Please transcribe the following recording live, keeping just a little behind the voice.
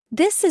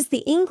This is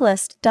the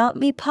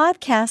Englist.me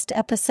podcast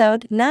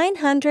episode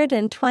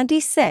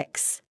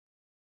 926.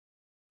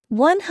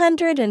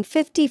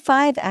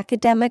 155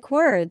 academic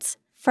words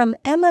from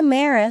Emma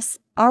Marris.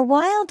 Are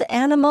wild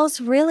animals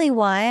really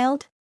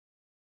wild?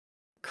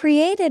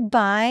 Created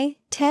by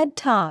TED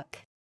Talk.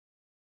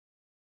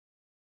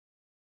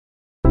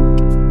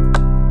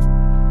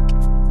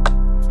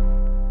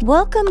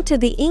 Welcome to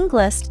the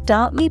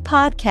Englist.me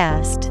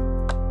podcast.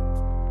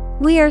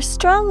 We are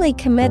strongly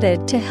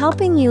committed to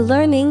helping you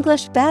learn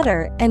English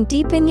better and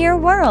deepen your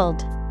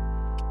world.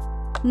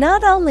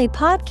 Not only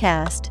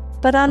podcast,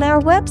 but on our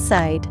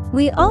website,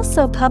 we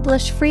also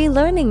publish free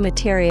learning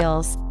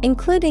materials,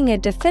 including a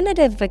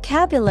definitive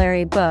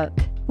vocabulary book,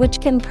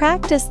 which can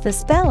practice the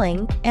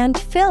spelling and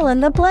fill in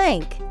the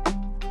blank.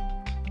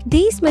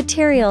 These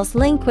materials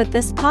link with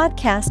this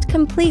podcast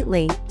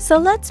completely, so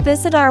let's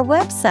visit our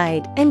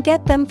website and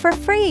get them for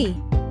free.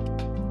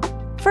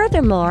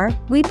 Furthermore,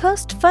 we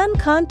post fun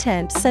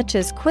content such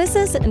as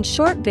quizzes and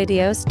short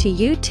videos to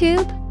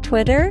YouTube,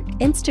 Twitter,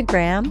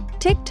 Instagram,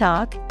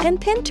 TikTok, and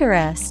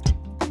Pinterest.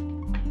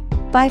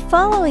 By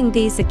following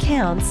these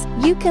accounts,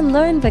 you can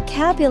learn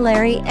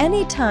vocabulary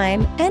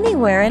anytime,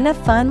 anywhere in a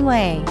fun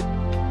way.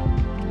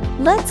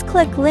 Let's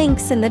click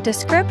links in the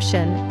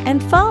description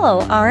and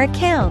follow our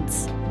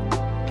accounts.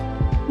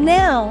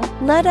 Now,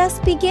 let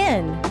us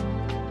begin.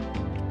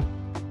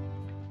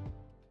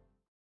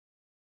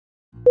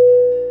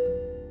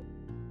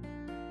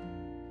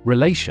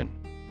 Relation.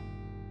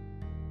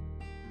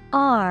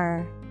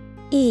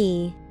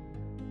 R-E-L-A-T-I-O-N.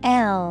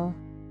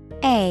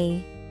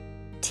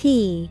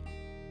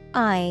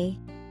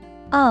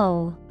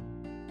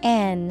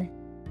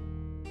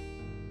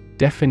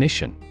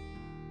 Definition.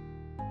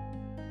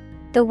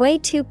 The way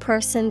two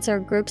persons or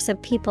groups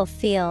of people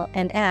feel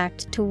and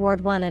act toward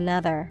one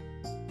another.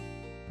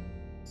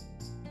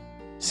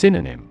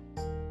 Synonym.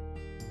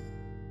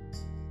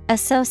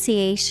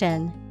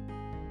 Association,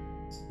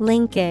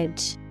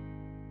 linkage,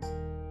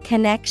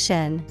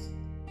 connection.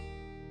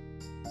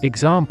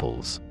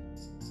 Examples.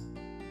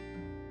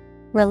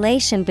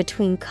 Relation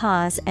between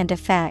cause and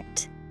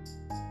effect.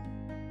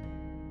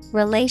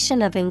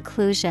 Relation of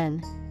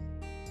inclusion.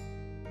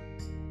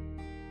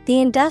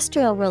 The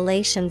industrial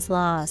relations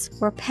laws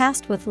were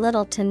passed with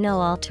little to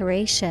no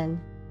alteration.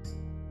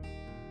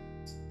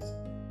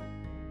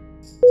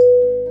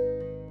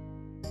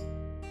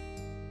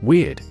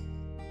 Weird.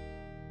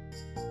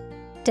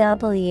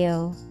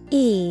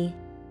 W-E-I-R-D.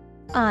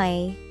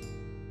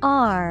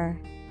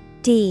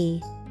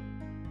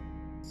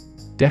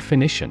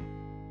 Definition.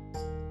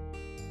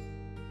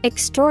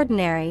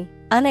 Extraordinary,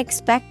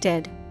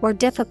 unexpected, or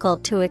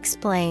difficult to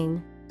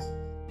explain.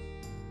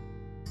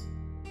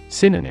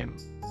 Synonym.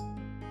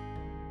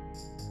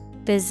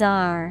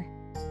 Bizarre,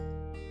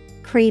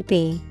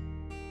 creepy,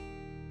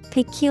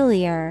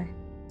 peculiar.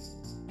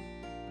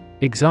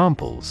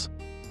 Examples.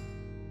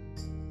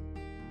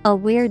 A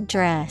weird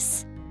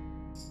dress.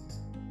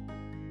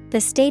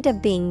 The state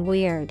of being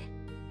weird.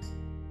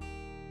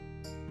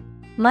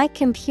 My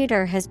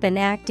computer has been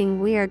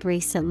acting weird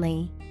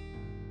recently.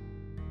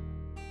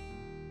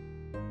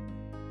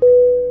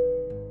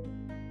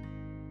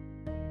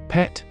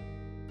 Pet.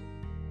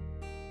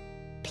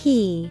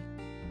 P-E-T.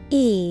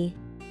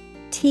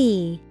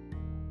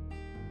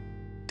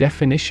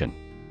 Definition.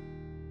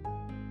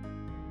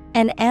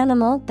 An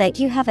animal that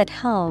you have at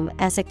home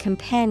as a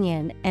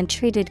companion and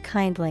treated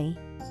kindly.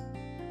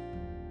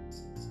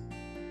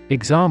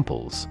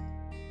 Examples.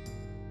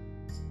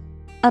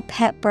 A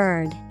pet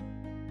bird.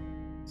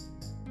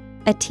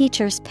 A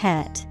teacher's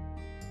pet.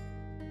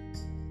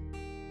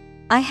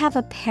 I have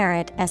a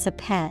parrot as a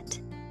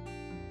pet.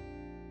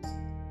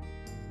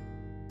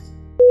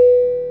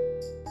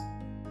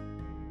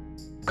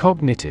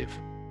 Cognitive.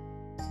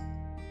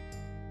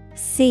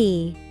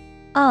 C-O-G-N-I-T-I-V-E.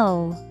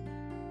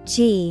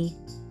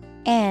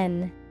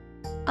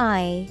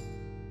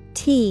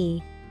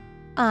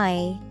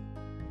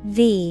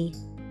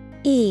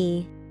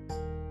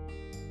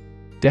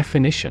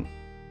 Definition.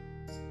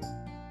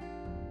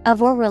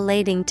 Of or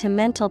relating to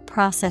mental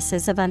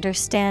processes of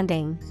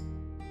understanding.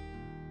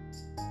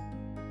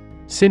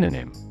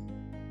 Synonym.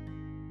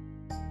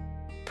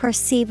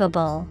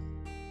 Perceivable,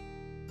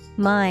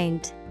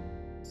 mind,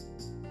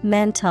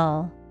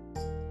 mental.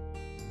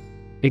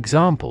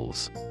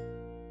 Examples.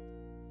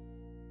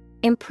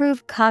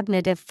 Improve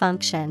cognitive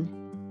function.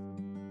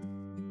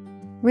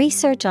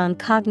 Research on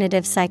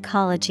cognitive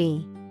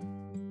psychology.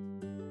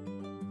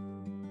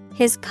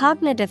 His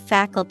cognitive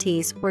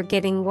faculties were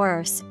getting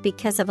worse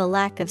because of a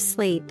lack of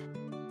sleep.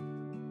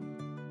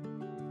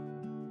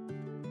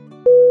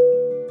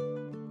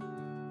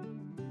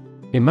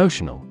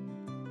 Emotional.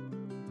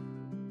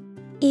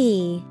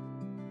 E-M-O-T-I-O-N-A-L.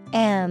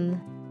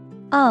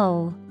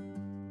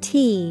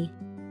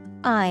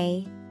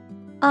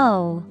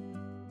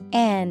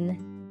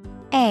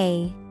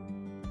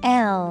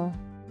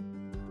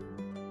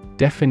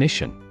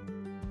 Definition.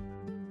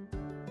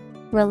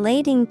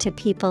 Relating to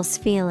people's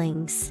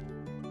feelings.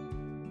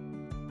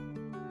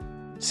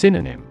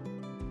 Synonym.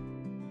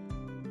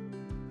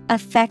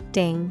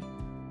 Affecting,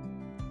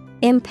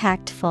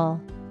 impactful,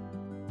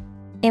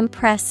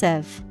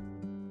 impressive.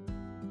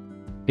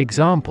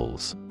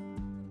 Examples: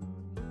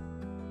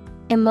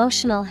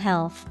 Emotional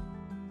health,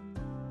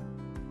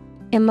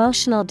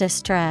 emotional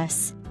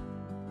distress.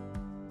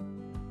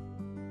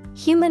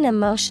 Human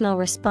emotional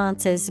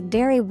responses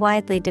vary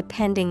widely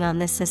depending on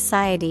the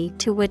society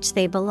to which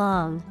they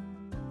belong.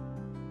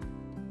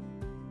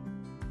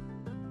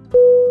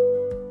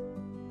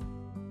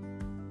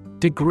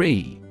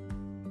 Degree.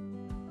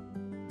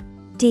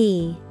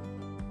 D-E-G-R-E-E.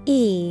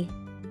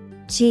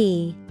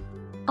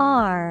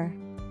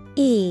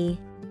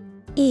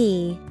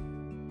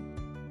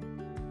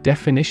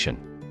 Definition: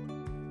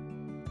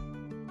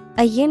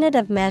 a unit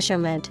of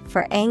measurement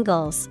for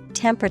angles,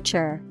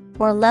 temperature,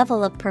 or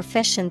level of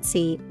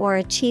proficiency or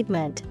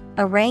achievement,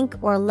 a rank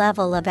or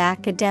level of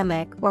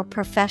academic or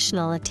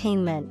professional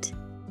attainment.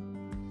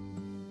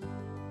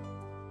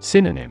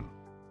 Synonym: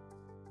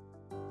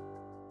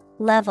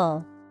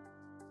 Level,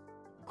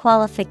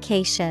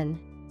 qualification,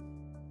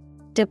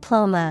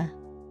 diploma.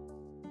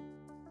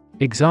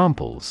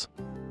 Examples: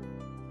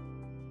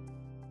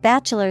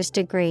 Bachelor's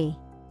degree,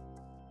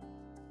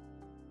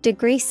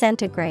 degree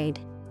centigrade.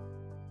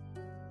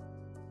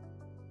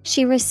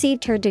 She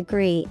received her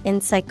degree in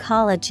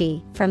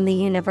psychology from the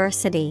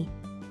university.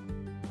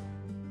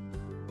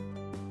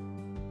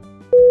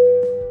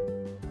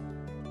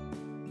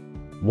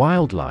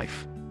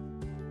 Wildlife.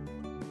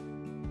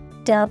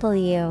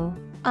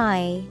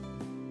 W-I-L-D-L-I-F-E.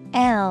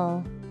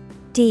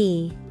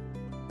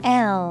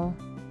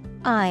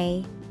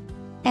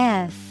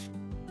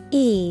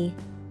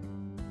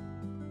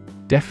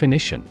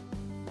 Definition: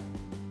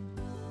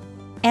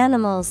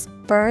 animals,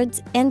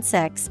 birds,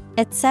 insects,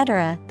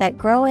 etc. that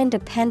grow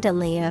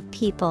independently of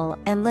people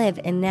and live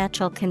in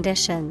natural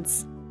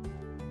conditions.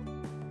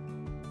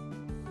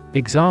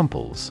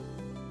 Examples: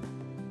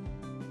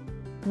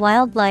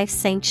 wildlife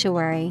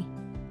sanctuary,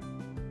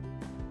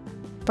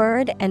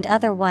 bird and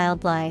other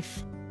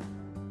wildlife.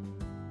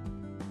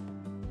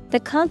 The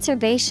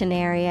conservation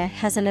area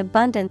has an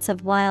abundance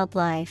of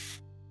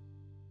wildlife.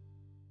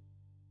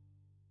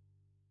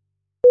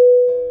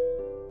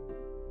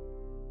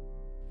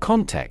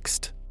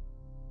 Context.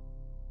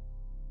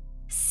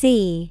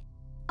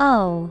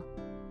 C-O-N-T-E-X-T.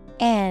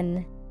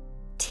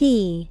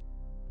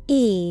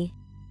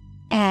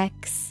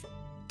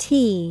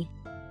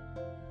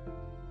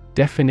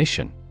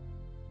 Definition: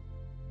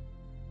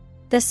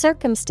 the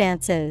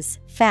circumstances,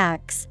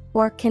 facts,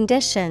 or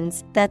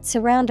conditions that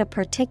surround a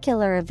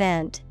particular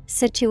event,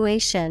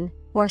 situation,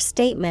 or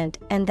statement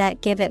and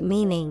that give it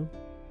meaning.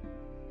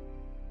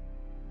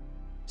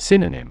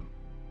 Synonym: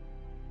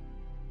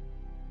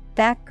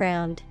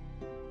 background,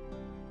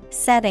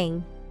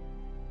 setting,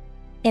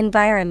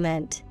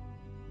 environment.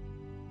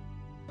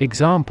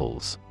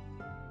 Examples: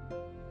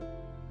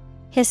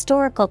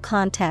 historical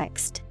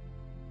context,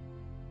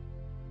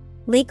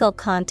 legal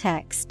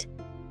context.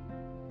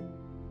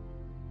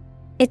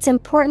 It's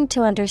important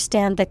to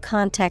understand the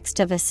context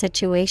of a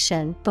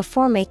situation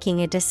before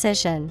making a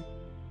decision.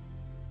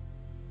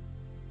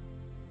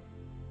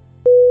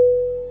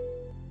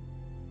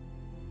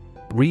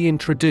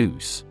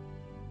 Reintroduce.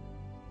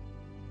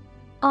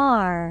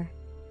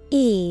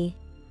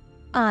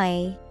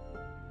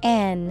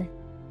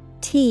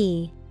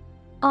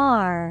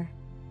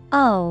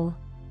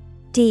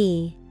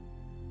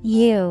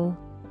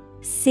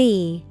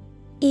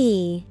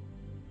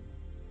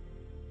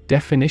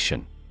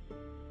 Definition: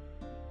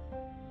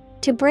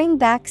 to bring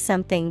back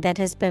something that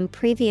has been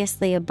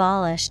previously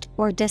abolished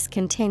or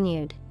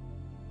discontinued.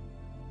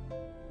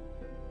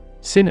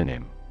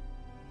 Synonym: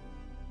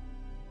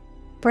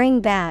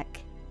 bring back,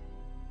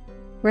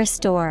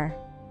 restore,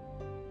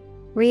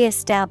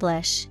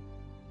 reestablish.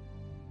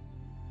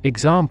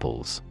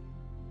 Examples: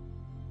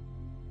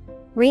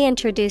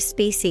 reintroduce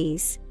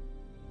species,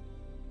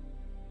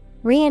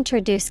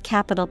 reintroduce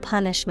capital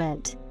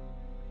punishment.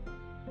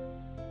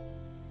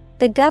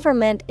 The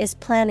government is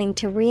planning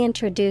to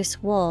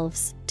reintroduce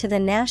wolves to the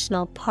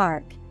national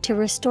park to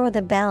restore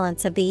the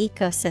balance of the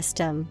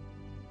ecosystem.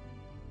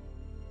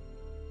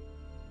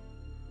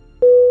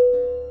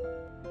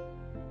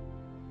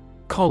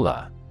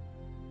 Collar.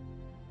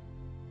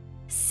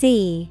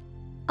 C-O-L-L-A-R.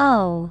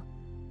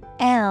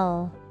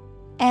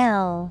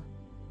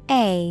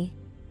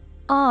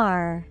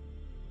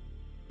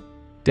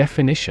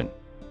 Definition: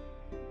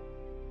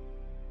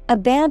 a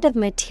band of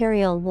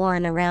material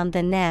worn around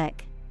the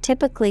neck,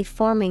 typically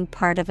forming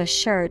part of a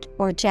shirt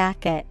or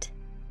jacket.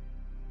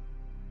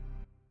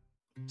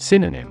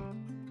 Synonym: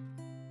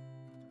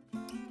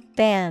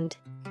 band,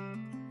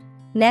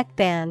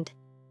 neckband.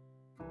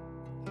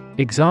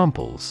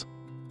 Examples: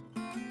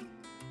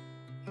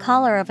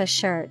 collar of a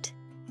shirt,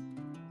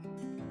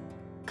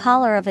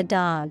 collar of a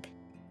dog.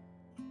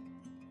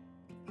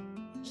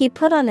 He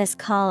put on his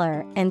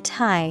collar and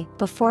tie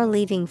before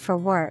leaving for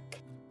work.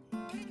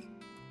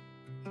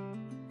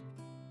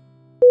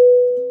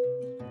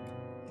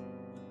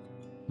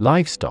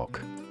 Livestock.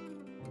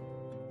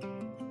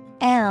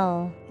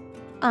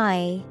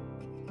 L-I-V-E-S-T-O-C-K.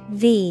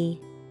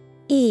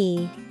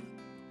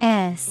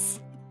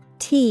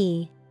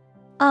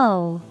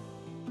 O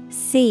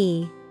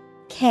C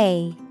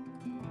K.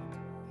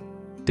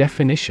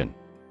 Definition: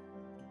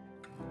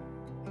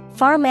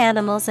 Farm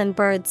animals and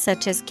birds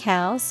such as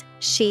cows,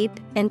 sheep,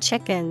 and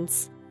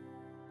chickens.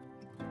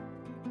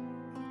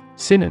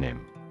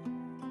 Synonym: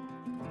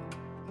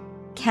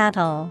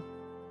 Cattle,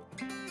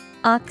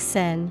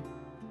 oxen,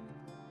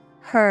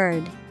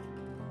 herd.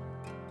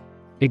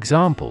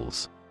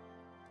 Examples: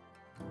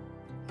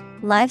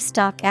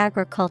 Livestock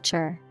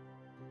agriculture,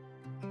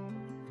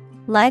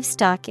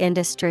 livestock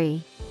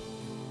industry.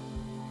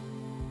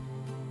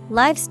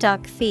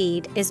 Livestock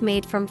feed is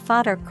made from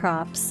fodder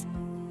crops.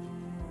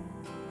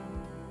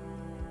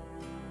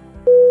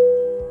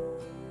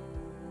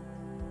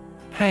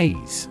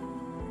 Haze.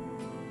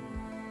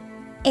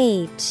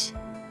 H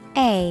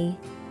A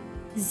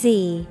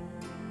Z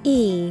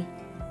E.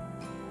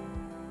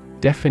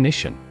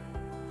 Definition: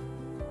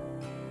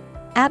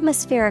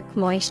 Atmospheric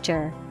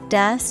moisture,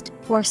 dust,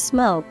 or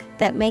smoke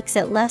that makes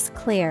it less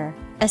clear,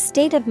 a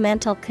state of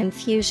mental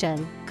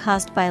confusion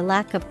caused by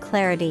lack of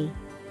clarity.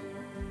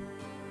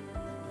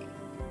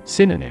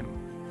 Synonym: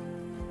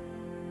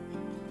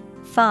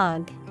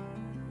 Fog,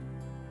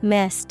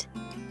 mist,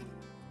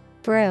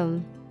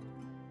 broom.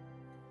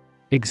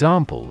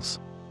 Examples: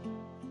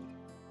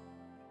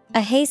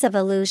 A haze of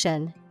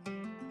illusion,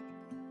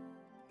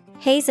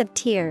 haze of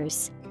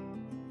tears.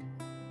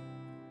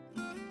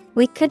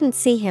 We couldn't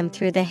see him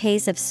through the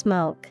haze of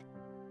smoke.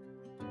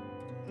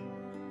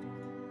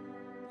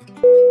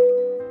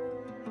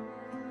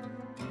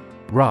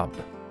 Rub.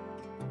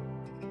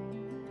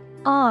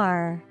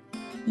 R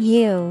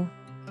U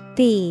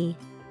B.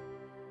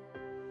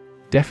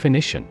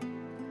 Definition: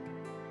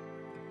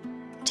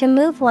 To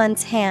move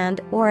one's hand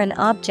or an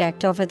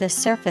object over the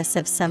surface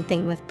of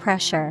something with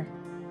pressure.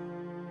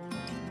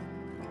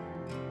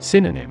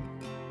 Synonym: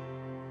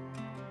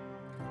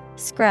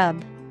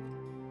 Scrub,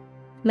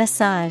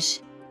 massage,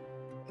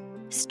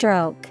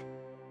 stroke.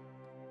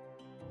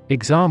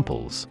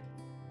 Examples: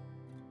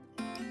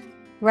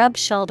 Rub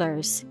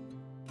shoulders,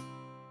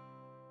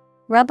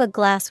 rub a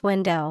glass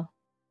window.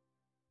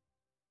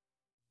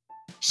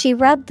 She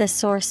rubbed the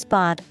sore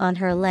spot on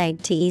her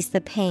leg to ease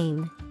the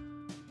pain.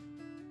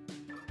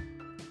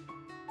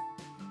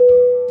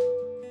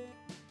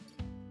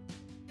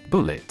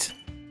 Bullet.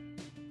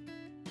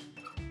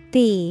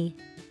 B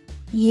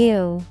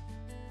U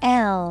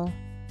L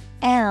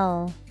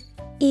L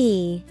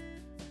E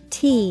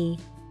T.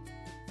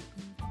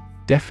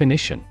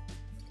 Definition: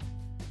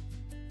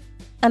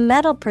 A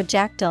metal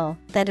projectile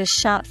that is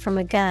shot from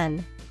a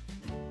gun.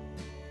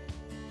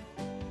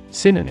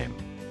 Synonym: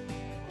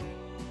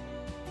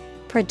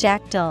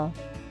 Projectile,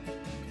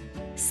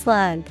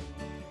 slug,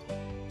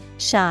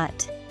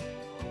 shot.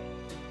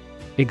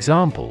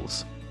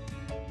 Examples: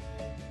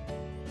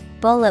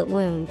 Bullet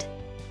wound,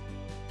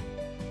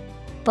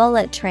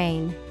 bullet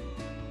train.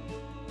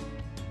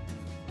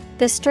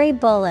 The stray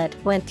bullet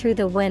went through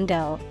the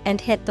window and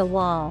hit the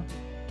wall.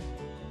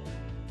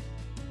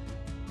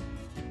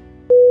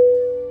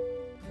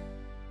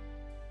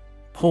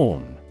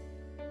 Horn.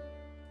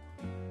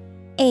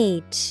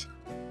 H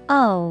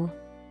O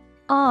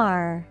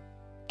R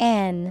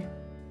N.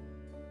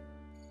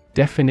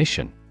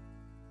 Definition: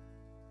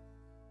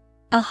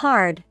 A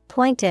hard,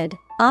 pointed,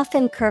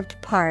 often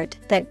curved part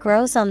that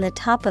grows on the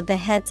top of the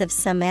heads of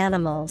some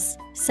animals,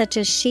 such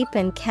as sheep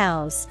and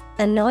cows,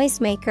 a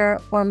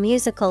noisemaker or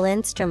musical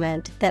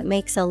instrument that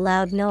makes a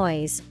loud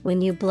noise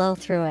when you blow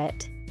through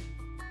it.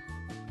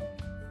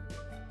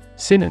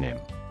 Synonym: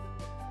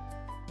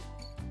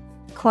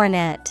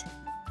 Cornet,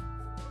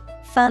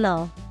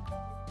 funnel,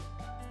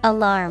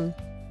 alarm.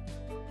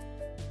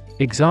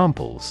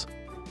 Examples: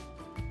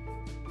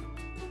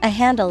 A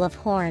handle of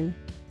horn,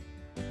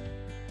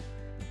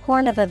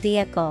 horn of a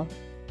vehicle.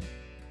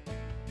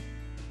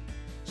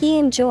 He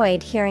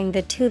enjoyed hearing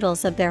the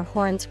tootles of their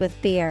horns with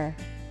beer.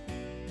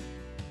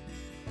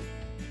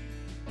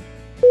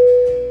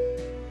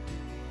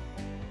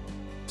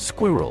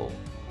 Squirrel.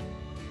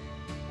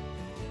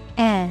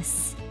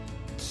 S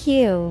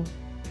Q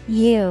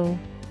U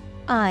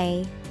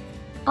I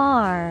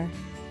R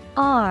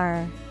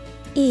R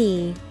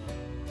E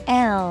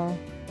L.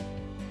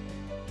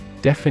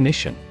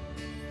 Definition: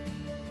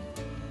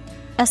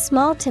 A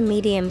small to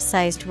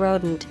medium-sized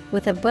rodent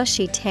with a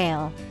bushy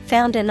tail,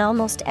 found in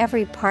almost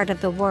every part of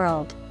the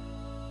world.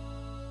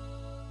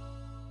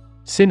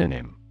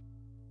 Synonym: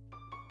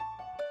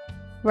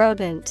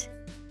 Rodent,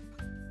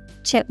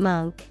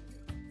 chipmunk,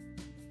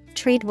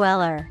 tree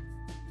dweller.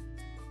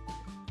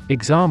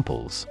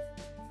 Examples: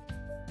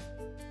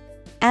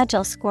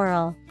 Agile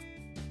squirrel,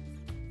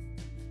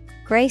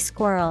 gray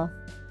squirrel.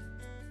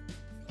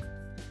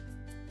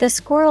 The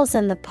squirrels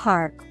in the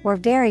park were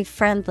very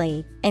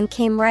friendly and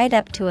came right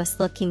up to us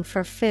looking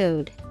for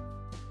food.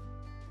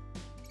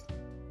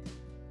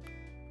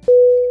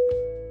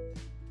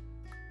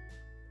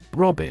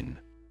 Robin.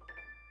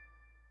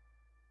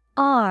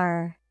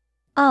 R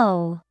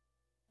O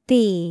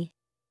B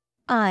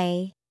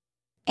I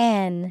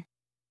N.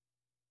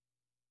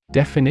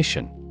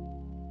 Definition: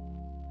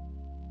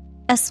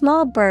 A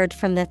small bird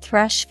from the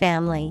thrush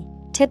family,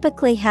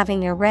 typically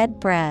having a red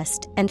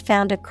breast and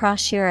found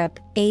across Europe,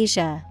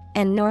 Asia,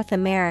 and North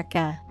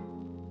America.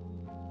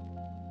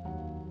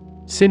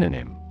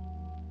 Synonym: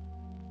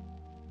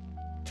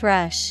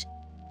 Thrush,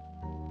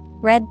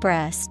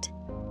 redbreast,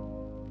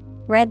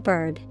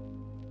 redbird.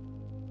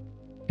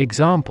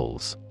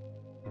 Examples: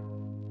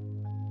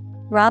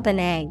 Robin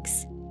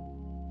eggs,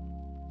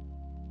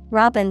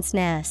 robin's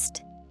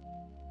nest.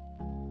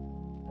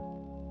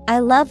 I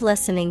love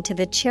listening to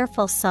the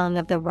cheerful song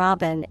of the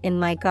robin in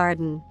my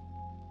garden.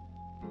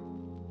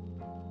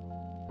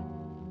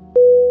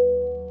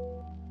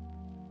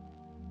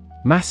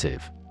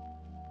 Massive.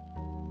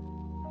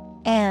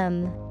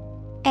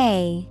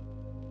 M-A-S-S-I-V-E.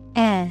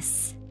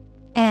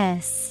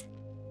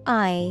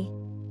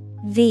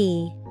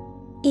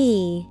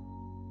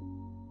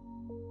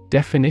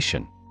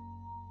 Definition: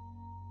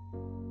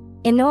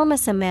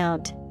 enormous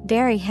amount,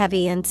 very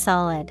heavy and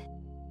solid.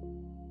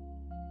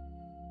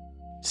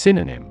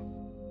 Synonym: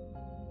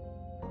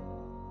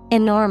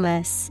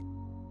 Enormous,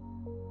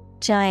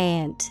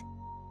 giant,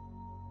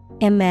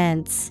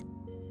 immense.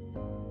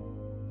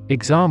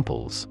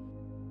 Examples: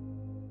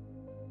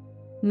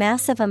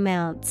 Massive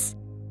amounts,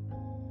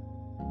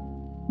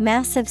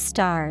 massive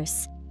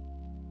stars.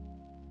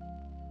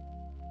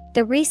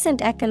 The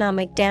recent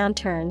economic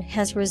downturn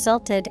has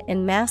resulted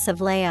in massive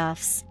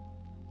layoffs.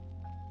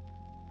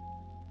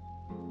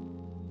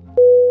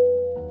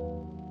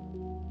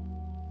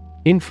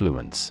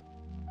 Influence.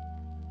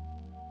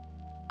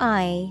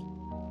 I-N-F-L-U-E-N-C-E.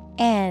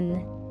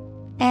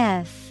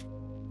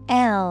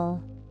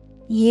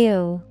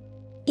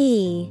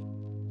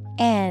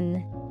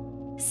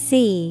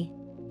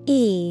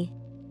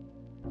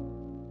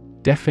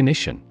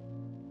 Definition: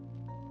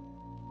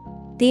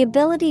 the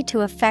ability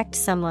to affect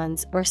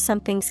someone's or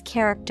something's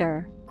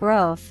character,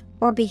 growth,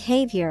 or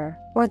behavior,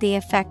 or the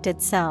effect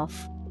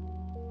itself.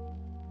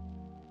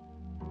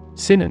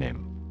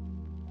 Synonym: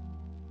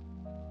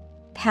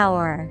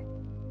 Power,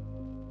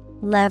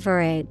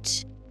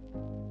 leverage,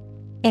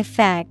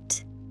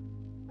 effect.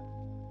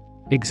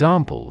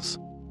 Examples: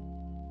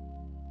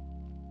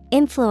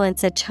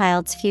 influence a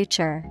child's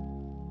future,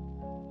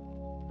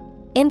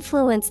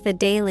 influence the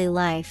daily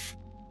life.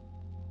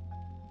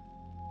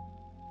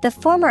 The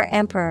former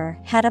emperor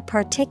had a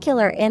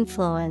particular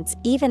influence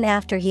even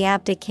after he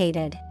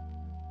abdicated.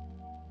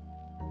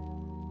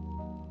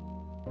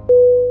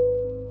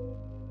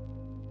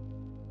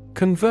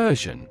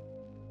 Conversion.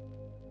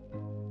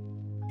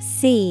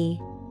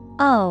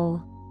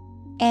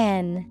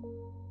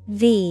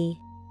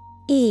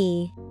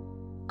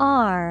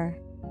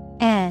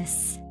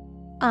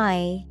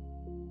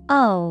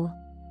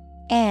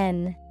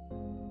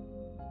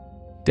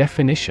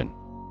 Definition: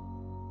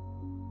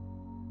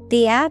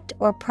 the act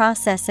or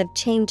process of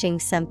changing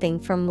something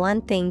from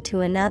one thing to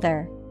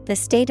another, the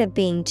state of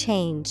being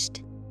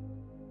changed.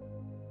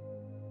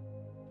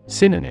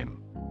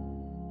 Synonym: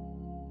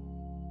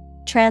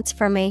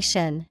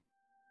 transformation,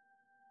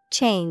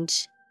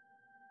 change,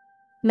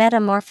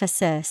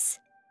 metamorphosis.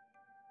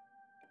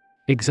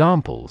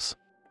 Examples: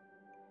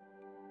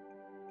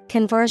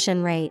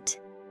 conversion rate,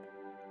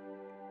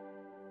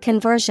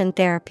 conversion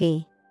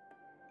therapy.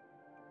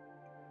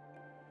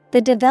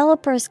 The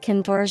developer's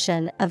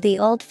conversion of the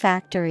old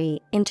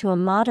factory into a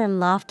modern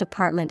loft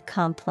apartment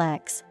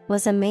complex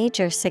was a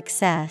major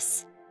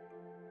success.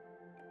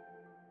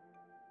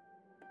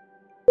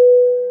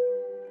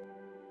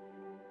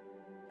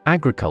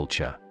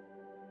 Agriculture.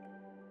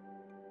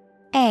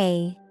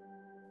 A-G-R-I-C-U-L-T-U-R-E.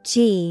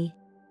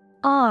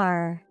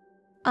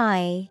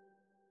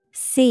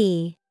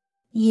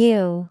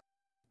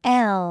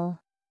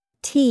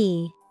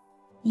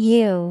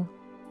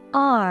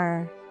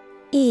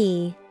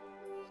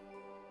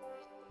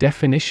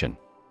 Definition: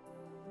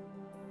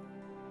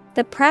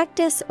 the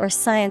practice or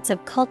science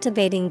of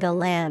cultivating the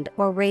land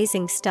or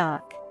raising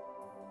stock.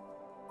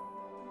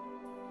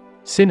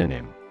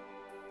 Synonym: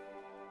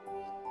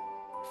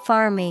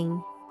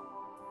 farming,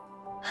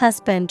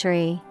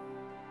 husbandry,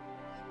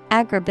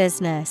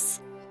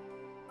 agribusiness.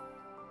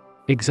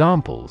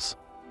 Examples: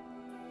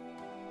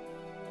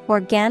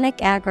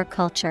 organic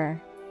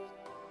agriculture,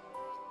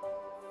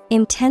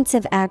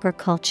 intensive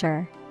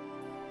agriculture.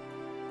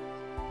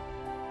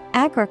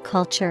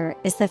 Agriculture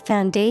is the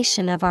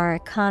foundation of our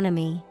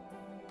economy.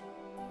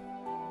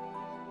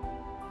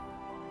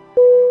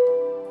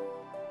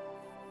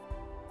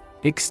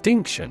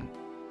 Extinction.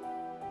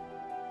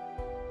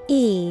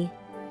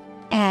 E-X-T-I-N-C-T-I-O-N.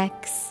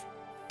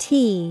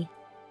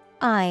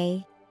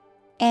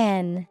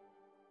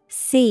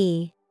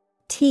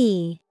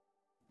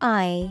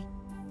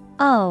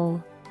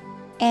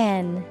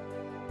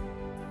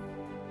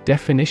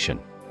 Definition: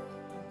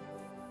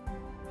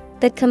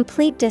 the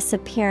complete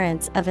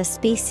disappearance of a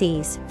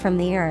species from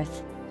the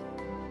earth.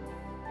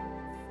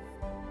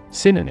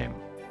 Synonym: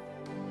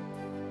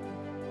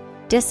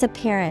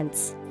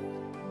 disappearance,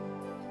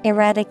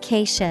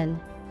 eradication,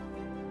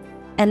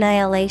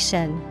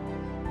 annihilation.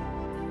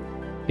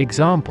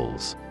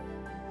 Examples: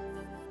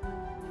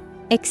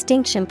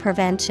 extinction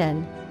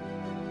prevention,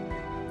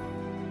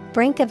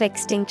 brink of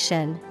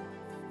extinction.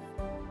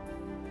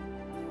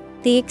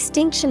 The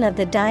extinction of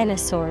the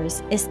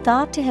dinosaurs is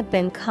thought to have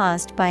been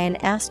caused by an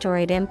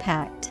asteroid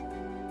impact.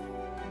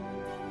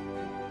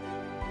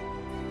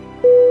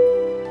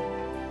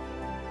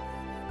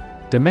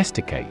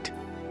 Domesticate.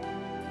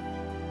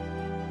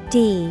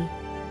 D-O-M-E-S-T-I-C-A-T-E.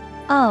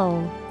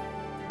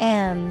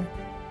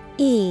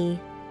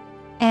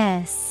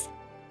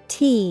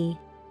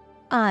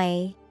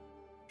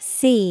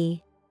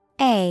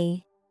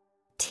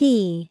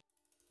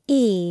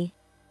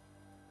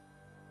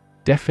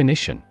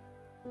 Definition: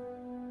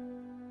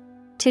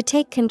 to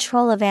take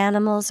control of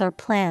animals or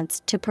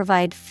plants to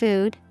provide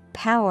food,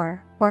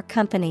 power, or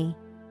company.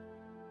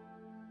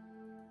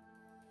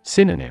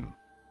 Synonym: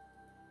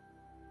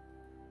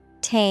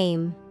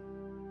 Tame,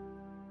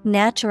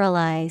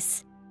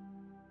 naturalize,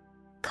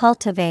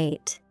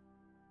 cultivate.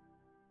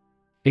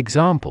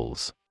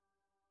 Examples: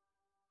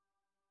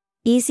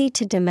 easy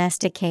to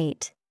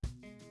domesticate.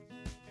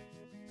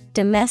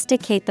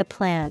 Domesticate the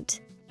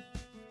plant.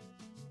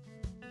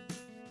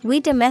 We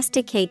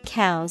domesticate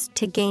cows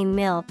to gain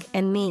milk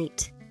and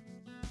meat.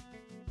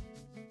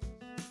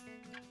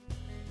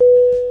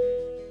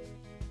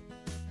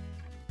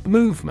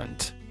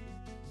 Movement.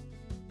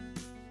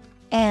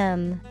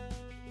 M-O-V-E-M-E-N-T.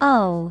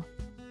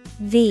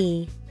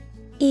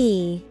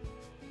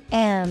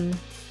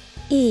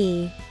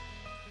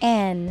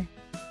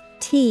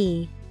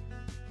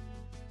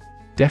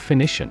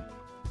 Definition: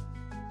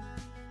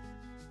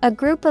 a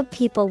group of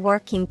people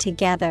working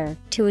together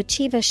to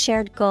achieve a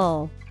shared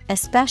goal,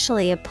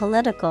 especially a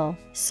political,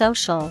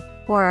 social,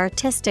 or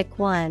artistic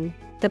one,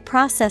 the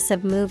process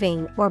of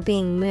moving or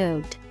being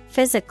moved,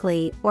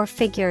 physically or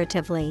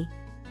figuratively.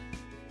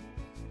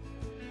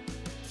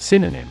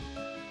 Synonym: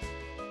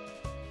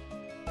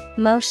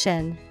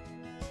 motion,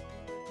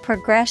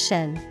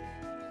 progression,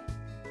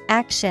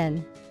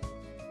 action.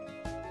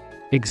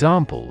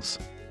 Examples: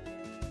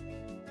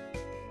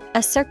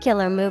 a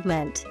circular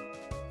movement.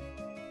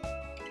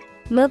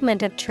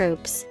 Movement of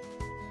troops.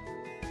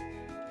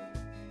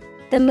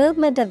 The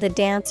movement of the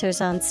dancers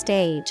on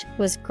stage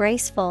was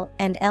graceful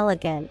and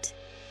elegant.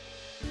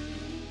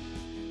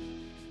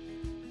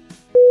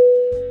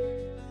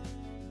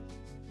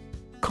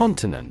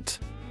 Continent.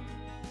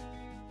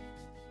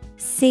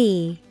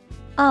 C-O-N-T-I-N-E-N-T.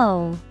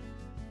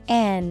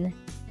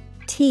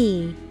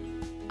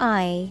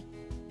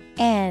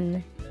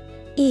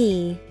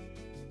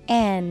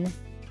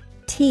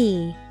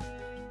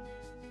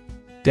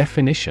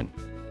 Definition: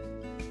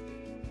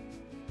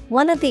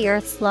 one of the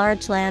Earth's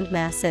large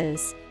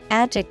landmasses.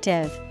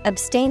 Adjective,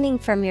 abstaining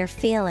from your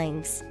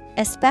feelings,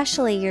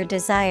 especially your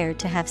desire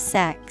to have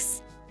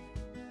sex.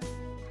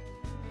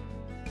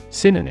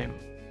 Synonym: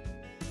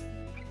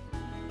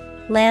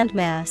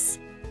 landmass.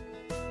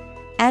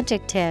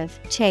 Adjective,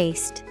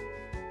 chaste.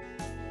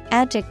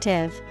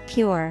 Adjective,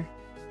 pure.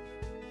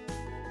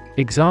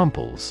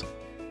 Examples: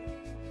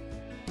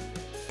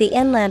 the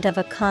inland of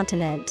a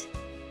continent.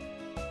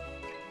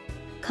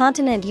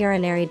 Continent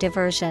urinary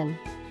diversion.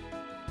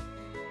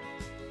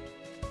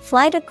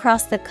 Flight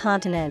across the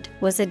continent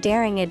was a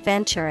daring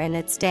adventure in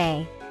its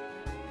day.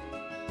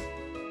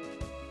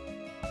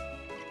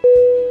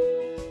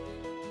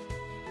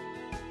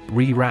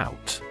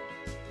 Reroute.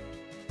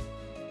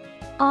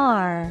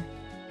 R-E-R-O-U-T-E.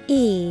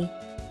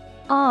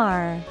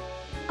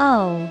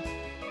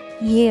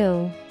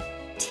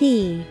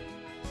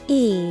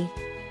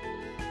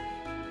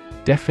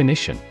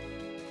 Definition: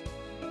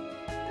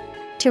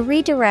 to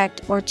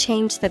redirect or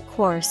change the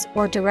course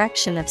or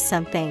direction of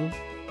something.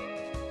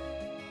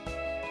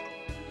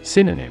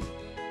 Synonym: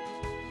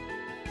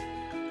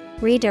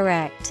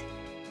 redirect,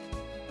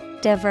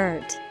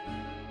 divert,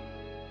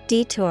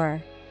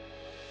 detour.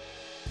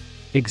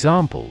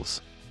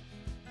 Examples: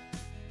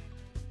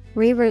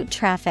 reroute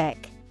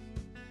traffic.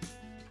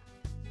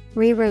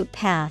 Reroute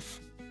path.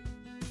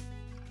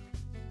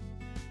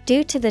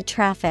 Due to the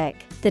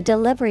traffic, the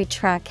delivery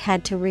truck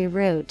had to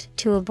reroute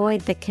to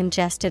avoid the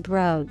congested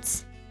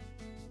roads.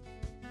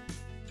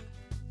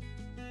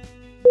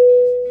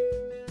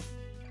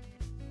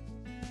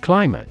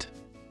 Climate.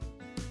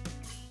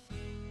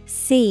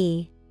 C-L-I-M-A-T-E.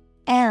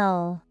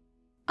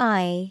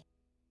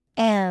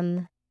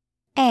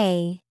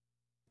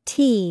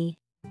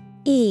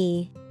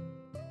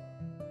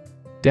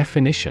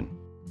 Definition: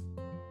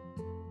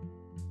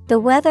 the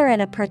weather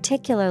in a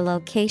particular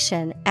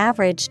location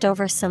averaged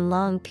over some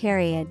long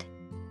period.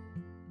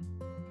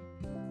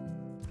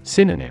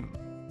 Synonym: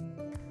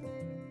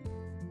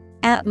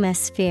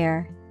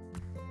 atmosphere,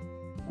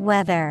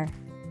 weather,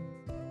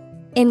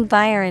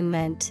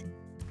 environment.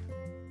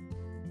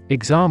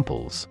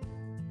 Examples: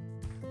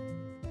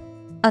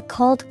 a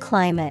cold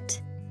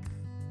climate.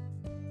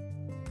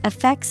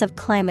 Effects of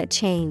climate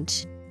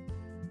change.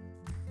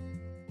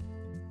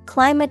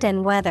 Climate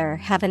and weather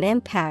have an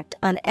impact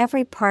on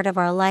every part of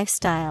our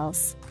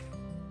lifestyles.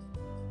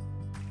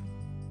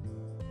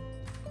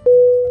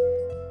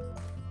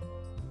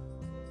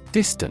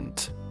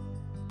 Distant.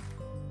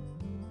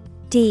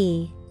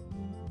 D-I-S-T-A-N-T.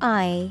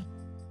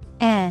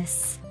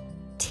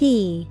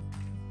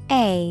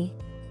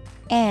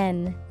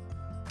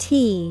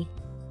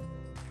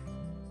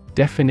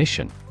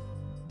 Definition: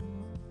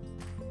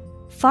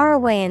 Far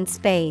away in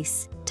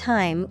space,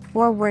 time,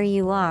 or where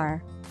you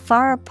are,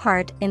 far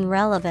apart in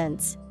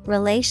relevance,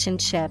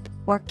 relationship,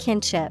 or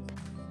kinship.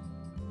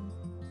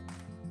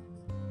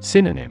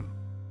 Synonym: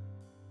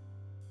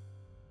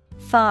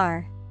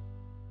 Far,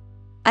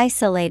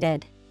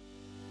 isolated,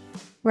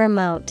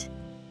 remote.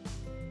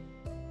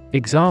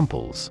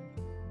 Examples: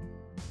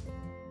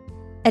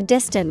 A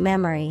distant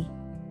memory,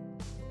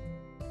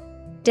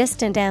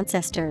 distant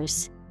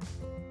ancestors.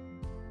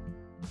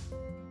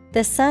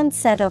 The sun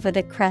set over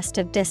the crest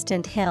of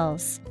distant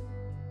hills.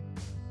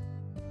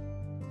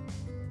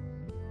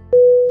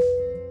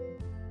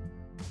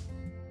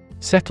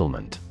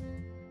 Settlement.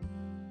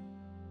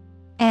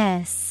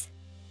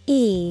 S-E-T-T-L-E-M-E-N-T.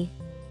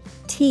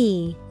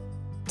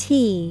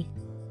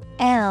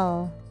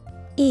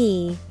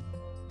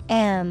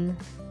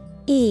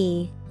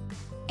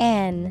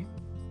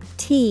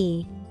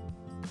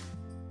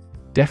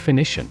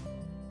 Definition: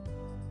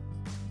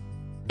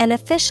 An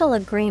official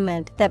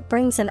agreement that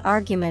brings an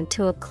argument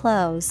to a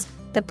close,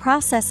 the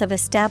process of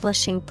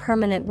establishing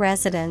permanent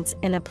residence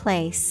in a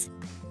place.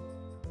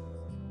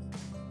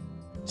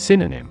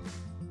 Synonym: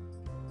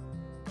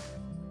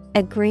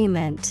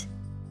 Agreement,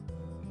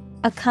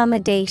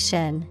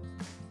 accommodation,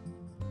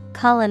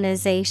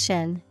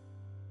 colonization.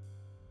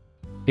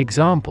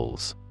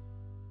 Examples: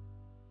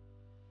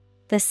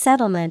 The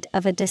settlement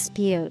of a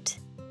dispute.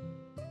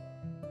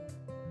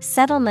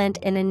 Settlement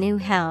in a new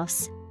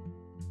house.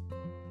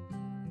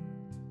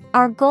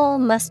 Our goal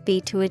must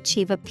be to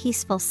achieve a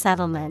peaceful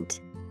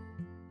settlement.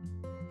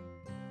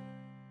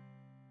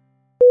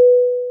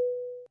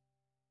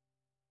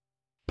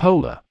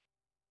 Polar.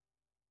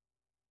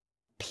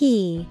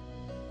 P-O-L-A-R.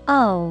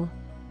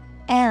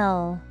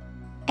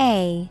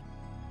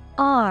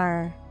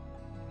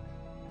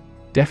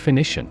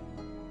 Definition: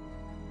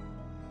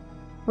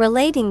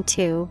 Relating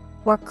to,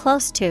 or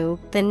close to,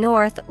 the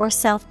North or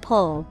South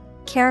Pole,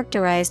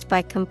 characterized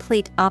by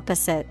complete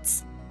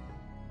opposites.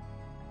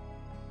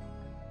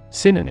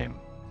 Synonym: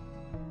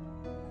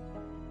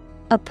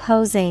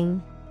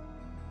 Opposing,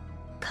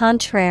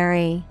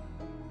 contrary,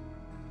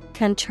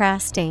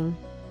 contrasting.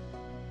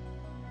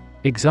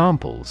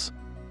 Examples: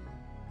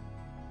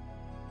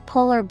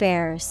 Polar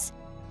bears.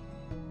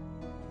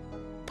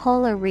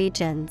 Polar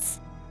regions.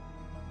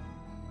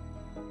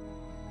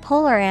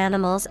 Polar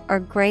animals are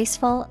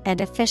graceful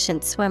and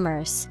efficient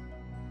swimmers.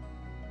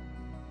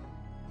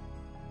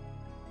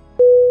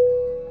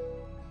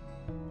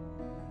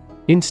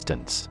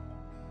 Instance.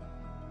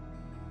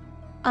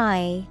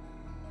 I-N-S-T-A-N-C-E.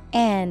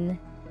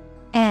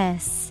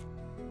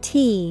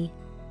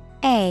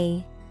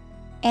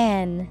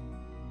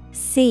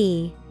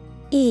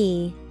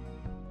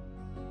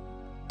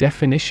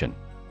 Definition: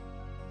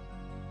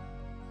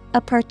 A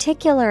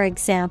particular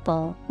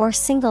example or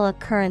single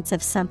occurrence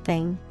of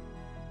something.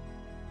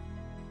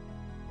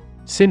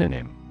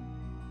 Synonym: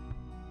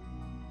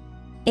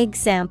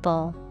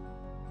 Example,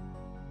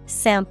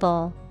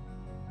 sample,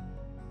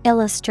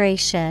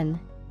 illustration.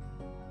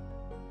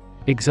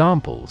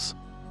 Examples: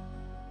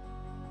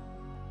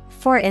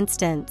 For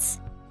instance.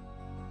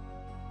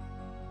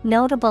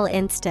 Notable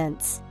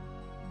instance.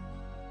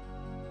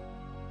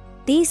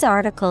 These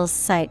articles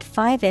cite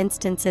 5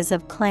 instances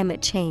of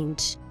climate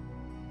change.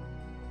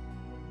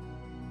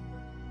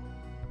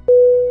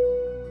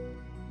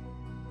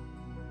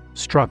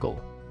 Struggle.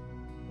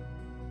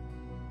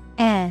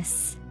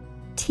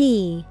 S-T-R-U-G-G-L-E.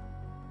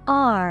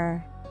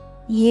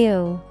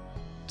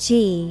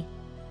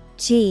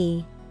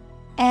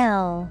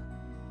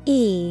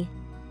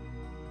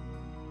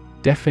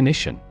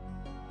 Definition: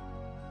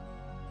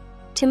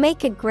 To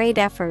make a great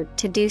effort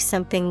to do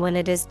something when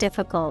it is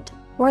difficult,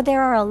 or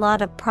there are a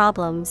lot of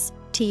problems,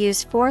 to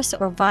use force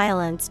or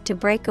violence to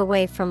break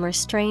away from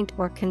restraint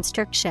or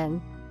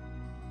constriction.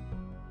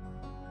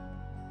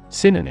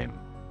 Synonym: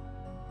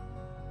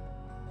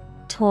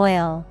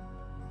 Toil,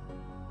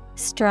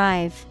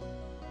 strive,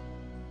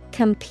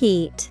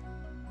 compete.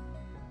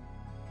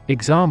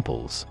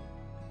 Examples: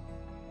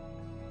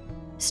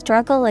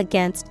 Struggle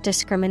against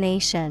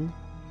discrimination.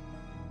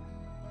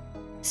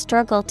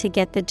 Struggle to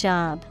get the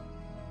job.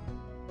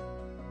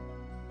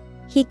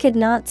 He could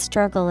not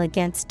struggle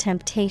against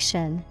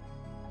temptation.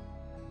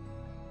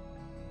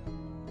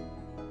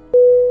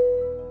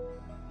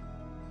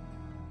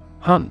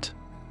 Hunt.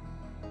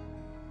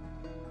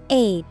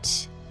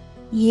 H-U-N-T.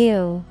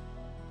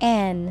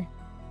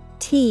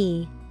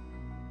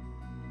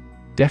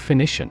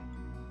 Definition: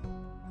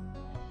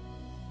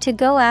 To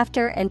go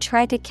after and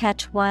try to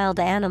catch wild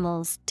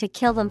animals to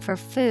kill them for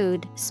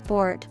food,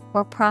 sport,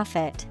 or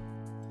profit.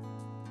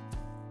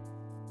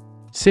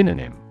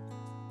 Synonym: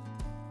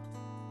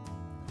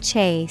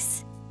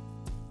 Chase,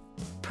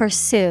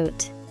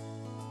 pursuit,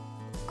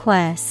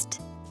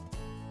 quest.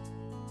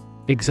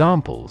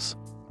 Examples: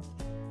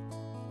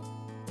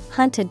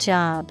 Hunt a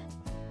job.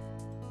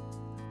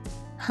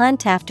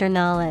 Hunt after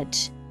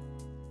knowledge.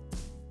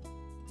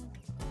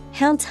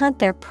 Hounds hunt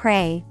their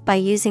prey by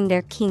using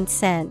their keen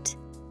scent.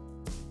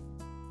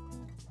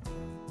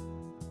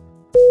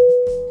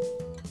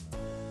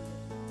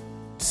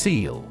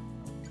 Seal.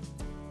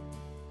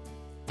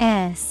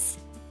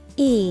 S-E-A-L.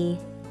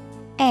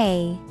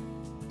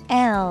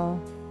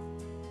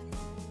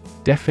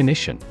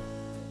 Definition: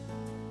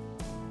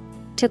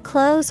 to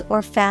close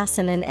or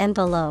fasten an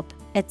envelope,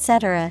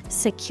 etc.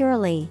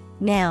 securely.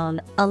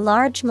 Noun, a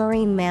large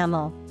marine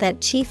mammal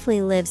that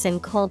chiefly lives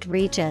in cold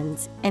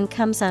regions and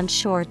comes on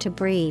shore to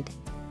breed.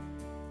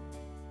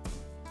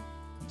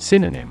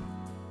 Synonym: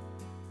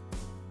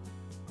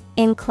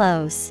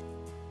 Enclose,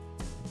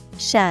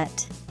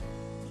 shut,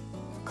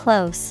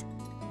 close.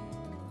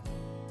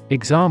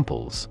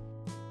 Examples: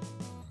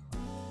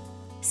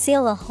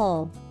 seal a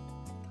hole,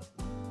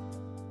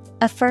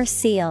 a fur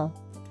seal.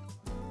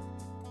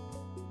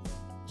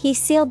 He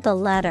sealed the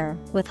letter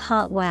with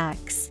hot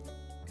wax.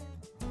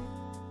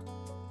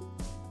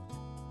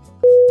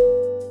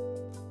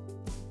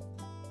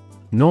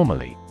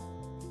 Normally.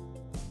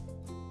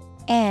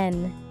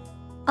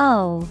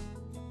 N-O-R-M-A-L-L-Y.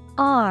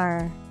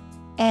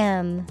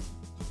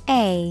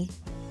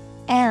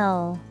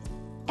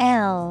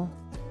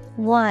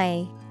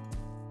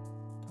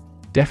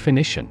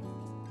 Definition: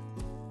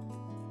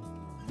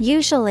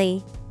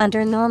 usually,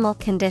 under normal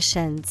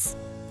conditions.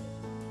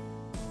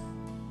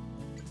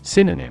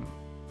 Synonym: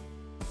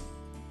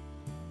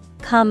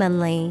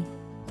 commonly,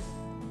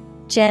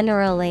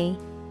 generally,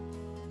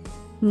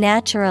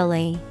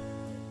 naturally.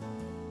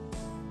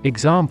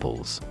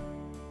 Examples: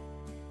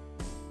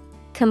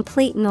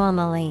 complete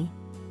normally,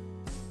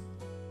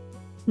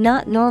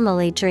 not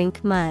normally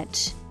drink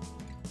much.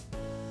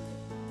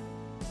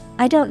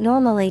 I don't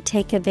normally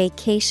take a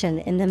vacation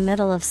in the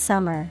middle of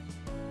summer.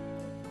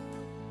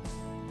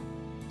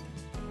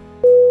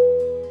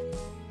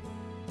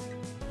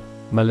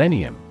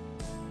 Millennium.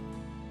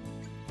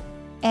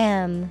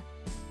 M-I-L-L-E-N-N-I-U-M.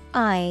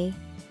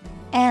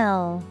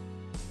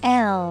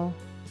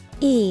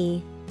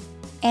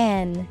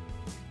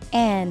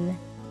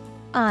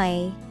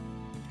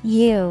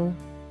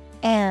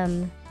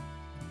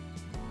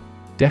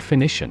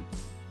 Definition: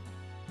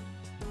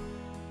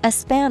 a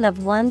span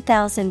of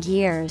 1,000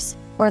 years,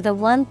 or the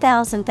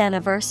 1,000th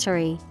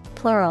anniversary,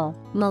 plural,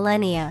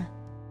 millennia.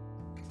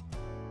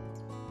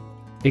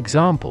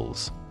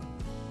 Examples: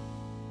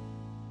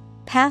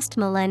 past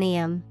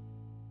millennium,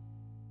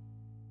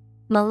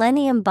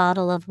 millennium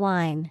bottle of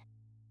wine.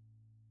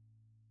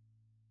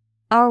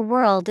 Our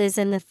world is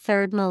in the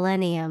third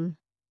millennium.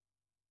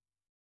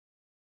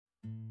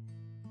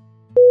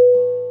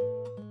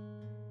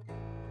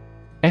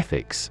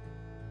 Ethics.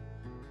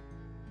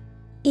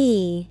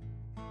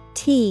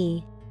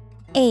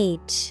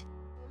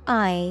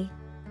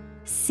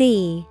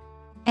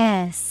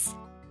 E-T-H-I-C-S.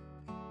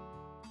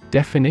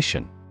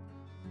 Definition: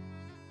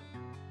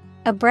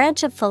 a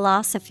branch of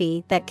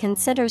philosophy that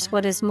considers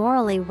what is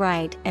morally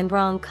right and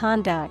wrong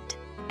conduct,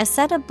 a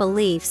set of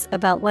beliefs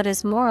about what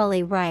is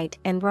morally right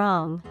and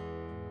wrong.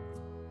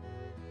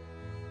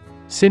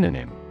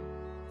 Synonym: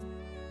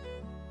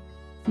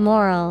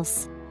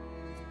 morals,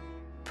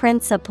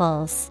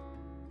 principles,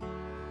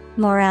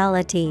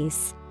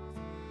 moralities.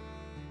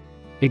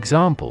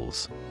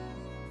 Examples: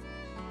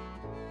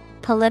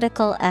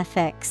 political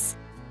ethics,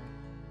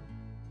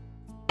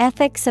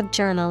 ethics of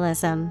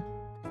journalism.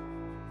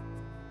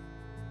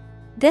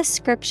 This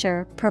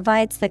scripture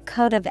provides the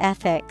code of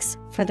ethics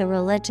for the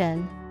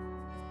religion.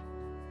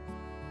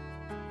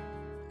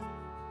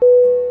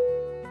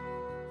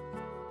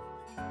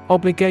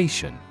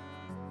 Obligation.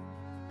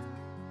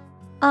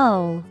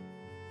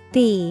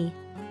 O-B-L-I-G-A-T-I-O-N.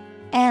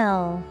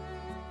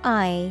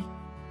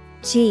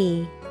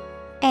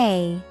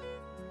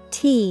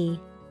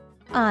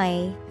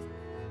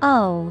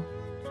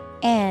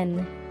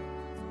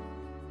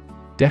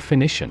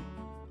 Definition: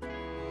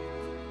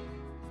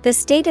 the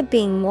state of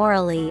being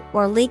morally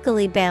or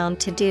legally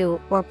bound to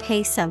do or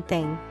pay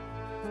something.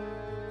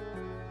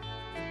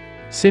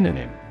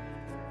 Synonym: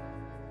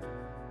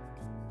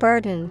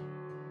 burden,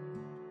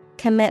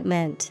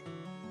 commitment,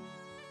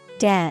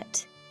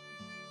 debt.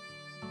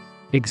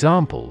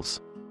 Examples: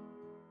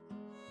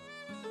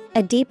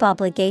 a deep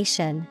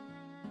obligation,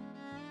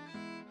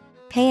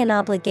 pay an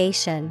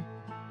obligation.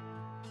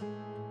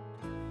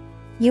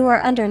 You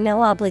are under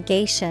no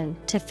obligation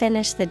to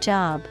finish the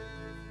job.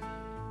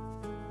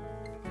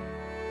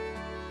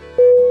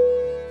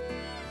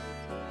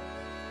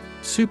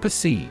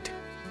 Supersede.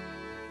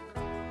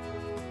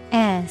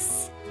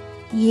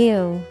 S-U-P-E-R-S-E-D-E.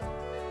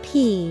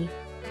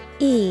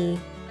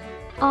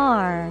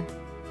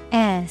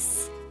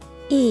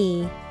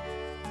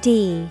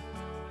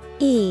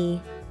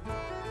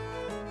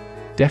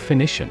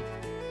 Definition: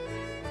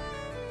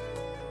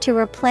 to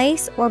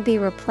replace or be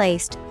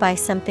replaced by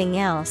something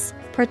else,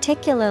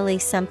 particularly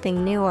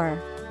something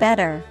newer,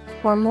 better,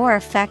 or more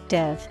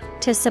effective,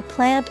 to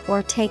supplant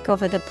or take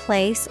over the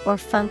place or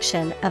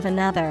function of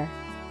another.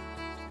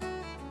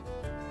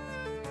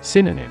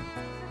 Synonym: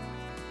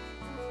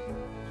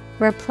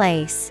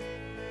 replace,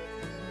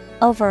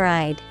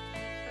 override,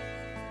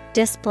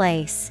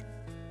 displace.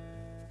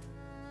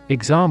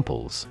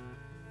 Examples: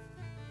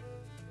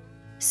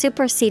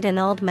 supersede an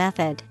old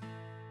method,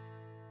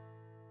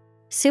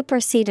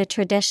 supersede a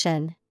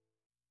tradition.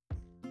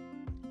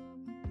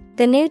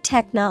 The new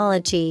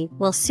technology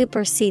will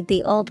supersede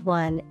the old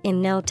one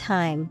in no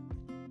time.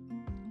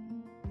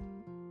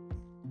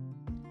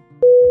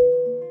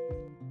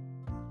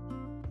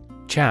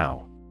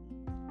 Chow.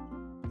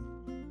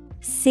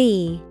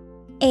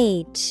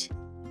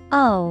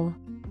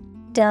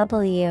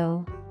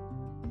 CHOW.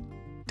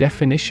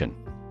 Definition.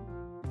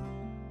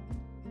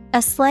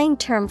 A slang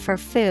term for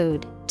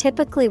food,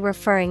 typically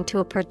referring to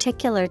a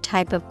particular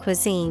type of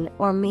cuisine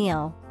or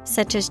meal,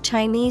 such as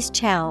Chinese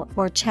chow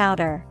or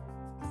chowder.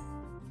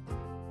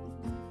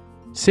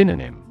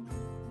 Synonym.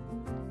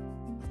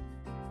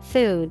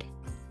 Food,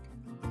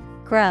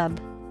 grub,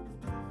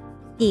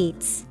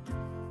 eats.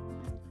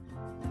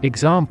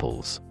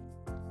 Examples.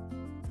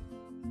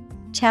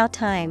 Chow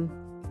time,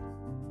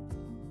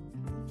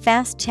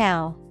 fast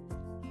chow.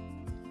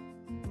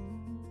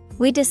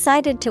 We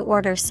decided to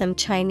order some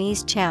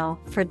Chinese chow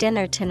for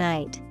dinner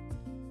tonight.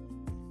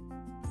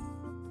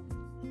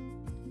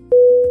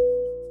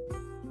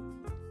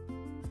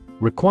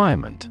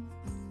 Requirement.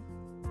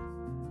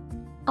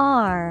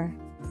 REQUIREMENT.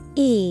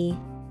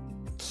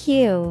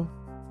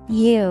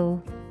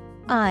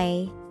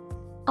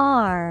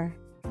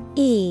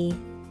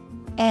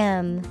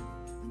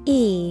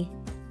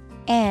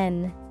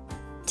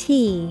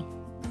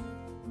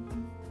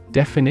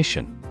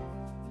 Definition.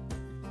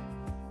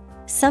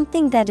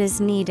 Something that is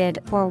needed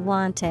or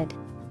wanted.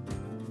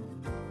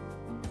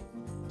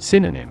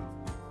 Synonym.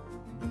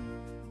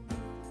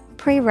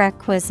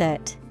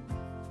 Prerequisite,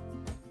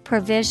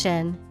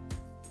 provision,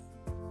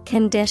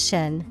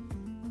 condition.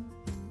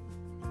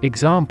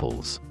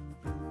 Examples.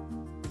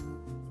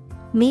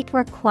 Meet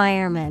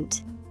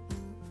requirement,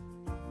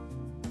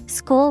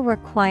 school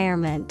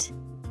requirement.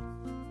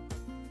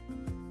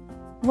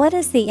 What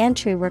is the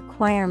entry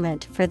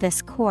requirement for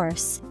this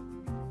course?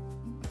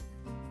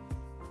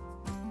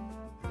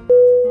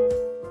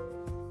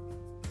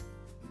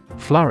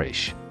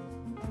 Flourish.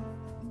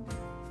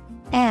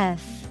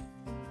 FLOURISH.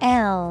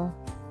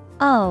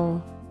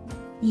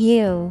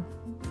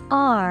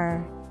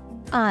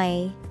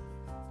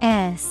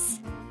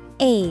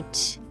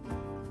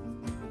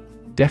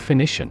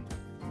 Definition.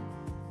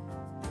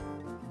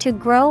 To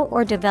grow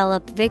or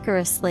develop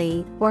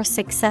vigorously or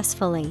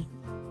successfully.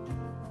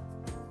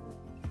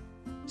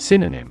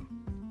 Synonym.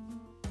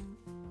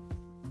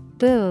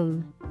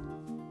 Boom,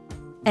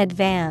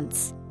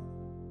 advance,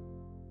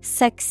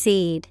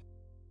 succeed.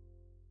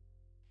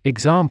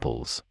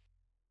 Examples.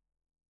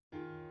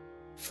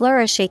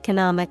 Flourish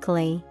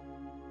economically.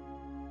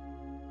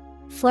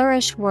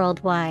 Flourish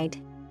worldwide.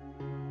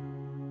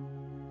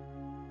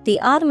 The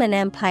Ottoman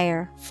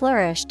Empire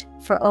flourished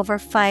for over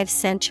 5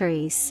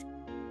 centuries.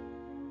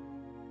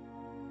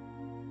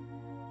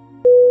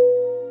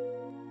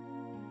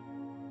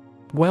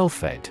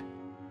 Well-fed.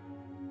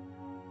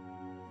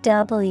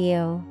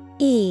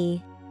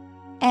 WELLFED.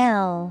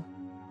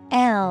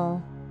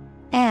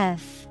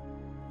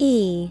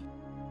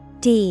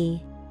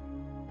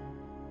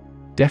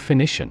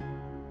 Definition.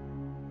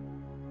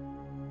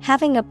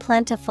 Having a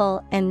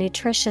plentiful and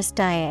nutritious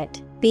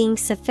diet, being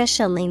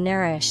sufficiently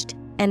nourished,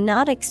 and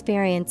not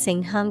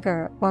experiencing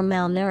hunger or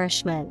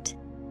malnourishment.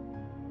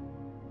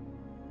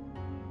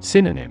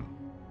 Synonym.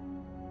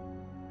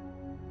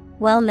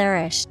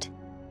 Well-nourished,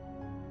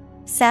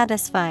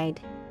 satisfied.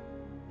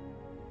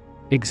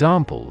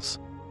 Examples.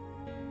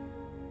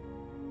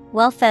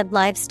 Well-fed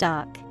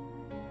livestock.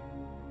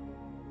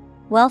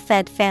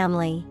 Well-fed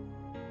family.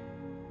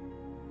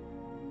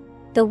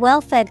 The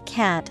well-fed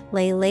cat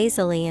lay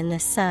lazily in the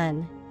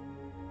sun.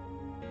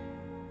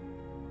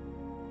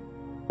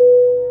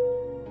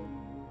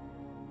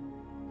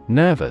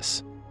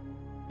 Nervous.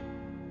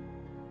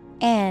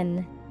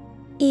 NERVOUS.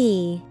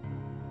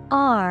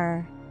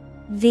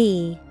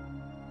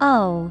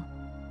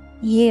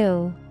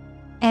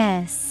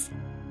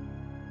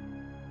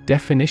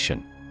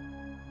 Definition.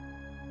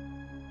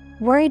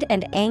 Worried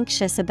and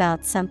anxious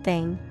about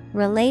something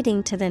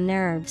relating to the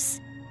nerves.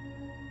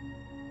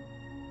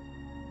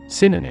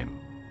 Synonym.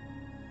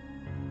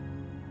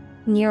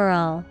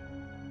 Neural,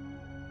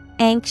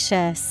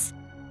 anxious,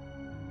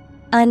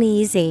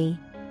 uneasy.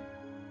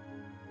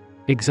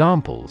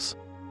 Examples.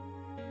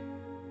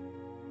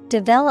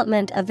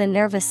 Development of the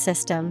nervous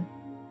system.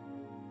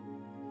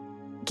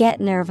 Get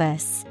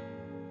nervous.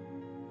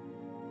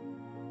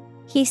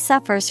 He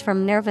suffers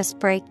from nervous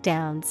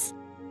breakdowns.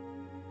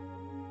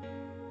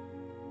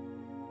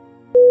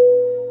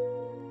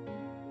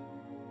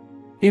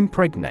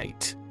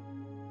 Impregnate.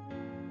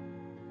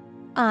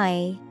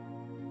 IMPREGNATE.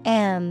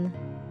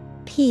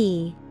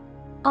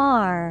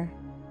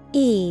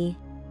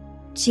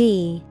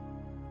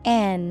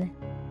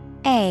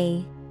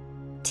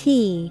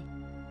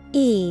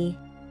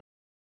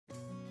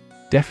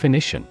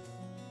 Definition.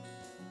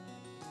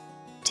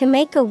 To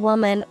make a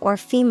woman or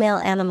female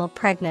animal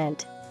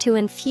pregnant, to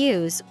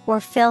infuse or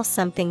fill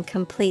something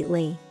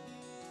completely.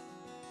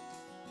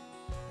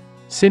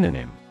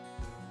 Synonym.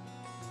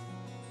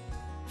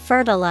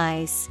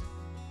 Fertilize,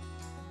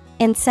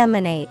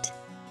 inseminate,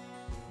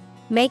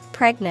 make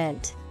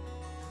pregnant.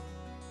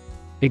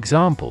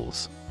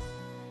 Examples.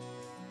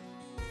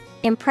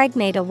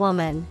 Impregnate a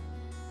woman.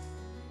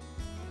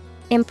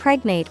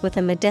 Impregnate with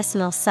a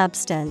medicinal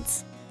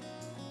substance.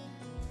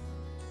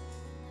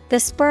 The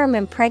sperm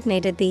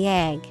impregnated the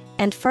egg,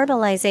 and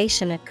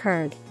fertilization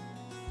occurred.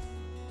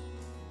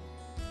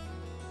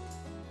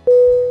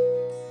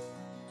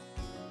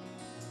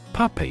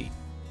 Puppy.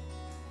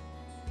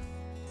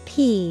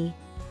 P-U-P-P-Y.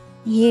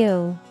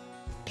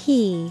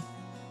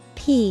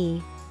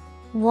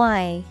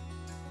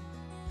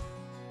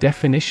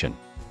 Definition: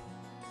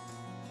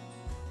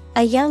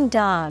 a young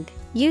dog,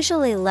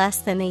 usually less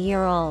than a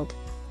year old.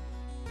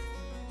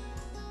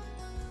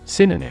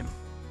 Synonym: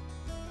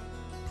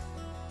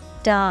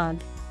 Dog,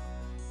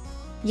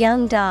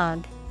 young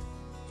dog,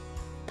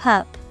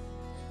 pup.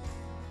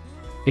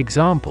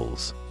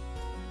 Examples: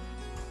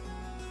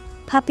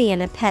 puppy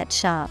in a pet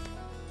shop.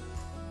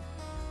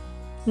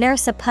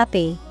 Nurse a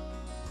puppy.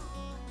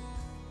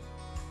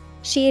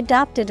 She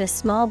adopted a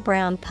small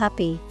brown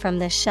puppy from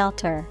the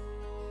shelter.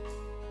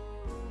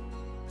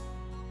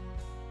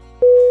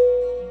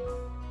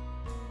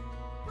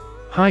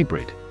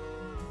 Hybrid.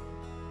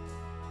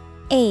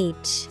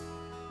 H-Y-B-R-I-D.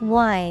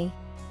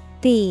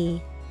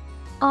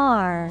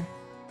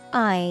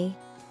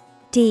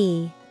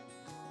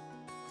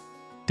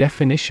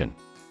 Definition: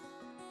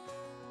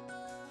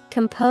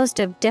 composed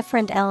of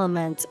different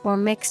elements or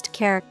mixed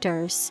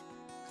characters.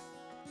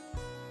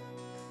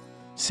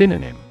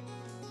 Synonym: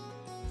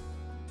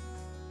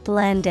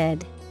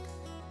 blended,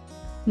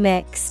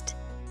 mixed,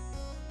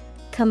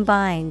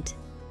 combined.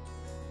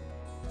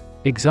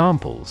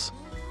 Examples: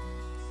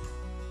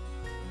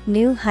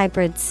 new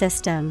hybrid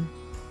system.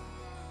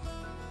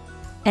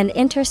 An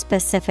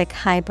interspecific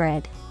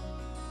hybrid.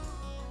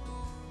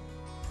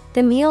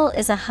 The mule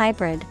is a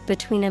hybrid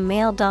between a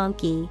male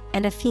donkey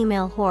and a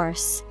female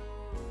horse.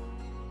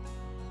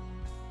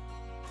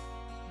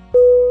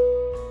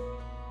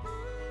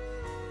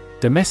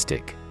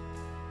 Domestic.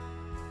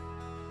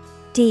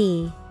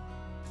 D-O-M-E-S-T-I-C.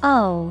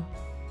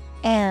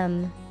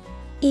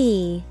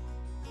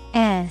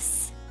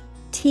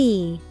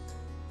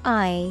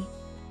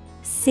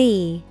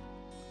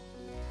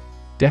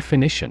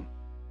 Definition: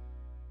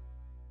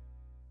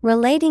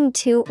 relating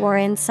to or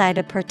inside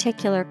a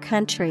particular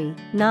country,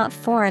 not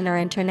foreign or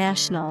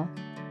international.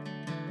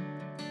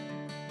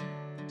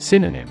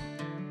 Synonym: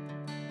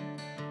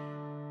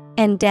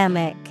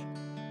 endemic,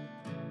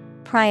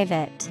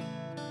 private,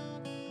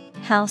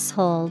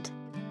 household.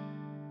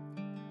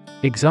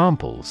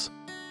 Examples: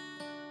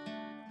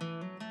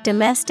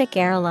 domestic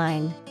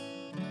airline.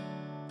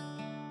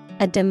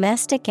 A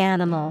domestic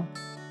animal.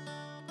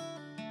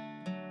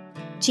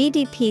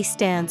 GDP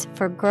stands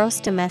for gross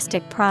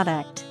domestic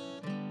product.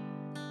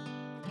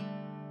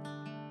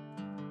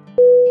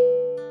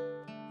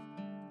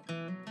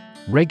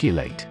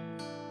 Regulate.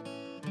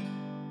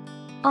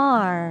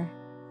 R-E-G-U-L-A-T-E.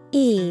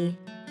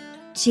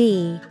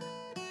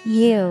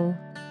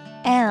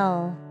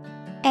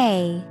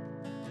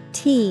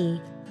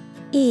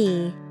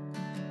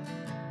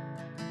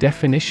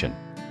 Definition: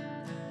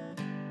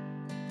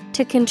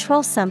 to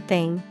control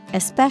something,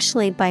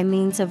 especially by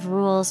means of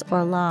rules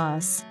or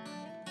laws.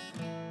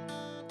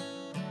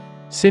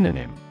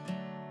 Synonym: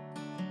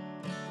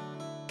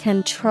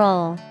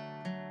 control,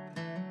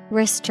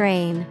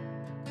 restrain,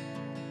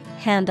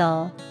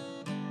 handle.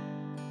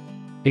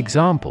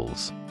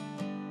 Examples: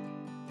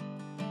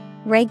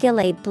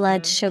 regulate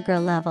blood sugar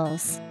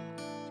levels.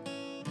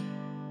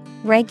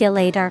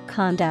 Regulate our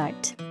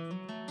conduct.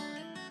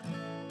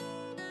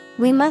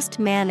 We must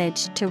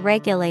manage to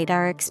regulate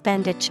our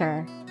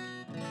expenditure.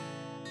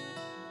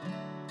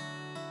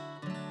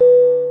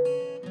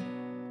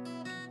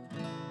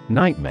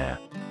 Nightmare.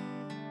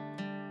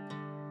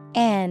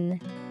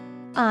 N-I-G-H-T-M-A-R-E.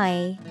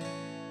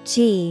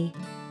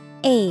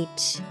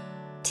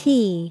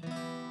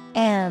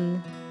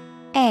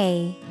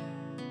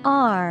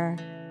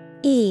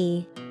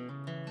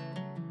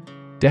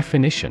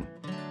 Definition: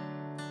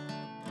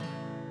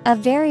 a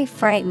very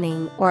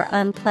frightening or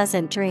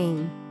unpleasant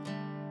dream.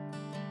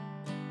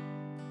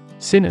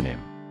 Synonym: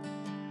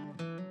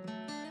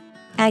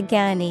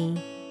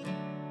 agony,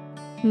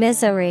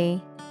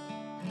 misery,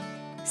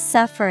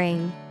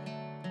 suffering.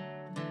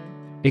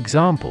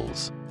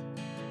 Examples: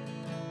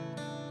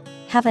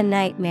 have a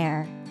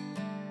nightmare.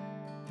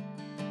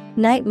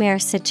 Nightmare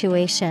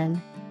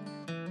situation.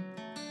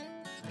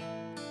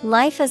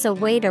 Life as a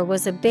waiter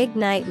was a big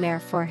nightmare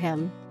for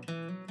him.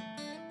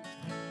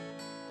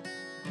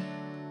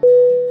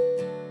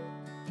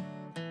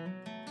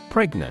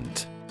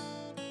 Pregnant.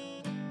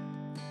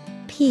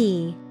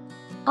 P-R-E-G-N-A-N-T.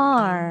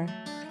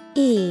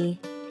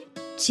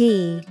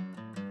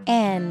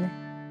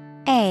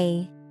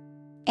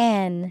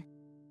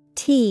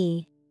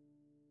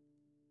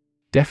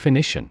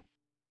 Definition: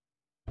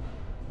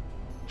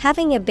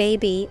 having a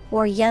baby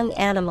or young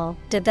animal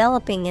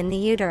developing in the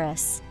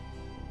uterus.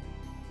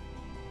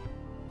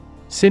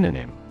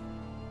 Synonym: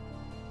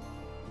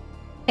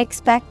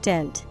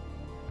 expectant.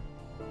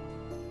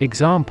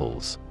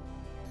 Examples: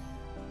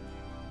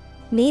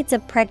 needs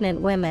of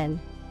pregnant women.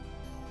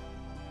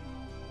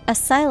 A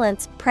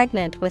silence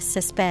pregnant with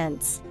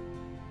suspense.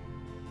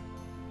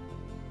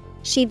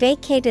 She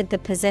vacated the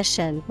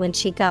position when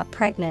she got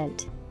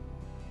pregnant.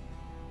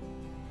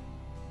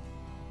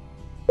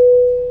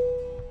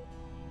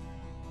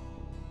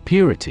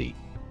 Purity.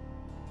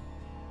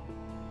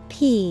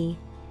 P-U-R-I-T-Y.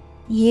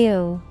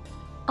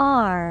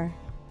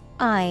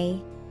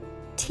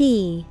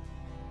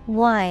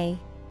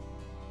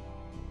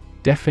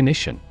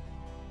 Definition.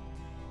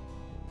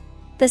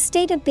 The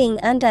state of being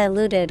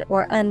undiluted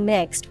or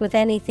unmixed with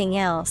anything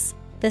else,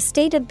 the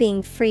state of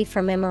being free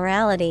from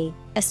immorality,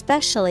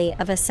 especially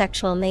of a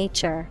sexual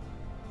nature.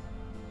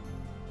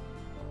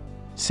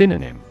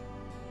 Synonym.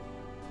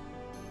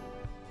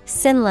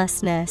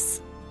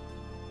 Sinlessness,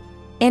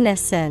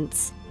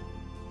 innocence,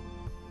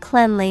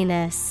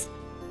 cleanliness.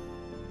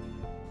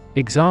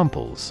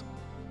 Examples.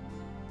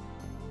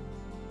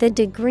 The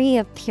degree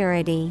of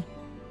purity.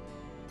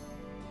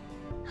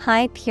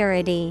 High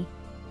purity.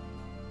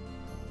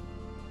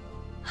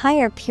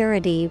 Higher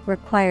purity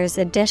requires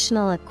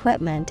additional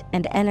equipment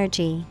and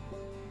energy.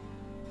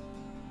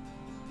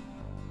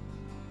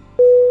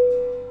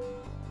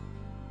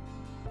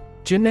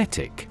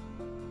 Genetic.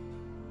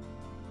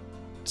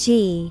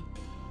 G-E-N-E-T-I-C.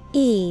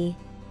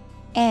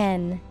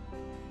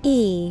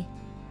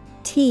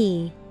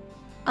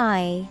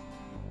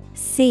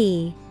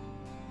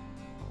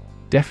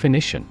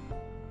 Definition.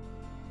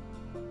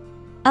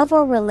 Of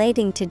or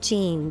relating to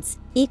genes,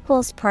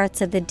 equals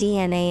parts of the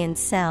DNA in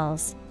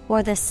cells,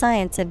 or the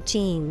science of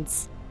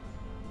genes.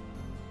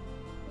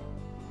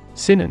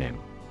 Synonym.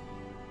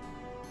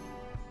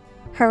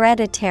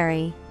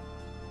 Hereditary,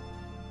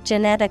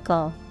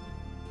 genetical,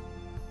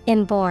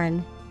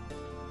 inborn.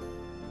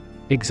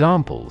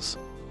 Examples.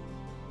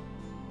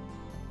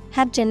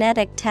 Have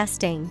genetic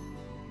testing.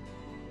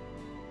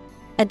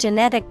 A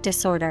genetic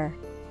disorder.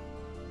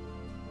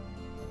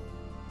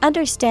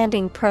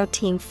 Understanding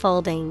protein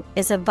folding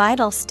is a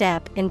vital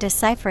step in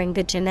deciphering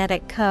the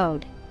genetic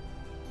code.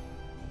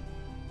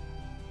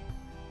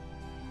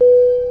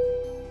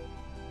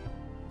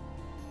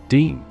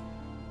 Deem.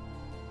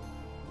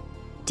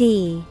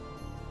 D-E-E-M.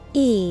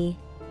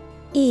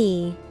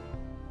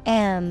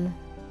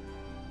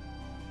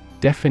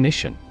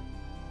 Definition.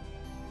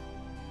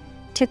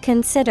 To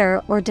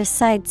consider or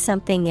decide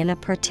something in a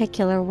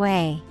particular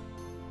way.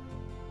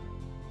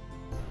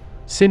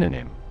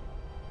 Synonym.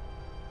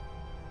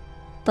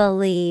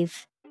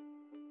 Believe,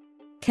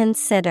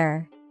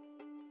 consider,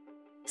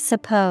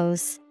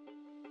 suppose.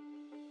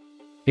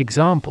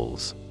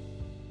 Examples.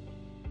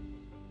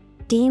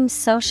 Deem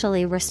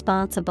socially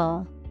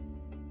responsible.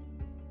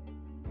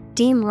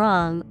 Deem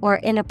wrong or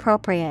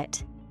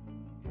inappropriate.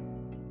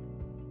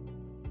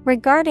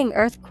 Regarding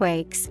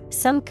earthquakes,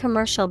 some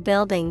commercial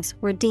buildings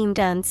were deemed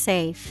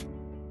unsafe.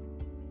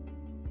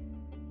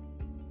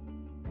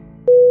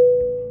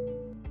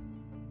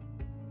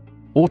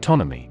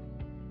 Autonomy.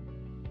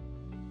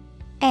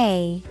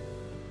 A-U-T-O-N-O-M-Y.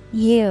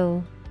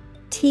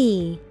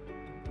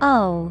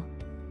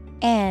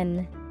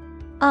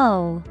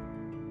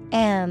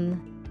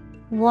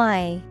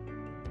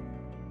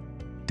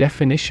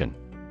 Definition.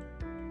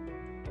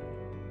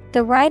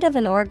 The right of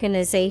an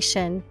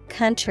organization,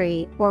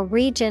 country, or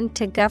region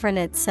to govern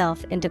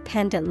itself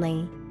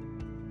independently.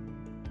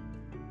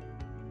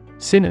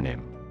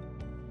 Synonym.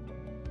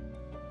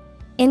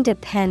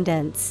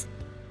 Independence,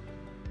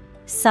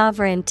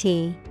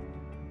 sovereignty,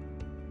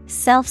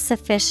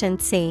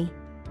 self-sufficiency.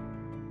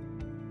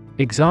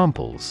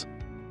 Examples.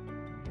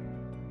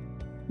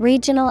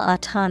 Regional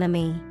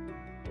autonomy.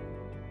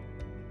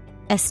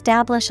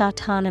 Establish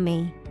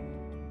autonomy.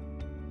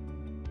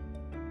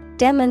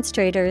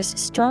 Demonstrators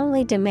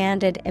strongly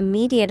demanded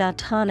immediate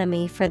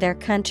autonomy for their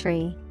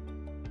country.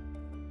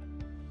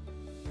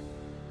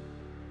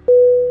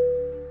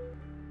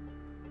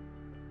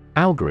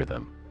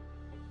 Algorithm.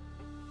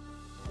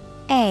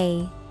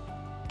 A-L-G-O-R-I-T-H-M.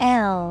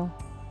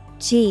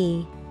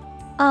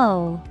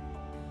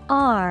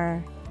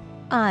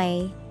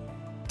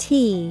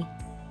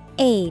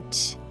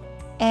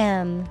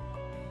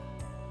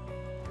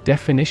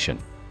 Definition.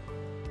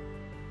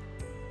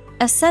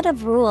 A set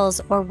of rules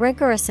or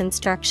rigorous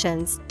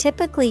instructions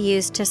typically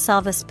used to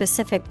solve a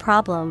specific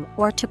problem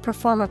or to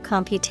perform a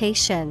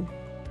computation.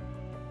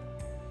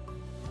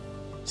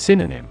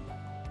 Synonym.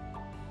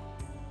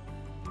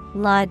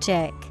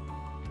 Logic,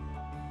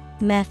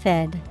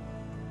 method,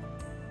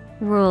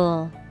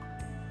 rule.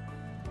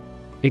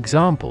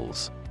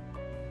 Examples.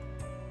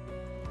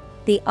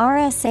 The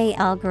RSA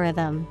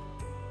algorithm.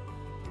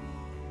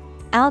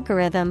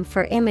 Algorithm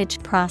for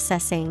image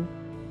processing.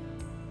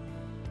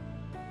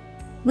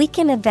 We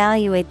can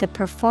evaluate the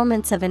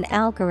performance of an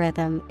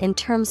algorithm in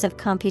terms of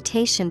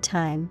computation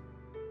time.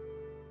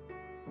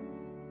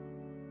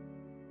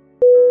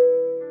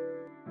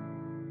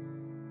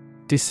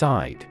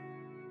 Decide.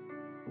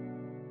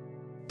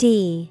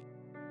 D-E-C-I-D-E.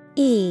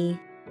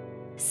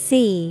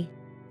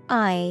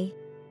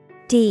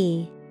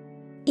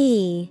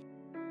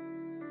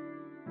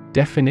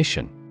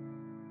 Definition.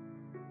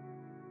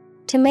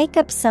 To make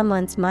up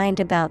someone's mind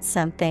about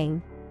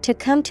something. To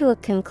come to a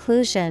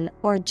conclusion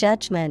or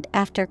judgment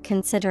after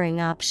considering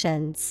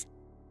options.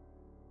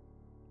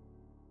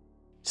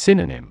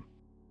 Synonym.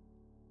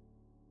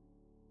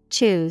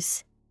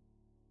 choose,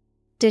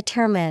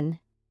 determine,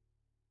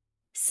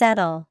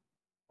 settle.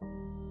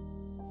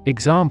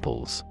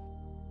 Examples: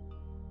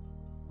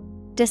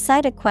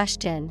 decide a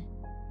question,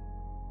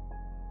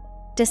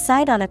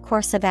 decide on a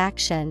course of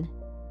action.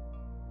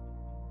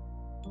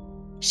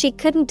 She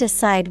couldn't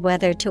decide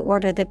whether to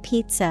order the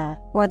pizza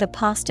or the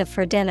pasta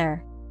for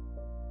dinner.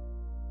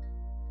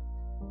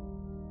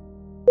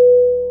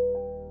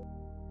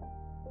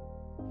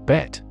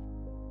 Bet.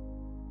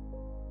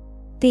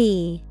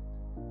 B-E-T.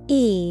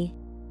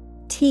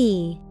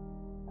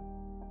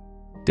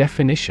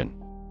 Definition: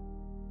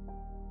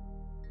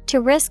 to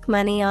risk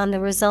money on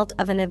the result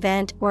of an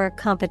event or a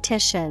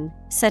competition,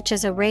 such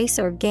as a race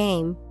or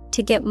game,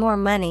 to get more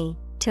money,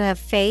 to have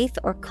faith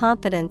or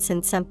confidence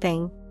in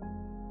something.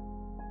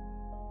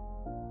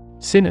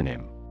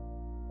 Synonym: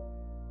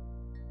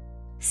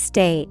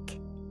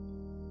 Stake,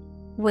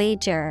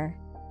 wager,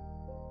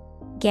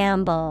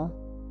 gamble.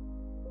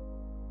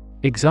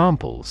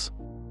 Examples: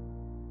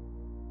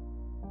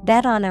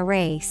 bet on a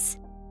race,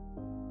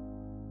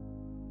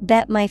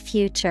 bet my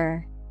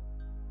future.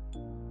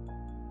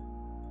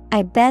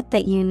 I bet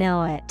that you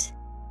know it.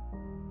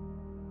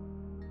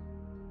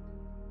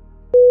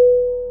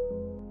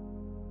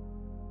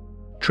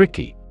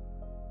 Tricky.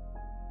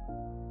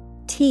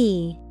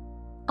 T-R-I-C-K-Y.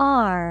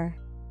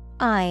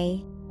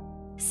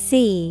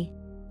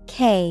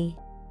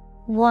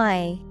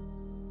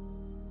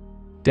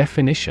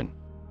 Definition: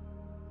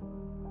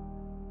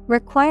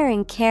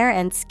 requiring care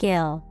and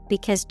skill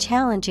because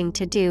challenging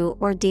to do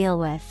or deal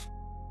with.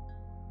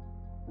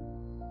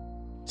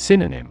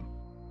 Synonym: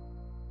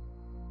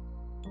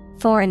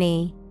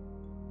 thorny,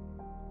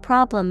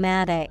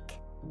 problematic,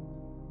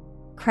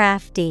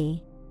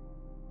 crafty.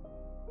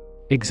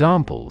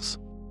 Examples: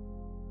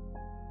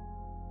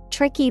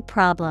 tricky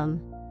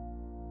problem,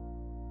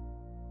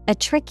 a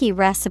tricky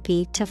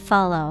recipe to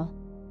follow.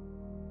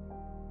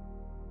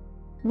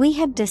 We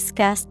have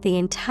discussed the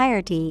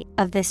entirety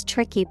of this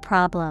tricky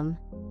problem.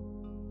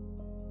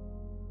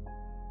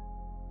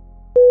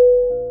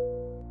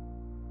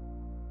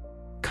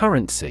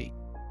 Currency.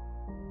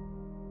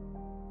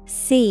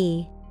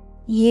 C-U-R-R-E-N-C-Y.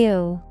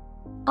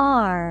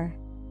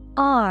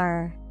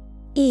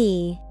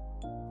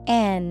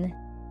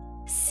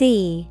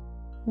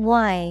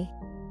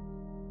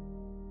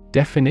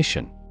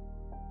 Definition: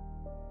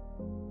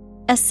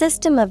 a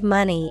system of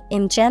money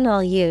in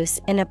general use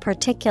in a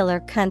particular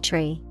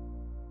country.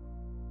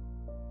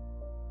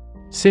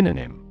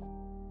 Synonym: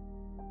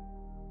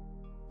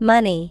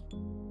 money,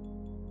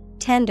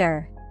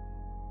 tender,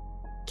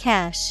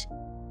 cash.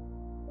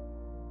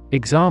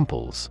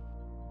 Examples: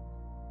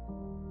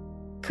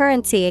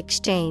 currency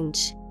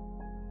exchange,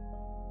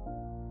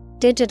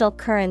 digital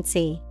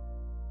currency.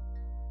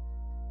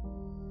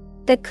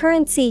 The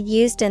currency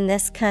used in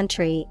this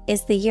country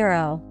is the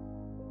euro.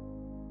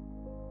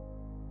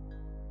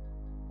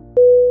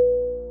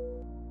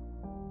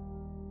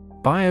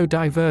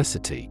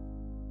 Biodiversity.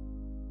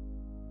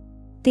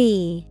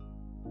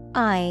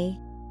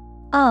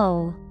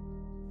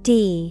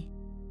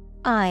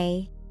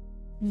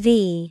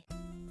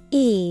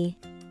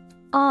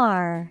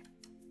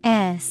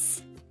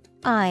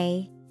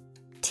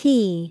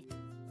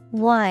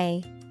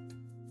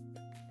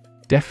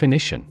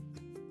 Definition: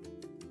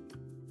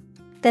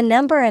 the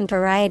number and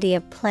variety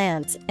of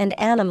plants and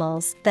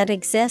animals that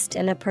exist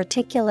in a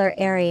particular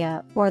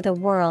area or the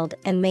world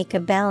and make a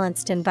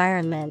balanced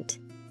environment.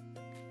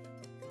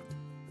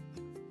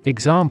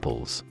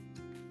 Examples: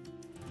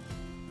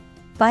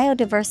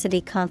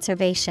 biodiversity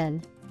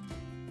conservation,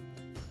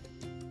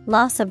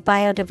 loss of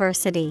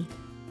biodiversity.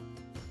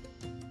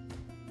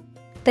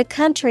 The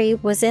country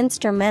was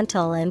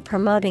instrumental in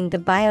promoting the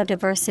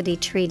biodiversity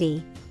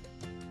treaty.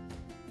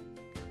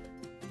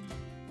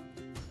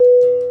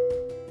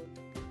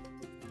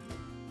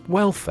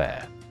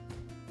 Welfare.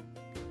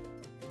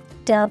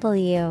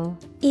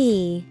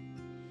 W-E-L-F-A-R-E.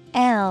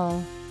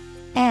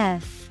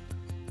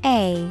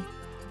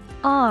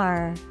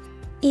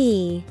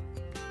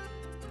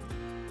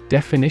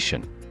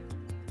 Definition: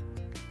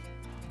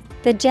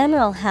 the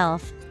general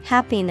health,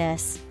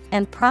 happiness,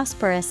 and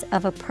prosperous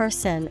of a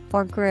person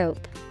or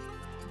group.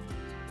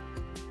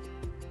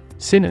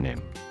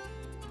 Synonym: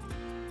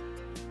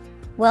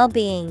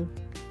 well-being,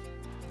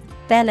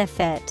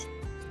 benefit,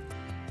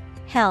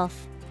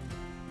 health.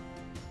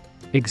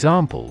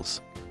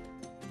 Examples: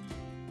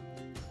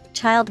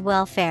 child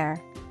welfare,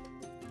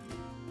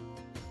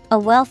 a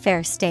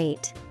welfare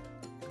state.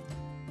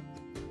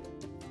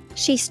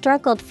 She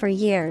struggled for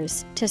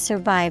years to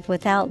survive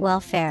without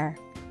welfare.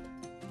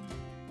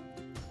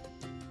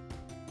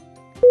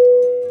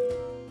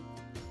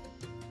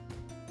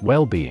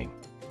 Well-being.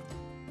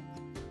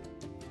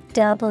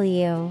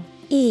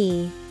 W-E-L-L-B-E-I-N-G.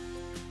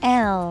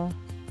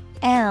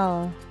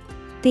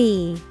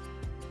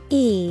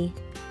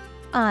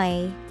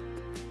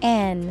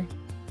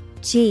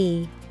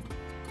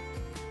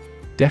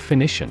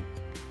 Definition: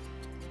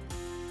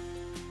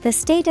 the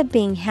state of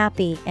being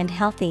happy and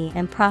healthy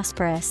and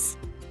prosperous.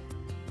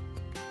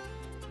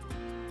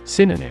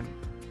 Synonym: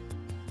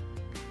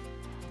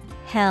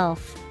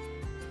 health,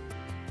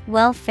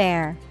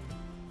 welfare,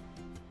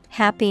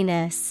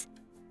 happiness.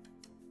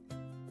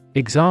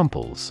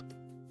 Examples: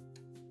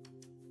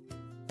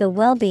 The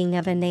well-being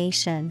of a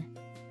nation.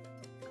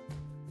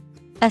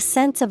 A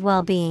sense of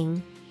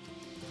well-being.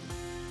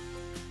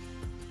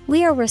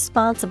 We are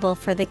responsible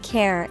for the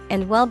care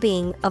and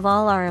well-being of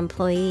all our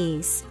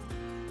employees.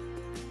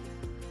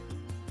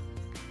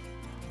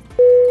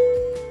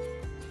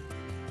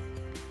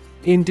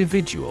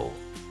 Individual.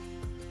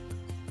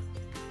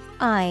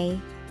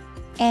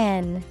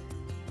 INDIVIDUAL.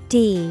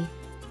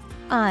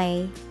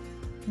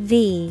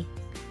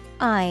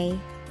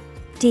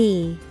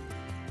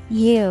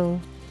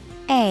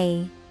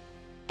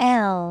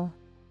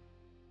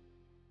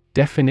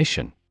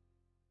 Definition: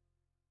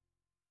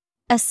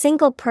 A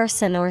single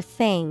person or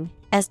thing,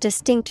 as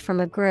distinct from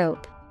a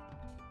group.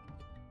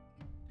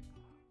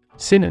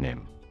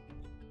 Synonym: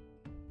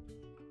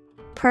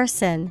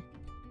 Person,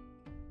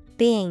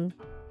 being,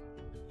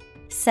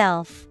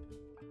 self.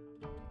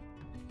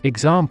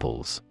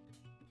 Examples: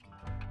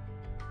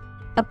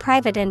 A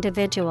private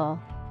individual.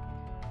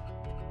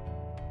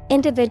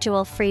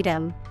 Individual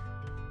freedom.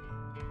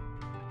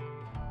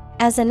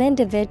 As an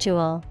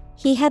individual,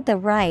 he had the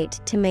right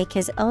to make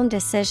his own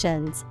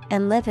decisions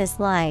and live his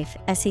life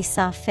as he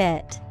saw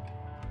fit.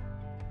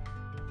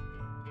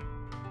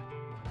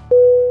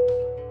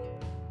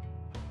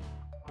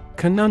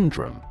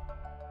 Conundrum.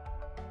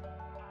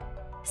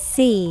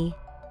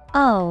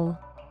 CONUNDRUM.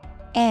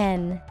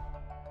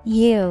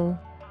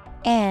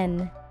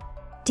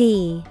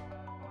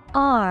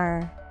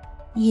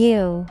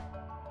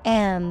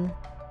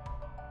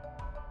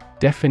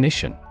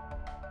 Definition: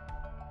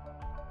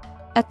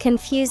 A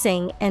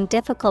confusing and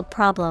difficult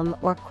problem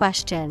or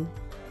question.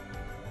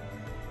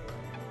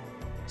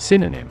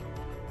 Synonym: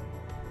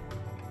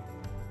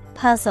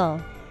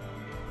 Puzzle,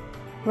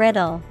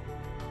 riddle,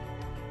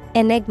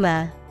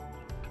 enigma.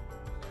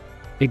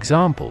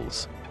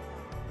 Examples: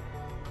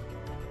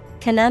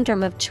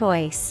 Conundrum of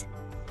choice.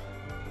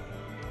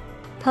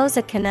 Pose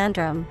a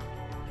conundrum.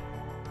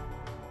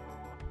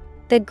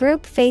 The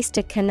group faced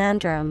a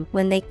conundrum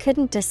when they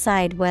couldn't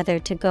decide whether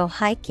to go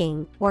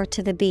hiking or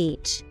to the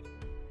beach.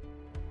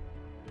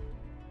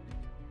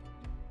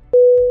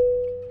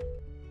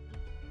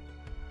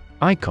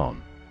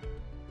 Icon.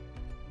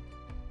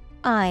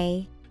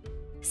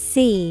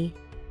 ICON.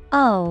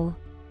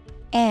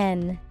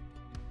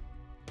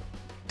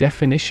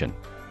 Definition: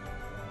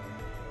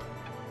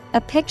 A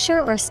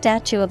picture or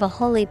statue of a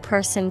holy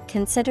person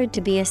considered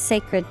to be a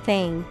sacred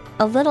thing,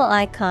 a little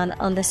icon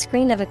on the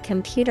screen of a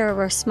computer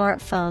or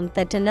smartphone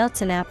that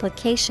denotes an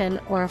application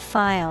or a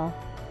file.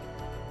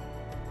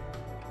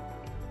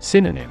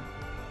 Synonym: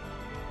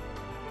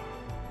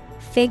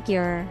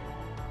 Figure,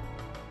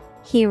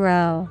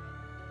 hero,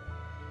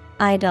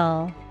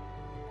 idol.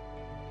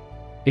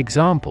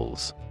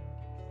 Examples: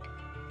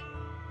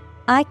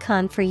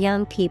 Icon for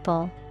young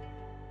people.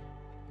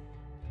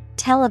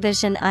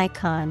 Television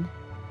icon.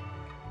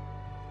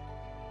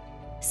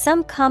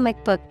 Some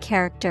comic book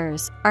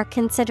characters are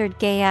considered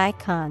gay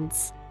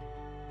icons.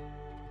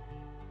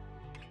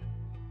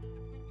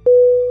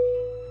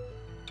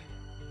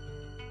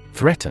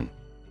 Threaten.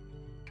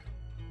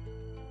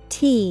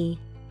 THREATEN.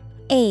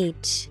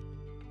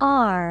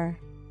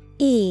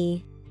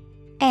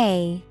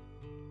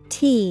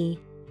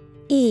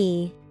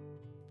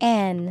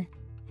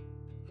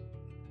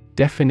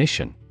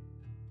 Definition: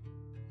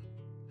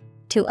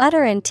 To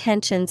utter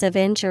intentions of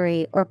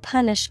injury or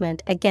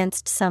punishment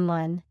against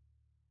someone.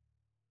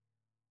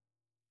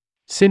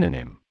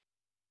 Synonym: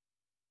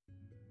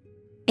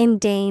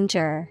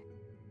 Endanger,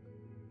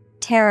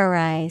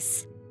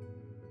 terrorize,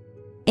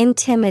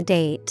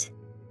 intimidate.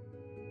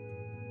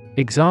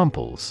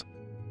 Examples: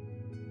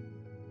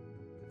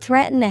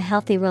 Threaten a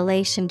healthy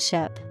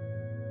relationship.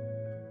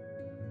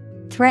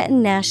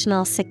 Threaten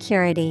national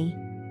security.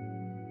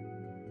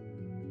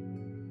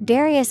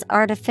 Various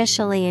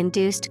artificially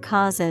induced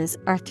causes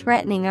are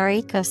threatening our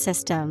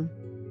ecosystem.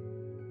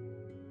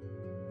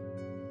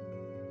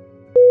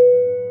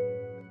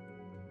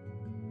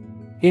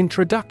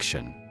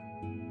 Introduction.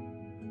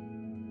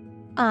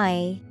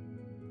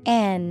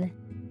 INTRODUCTION.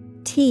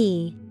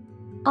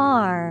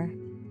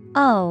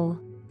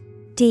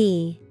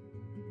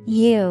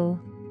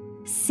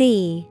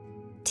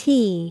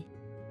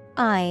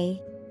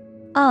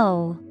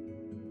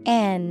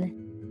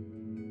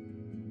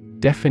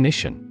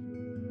 Definition: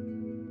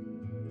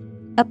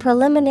 A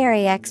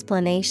preliminary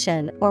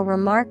explanation or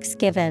remarks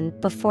given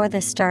before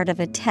the start of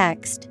a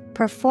text,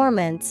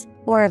 performance,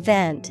 or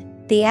event,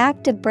 the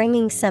act of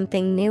bringing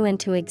something new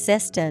into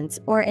existence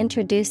or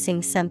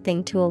introducing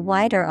something to a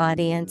wider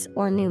audience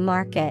or new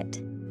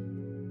market.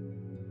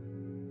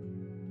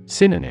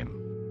 Synonym: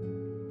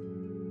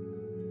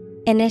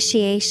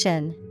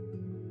 Initiation,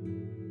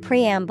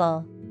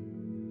 preamble,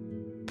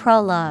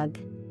 prologue.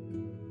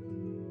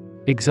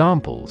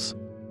 Examples: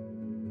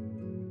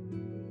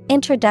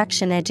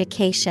 Introduction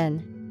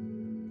education.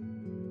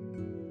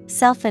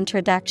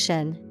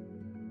 Self-introduction.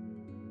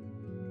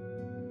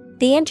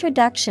 The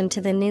introduction to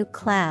the new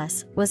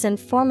class was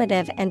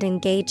informative and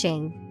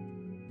engaging.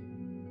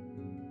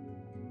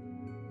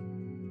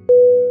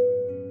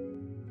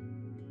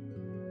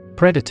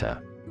 Predator.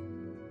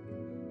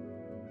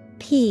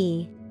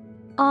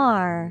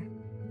 Predator.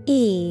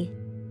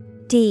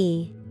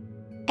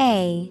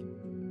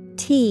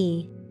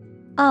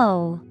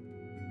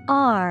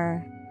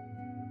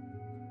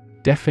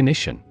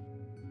 Definition: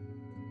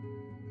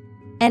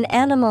 An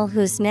animal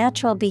whose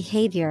natural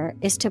behavior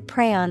is to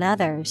prey on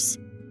others.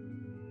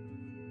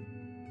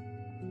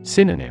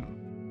 Synonym: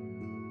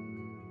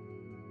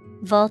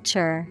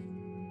 Vulture,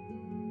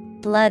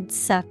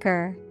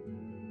 bloodsucker.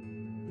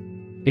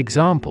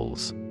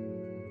 Examples: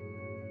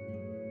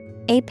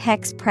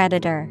 Apex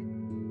predator,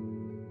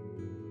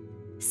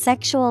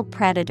 sexual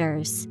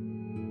predators.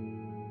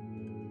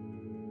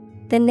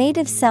 The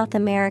native South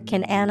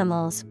American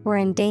animals were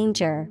in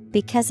danger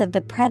because of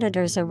the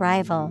predator's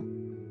arrival.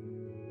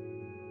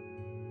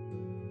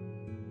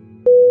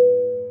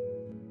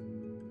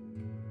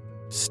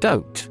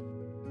 Stoat.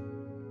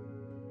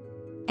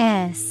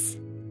 S-T-O-A-T.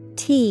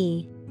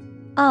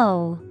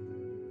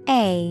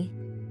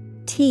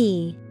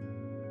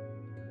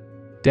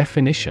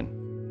 Definition: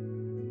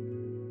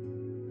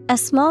 A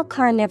small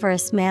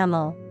carnivorous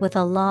mammal with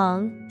a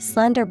long,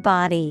 slender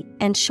body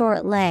and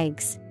short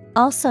legs,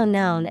 also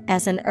known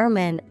as an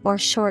ermine or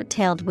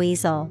short-tailed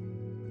weasel.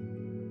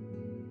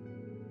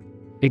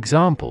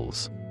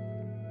 Examples: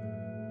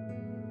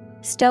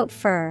 Stoat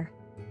fur,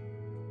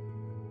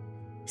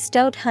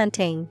 stoat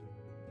hunting.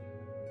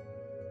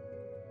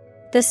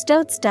 The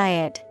stoat's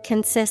diet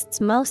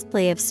consists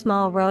mostly of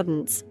small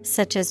rodents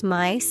such as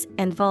mice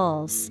and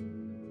voles.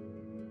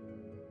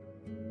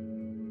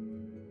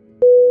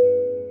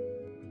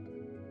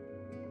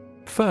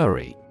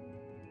 Furry.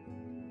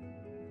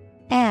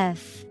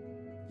 F-U-R-R-Y.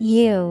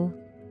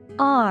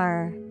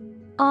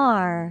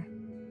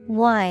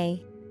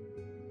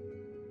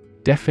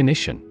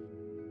 Definition: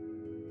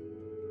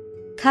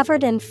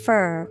 Covered in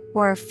fur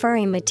or a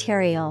furry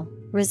material,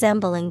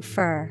 resembling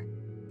fur.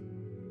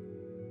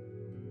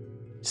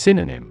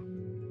 Synonym: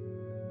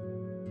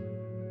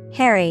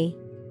 Hairy,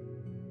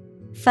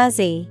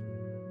 fuzzy,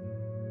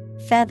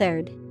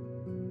 feathered.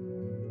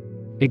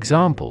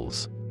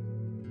 Examples: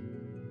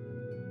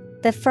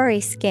 The furry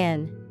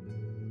skin.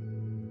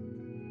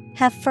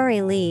 Have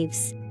furry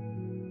leaves.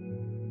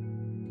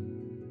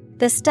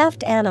 The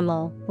stuffed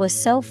animal was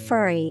so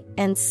furry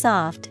and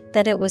soft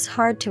that it was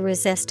hard to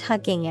resist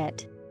hugging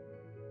it.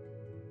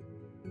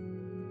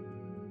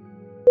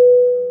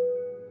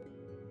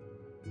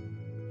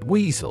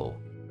 Weasel.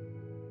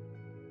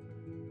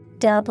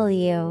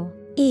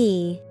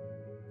 W-E-A-S-E-L.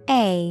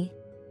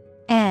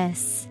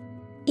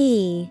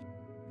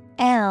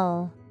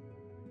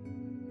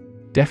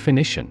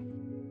 Definition: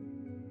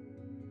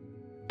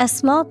 A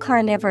small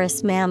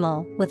carnivorous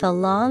mammal with a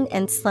long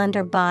and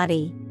slender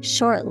body,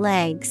 short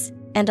legs,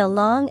 and a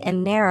long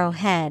and narrow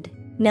head,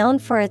 known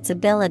for its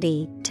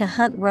ability to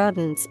hunt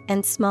rodents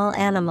and small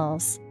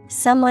animals,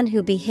 someone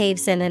who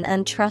behaves in an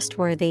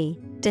untrustworthy,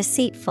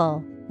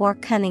 deceitful, or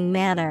cunning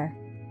manner.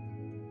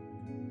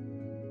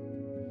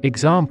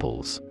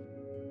 Examples: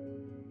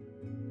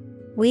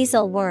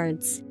 Weasel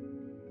words.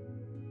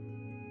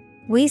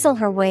 Weasel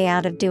her way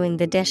out of doing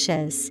the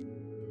dishes.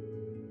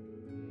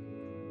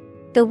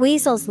 The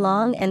weasel's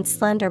long and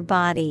slender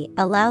body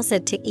allows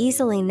it to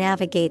easily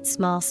navigate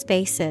small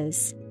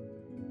spaces.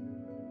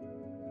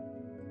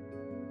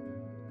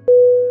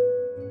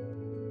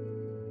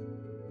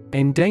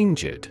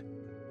 Endangered.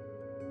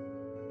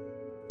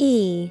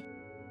 E-N-D-A-N-G-E-R-E-D.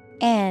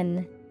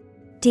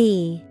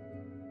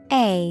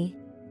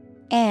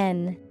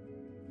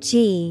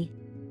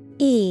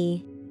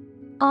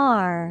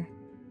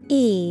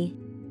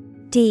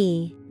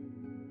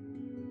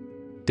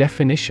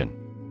 Definition: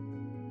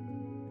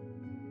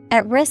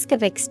 At risk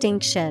of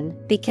extinction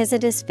because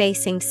it is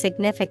facing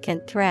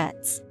significant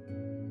threats.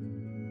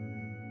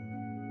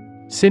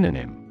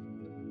 Synonym: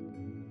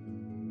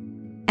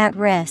 At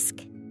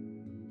risk,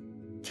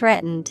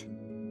 threatened,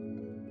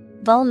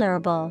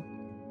 vulnerable.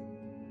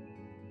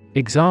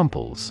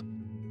 Examples: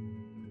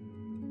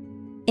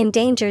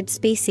 Endangered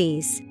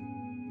species.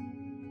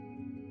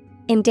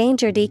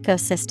 Endangered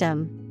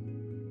ecosystem.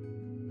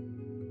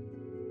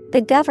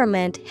 The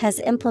government has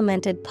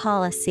implemented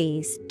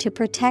policies to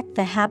protect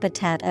the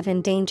habitat of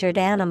endangered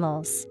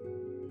animals.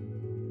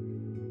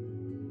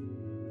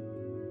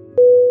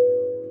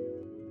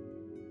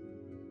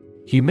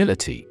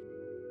 Humility.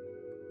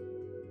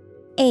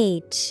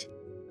 H-U-M-I-L-I-T-Y.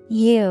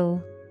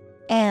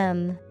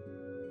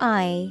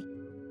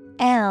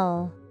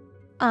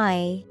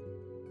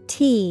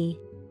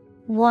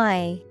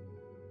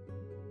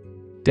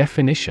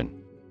 Definition: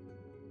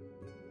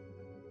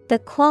 The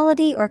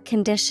quality or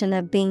condition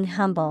of being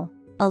humble,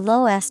 a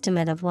low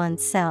estimate of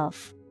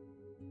oneself.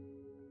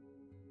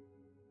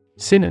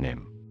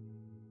 Synonym: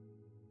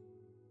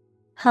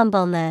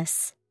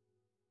 Humbleness,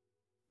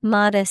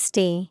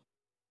 modesty,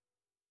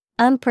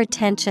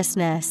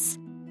 unpretentiousness.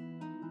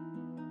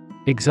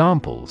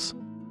 Examples: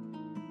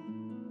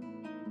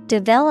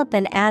 Develop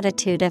an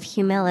attitude of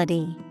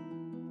humility.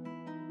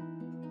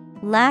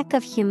 Lack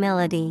of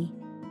humility.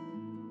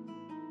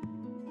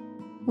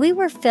 We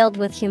were filled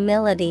with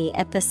humility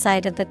at the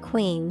sight of the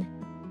Queen.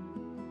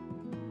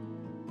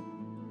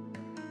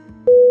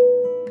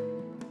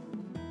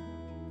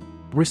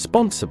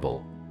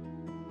 Responsible.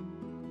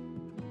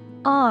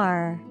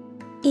 RESPONSIBLE.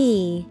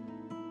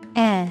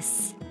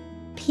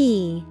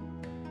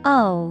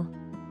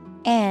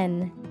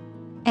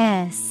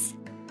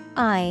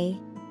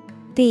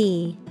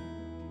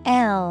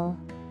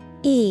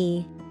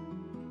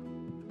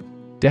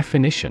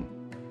 Definition.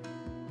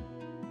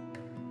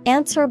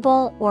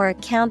 Answerable or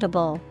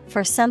accountable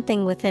for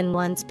something within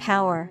one's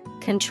power,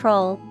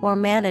 control, or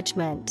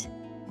management.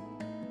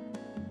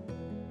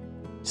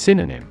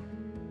 Synonym.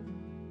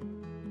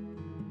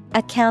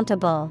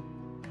 Accountable,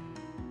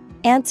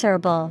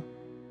 answerable,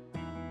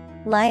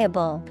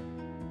 liable.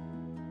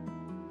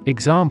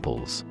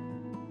 Examples.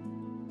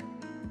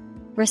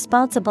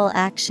 Responsible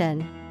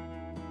action.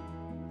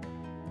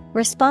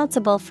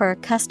 Responsible for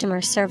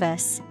customer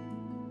service.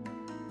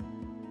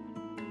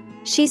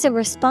 She's a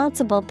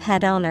responsible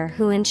pet owner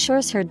who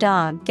ensures her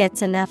dog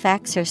gets enough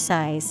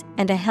exercise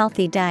and a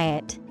healthy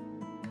diet.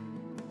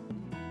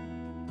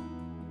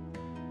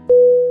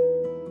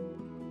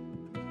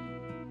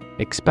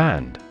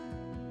 Expand.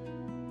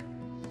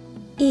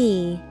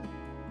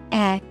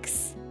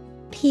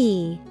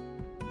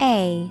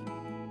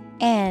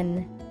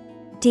 EXPAND.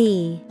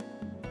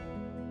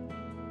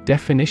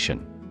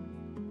 Definition.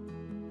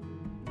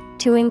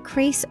 To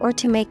increase or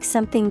to make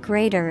something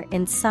greater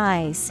in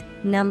size,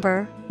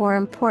 number, or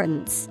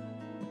importance.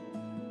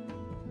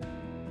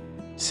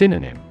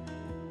 Synonym.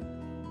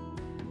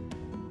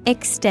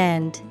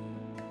 Extend,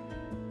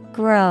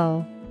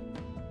 grow,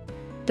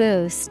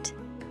 boost.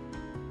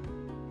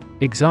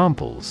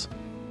 Examples.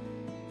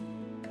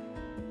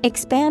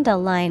 Expand a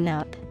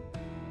lineup.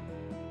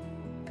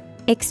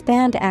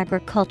 Expand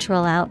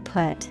agricultural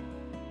output.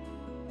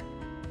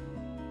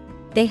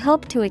 They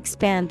hope to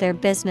expand their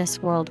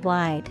business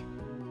worldwide.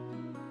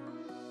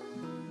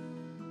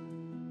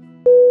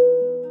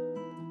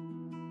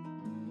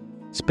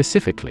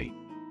 Specifically.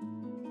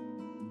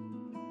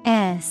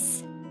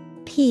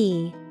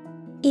 SPECIFICALLY.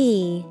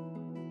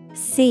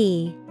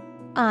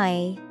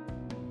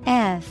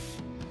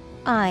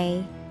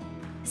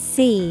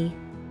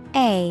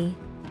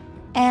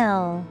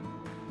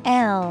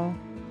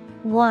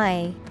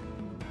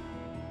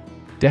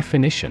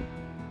 Definition.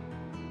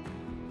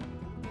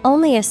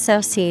 Only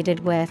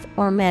associated with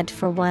or meant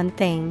for one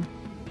thing.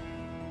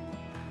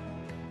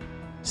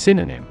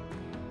 Synonym.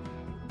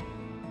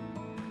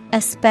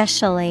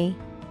 Especially,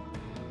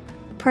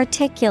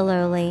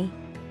 particularly,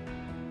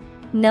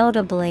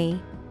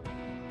 notably.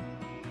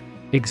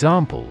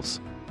 Examples.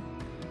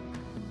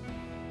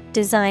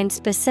 Designed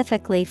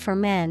specifically for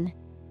men.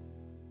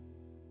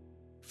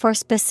 For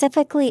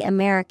specifically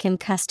American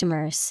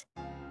customers.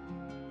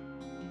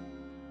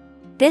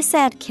 This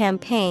ad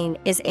campaign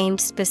is aimed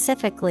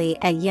specifically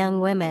at young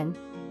women.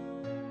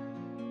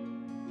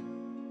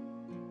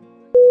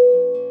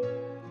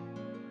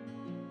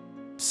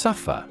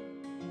 Suffer.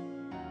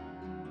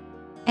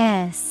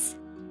 SUFFER.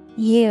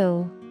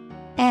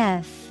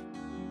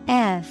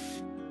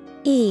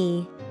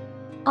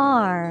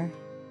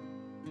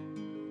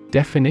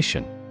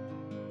 Definition.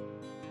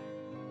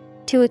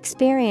 To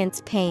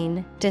experience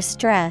pain,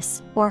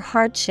 distress, or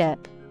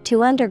hardship,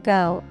 to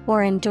undergo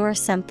or endure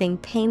something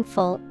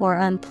painful or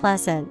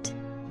unpleasant.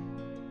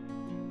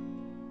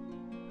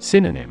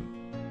 Synonym.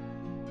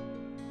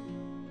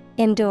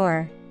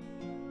 Endure,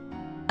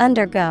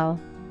 undergo,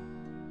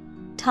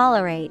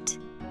 tolerate.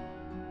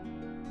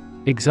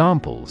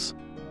 Examples.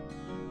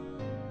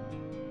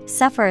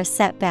 Suffer a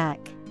setback.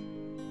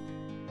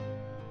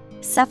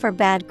 Suffer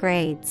bad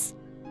grades.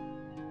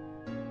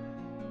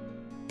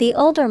 The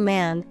older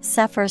man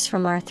suffers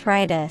from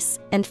arthritis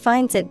and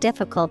finds it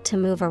difficult to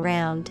move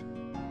around.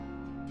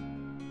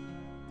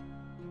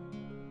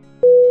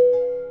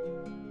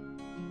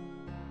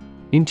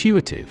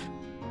 Intuitive.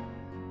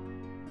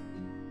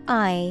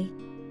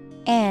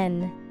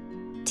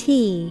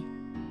 INTUITIVE.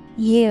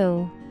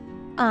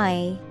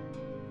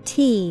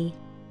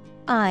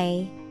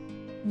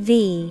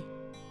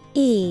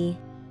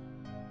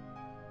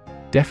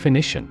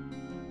 Definition.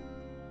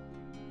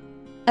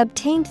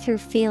 Obtained through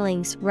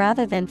feelings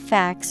rather than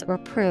facts or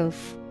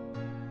proof.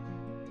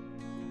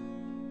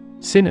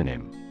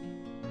 Synonym.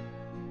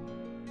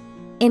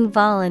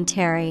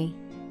 Involuntary,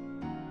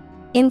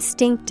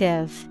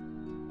 instinctive,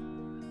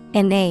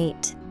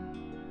 innate.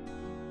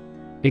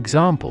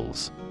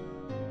 Examples.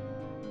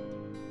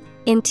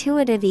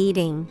 Intuitive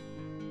eating.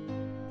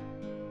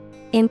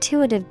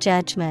 Intuitive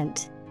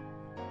judgment.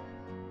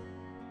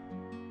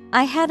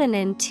 I had an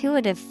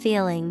intuitive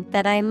feeling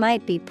that I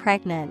might be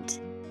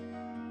pregnant.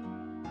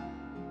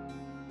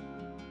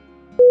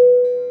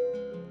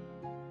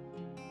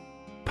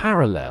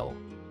 Parallel.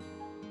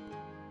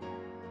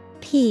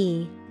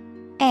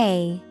 PARALLEL.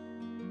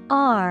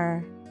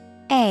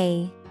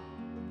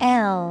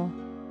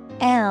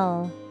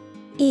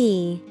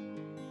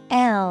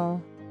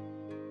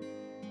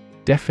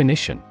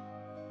 Definition.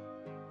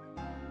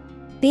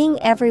 Being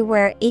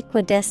everywhere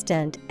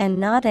equidistant and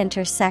not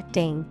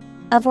intersecting,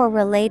 of or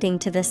relating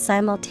to the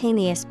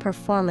simultaneous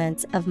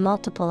performance of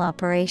multiple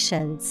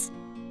operations.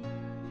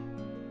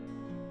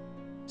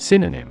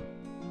 Synonym.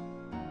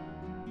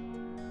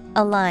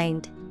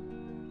 aligned,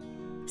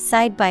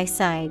 side by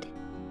side,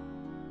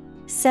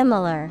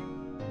 similar.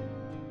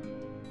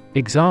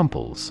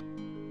 Examples: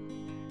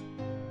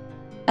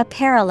 A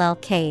parallel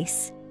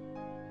case,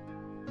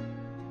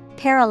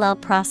 parallel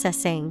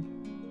processing.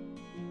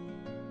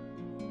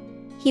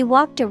 He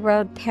walked a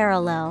road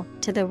parallel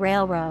to the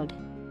railroad.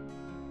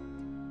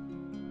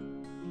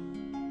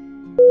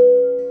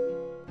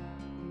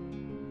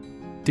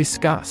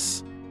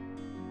 Discuss.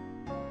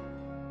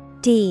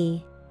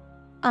 D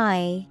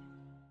I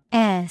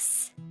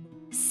S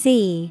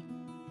C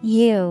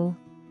U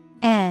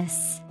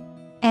S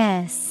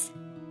S.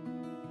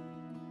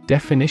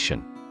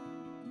 Definition: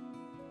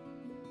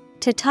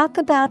 To talk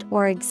about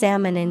or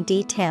examine in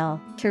detail,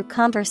 through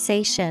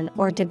conversation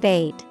or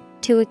debate,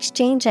 to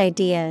exchange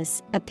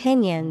ideas,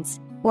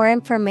 opinions, or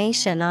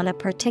information on a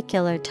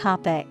particular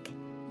topic.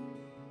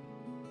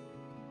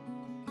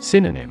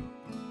 Synonym: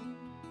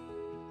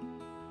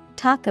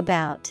 Talk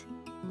about,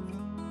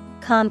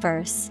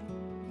 converse,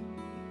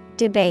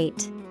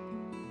 debate.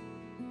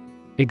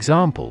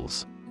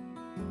 Examples: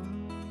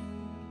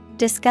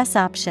 Discuss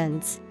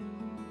options,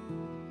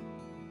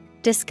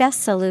 discuss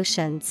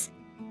solutions.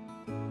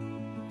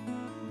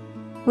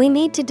 We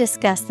need to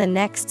discuss the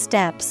next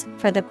steps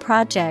for the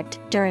project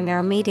during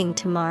our meeting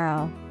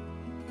tomorrow.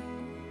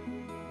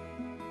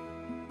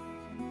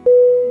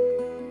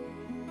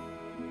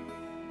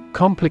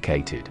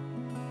 Complicated.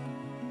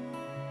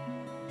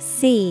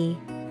 C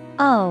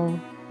O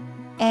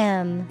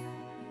M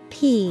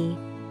P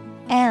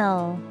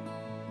L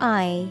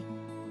I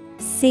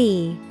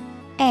C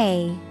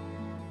A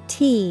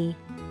T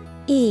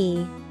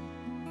E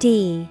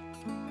D.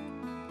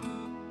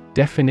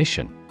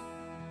 Definition: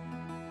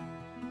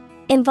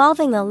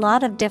 Involving a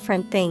lot of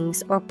different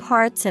things or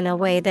parts in a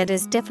way that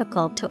is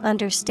difficult to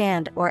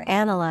understand or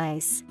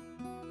analyze.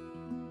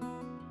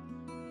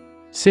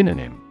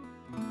 Synonym: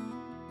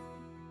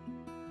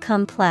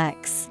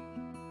 Complex,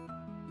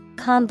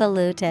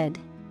 convoluted,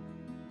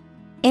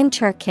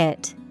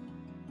 intricate.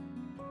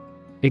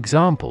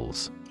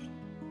 Examples: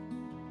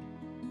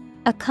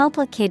 A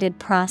complicated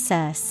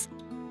process.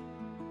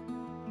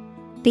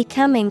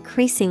 Become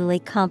increasingly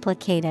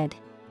complicated.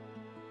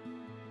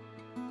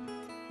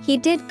 He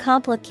did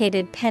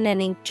complicated pen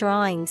and ink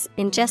drawings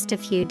in just a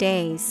few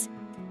days.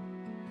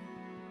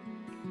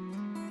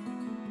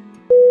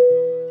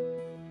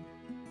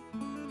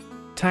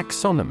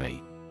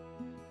 Taxonomy.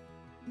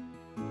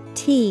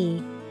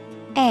 T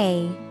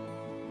A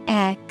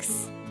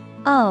X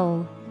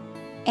O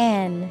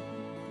N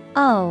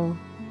O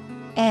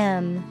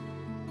M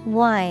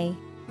Y.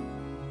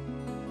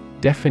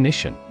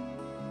 Definition: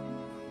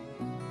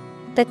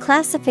 The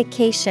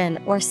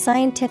classification or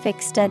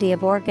scientific study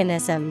of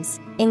organisms,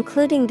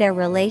 including their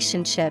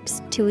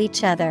relationships to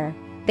each other,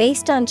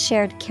 based on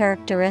shared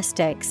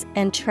characteristics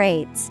and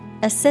traits,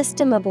 a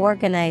system of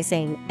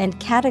organizing and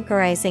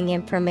categorizing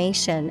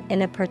information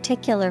in a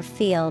particular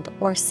field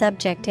or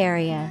subject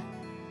area.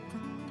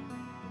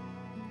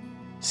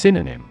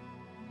 Synonym: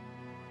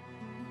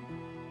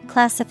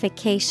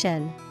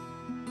 Classification,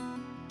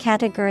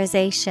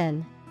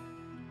 categorization,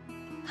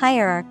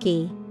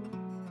 hierarchy.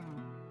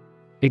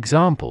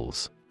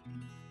 Examples: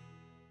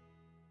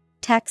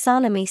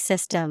 Taxonomy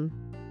system,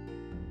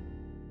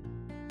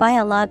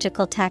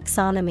 biological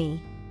taxonomy.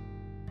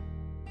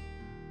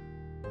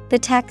 The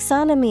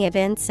taxonomy of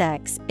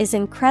insects is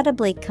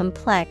incredibly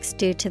complex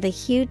due to the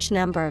huge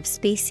number of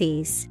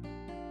species.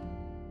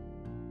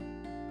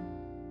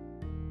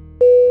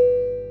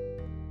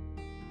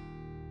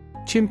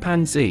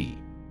 Chimpanzee.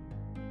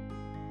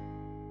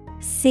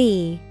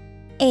 C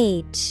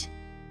H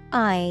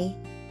I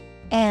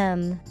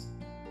M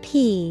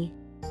P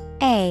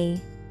A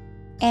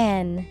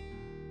N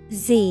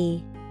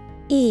Z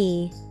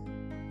E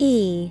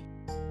E.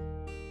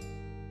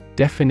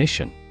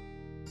 Definition: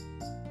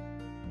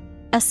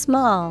 A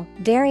small,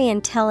 very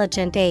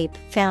intelligent ape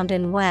found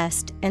in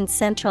West and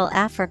Central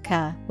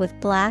Africa with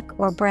black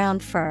or brown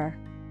fur.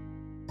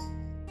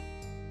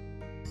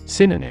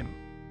 Synonym: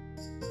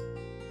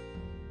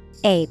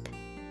 Ape,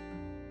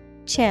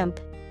 chimp,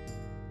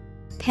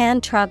 pan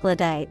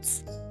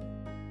troglodytes.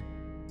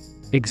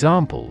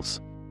 Examples: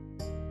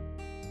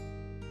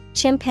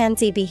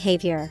 Chimpanzee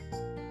behavior,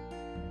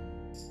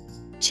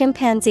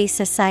 chimpanzee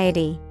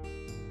society.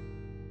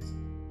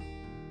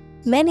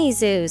 Many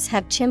zoos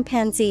have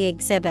chimpanzee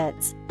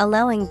exhibits,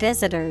 allowing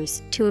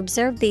visitors to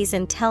observe these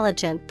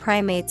intelligent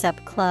primates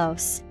up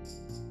close.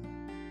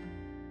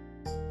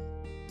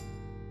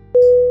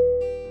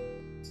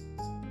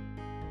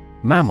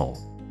 Mammal.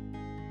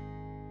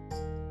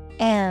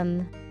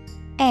 M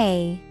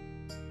A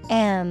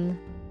M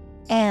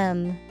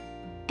M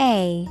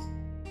A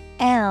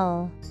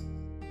L.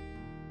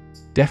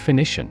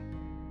 Definition: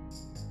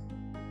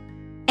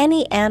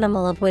 Any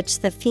animal of which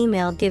the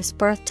female gives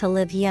birth to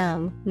live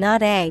young,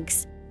 not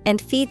eggs,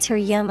 and feeds her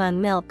young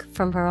on milk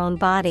from her own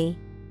body.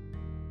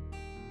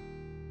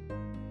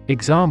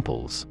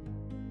 Examples: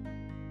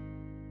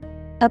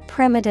 A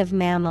primitive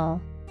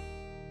mammal,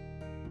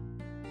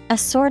 a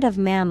sort of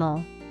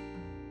mammal.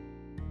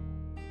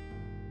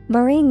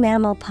 Marine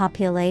mammal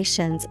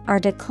populations are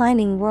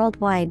declining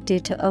worldwide due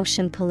to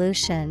ocean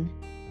pollution.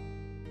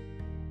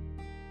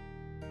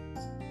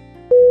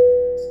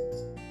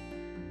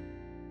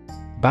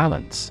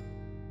 Balance.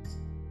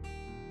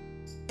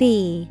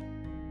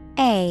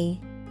 B-A-L-A-N-C-E.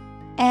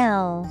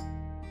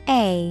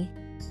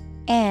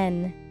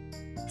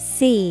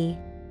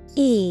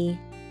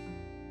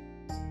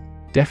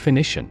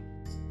 Definition.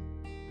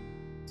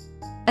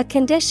 A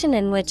condition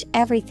in which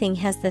everything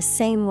has the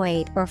same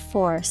weight or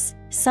force,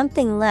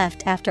 something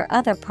left after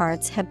other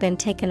parts have been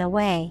taken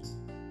away.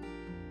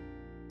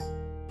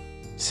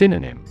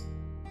 Synonym.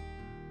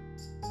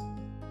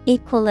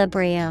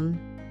 Equilibrium,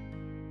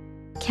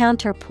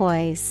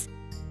 counterpoise,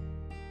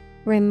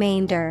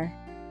 remainder.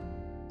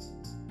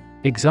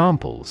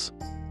 Examples.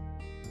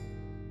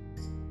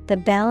 The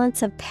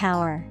balance of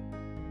power.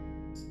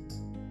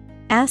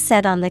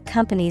 Asset on the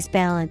company's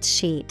balance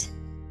sheet.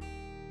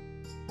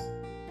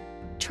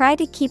 Try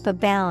to keep a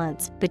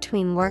balance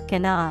between work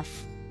and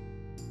off.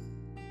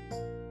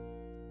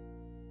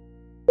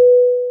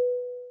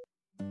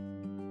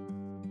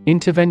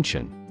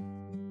 Intervention.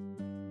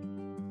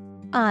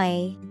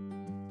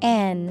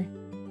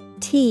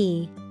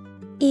 INTERVENTION.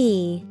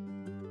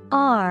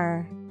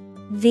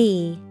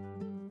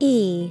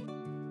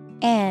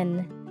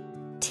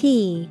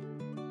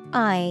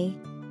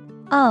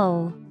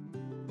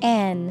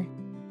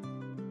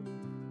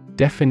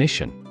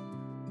 Definition.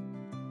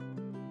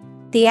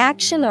 The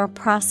action or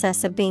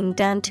process of being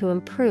done to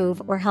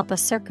improve or help a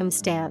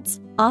circumstance,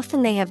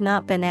 often they have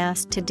not been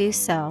asked to do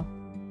so.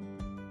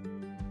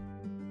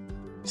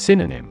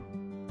 Synonym.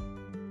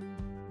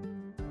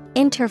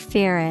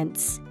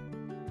 Interference,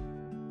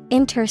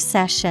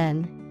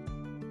 intercession,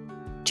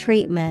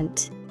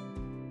 treatment.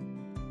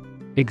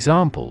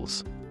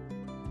 Examples.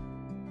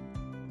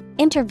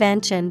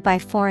 Intervention by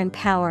foreign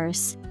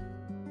powers.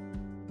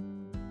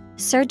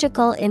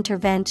 Surgical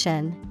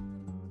intervention.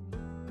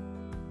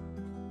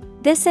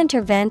 This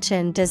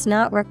intervention does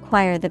not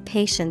require the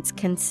patient's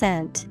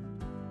consent.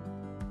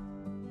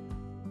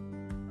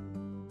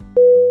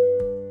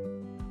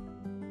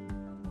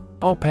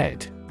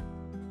 Op-ed.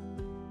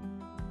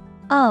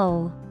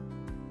 O-P-E-D.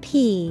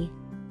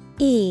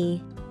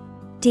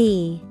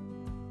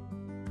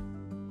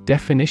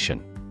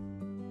 Definition.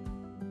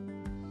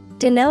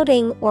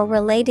 Denoting or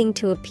relating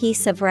to a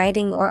piece of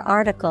writing or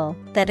article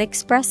that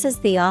expresses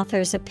the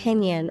author's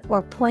opinion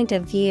or point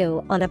of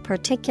view on a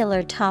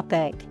particular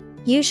topic,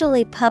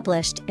 usually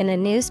published in a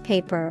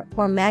newspaper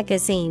or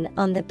magazine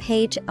on the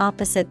page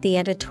opposite the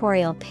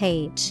editorial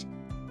page.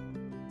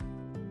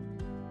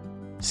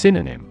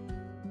 Synonym.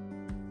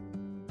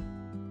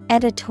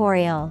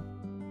 Editorial,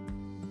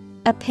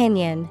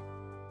 opinion,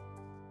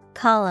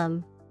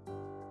 column.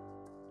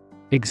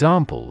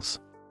 Examples.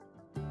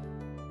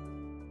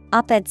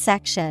 Op-ed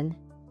section.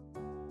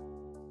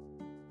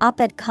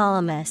 Op-ed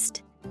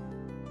columnist.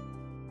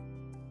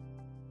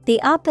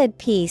 The op-ed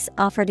piece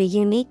offered a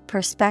unique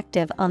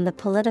perspective on the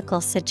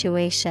political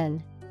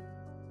situation.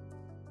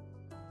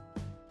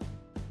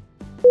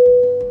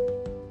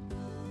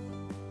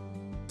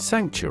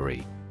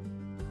 Sanctuary.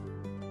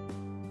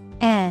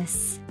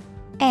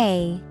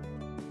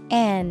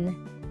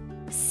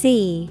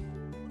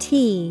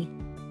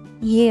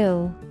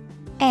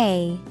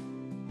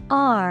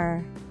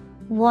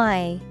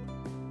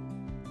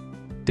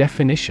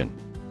 Definition.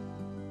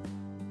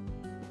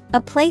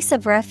 A place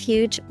of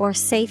refuge or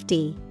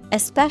safety,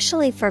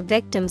 especially for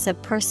victims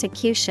of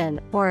persecution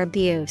or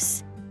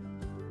abuse.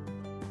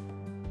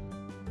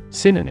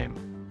 Synonym.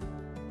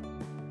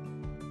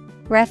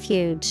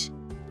 Refuge,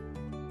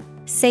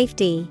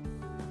 safety,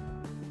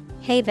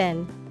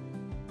 haven.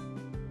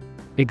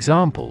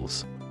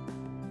 Examples.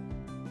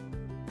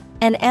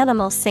 An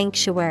animal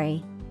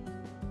sanctuary.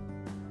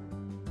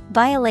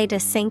 Violate a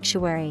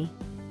sanctuary.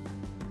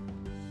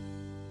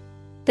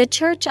 The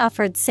church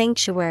offered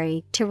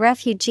sanctuary to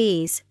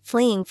refugees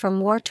fleeing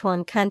from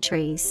war-torn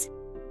countries.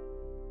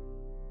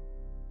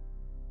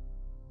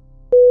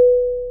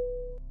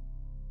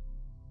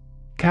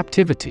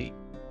 Captivity.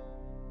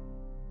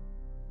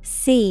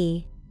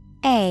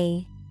 C-A-P-T-I-V-I-T-Y.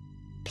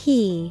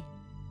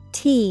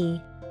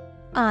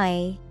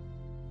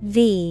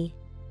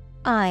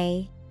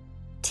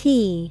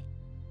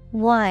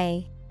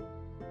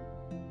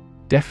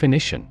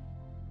 Definition.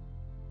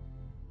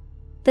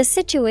 The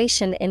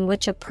situation in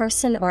which a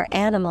person or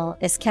animal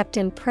is kept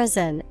in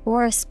prison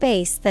or a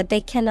space that they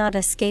cannot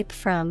escape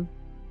from.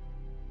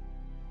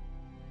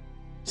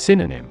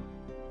 Synonym.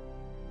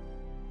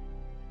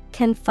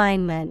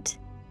 Confinement,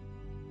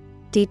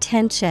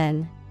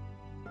 detention,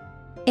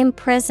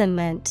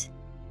 imprisonment.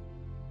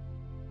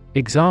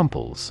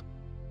 Examples.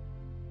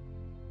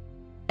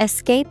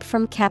 Escape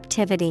from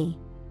captivity.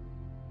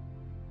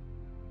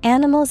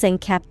 Animals in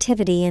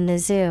captivity in the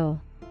zoo.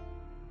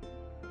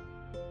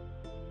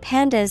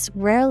 Pandas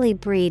rarely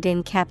breed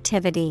in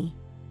captivity.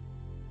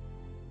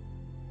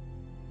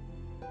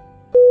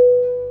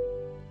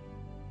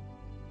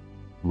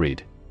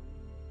 Rid.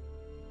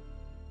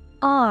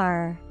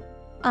 R-I-D.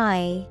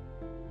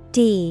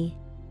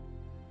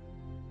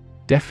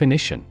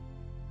 Definition.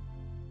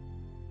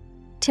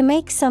 To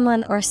make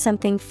someone or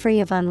something free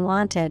of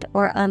unwanted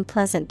or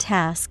unpleasant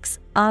tasks,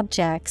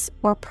 objects,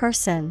 or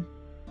person.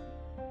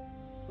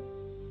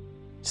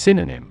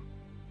 Synonym: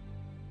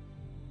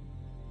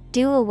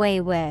 Do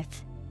away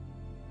with,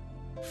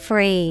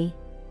 free,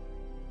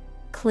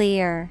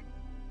 clear.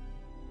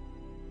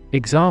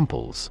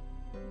 Examples: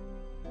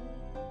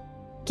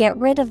 Get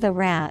rid of the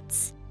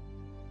rats.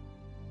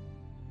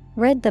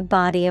 Rid the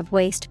body of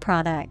waste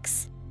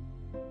products.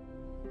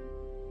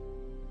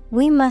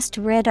 We must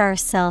rid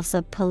ourselves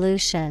of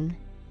pollution.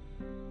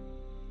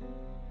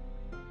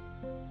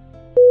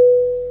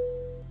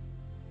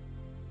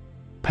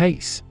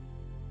 Pace.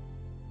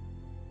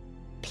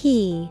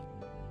 P-A-C-E.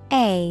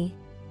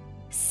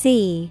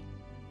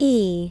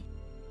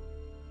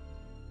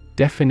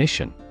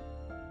 Definition: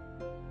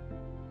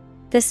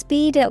 The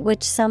speed at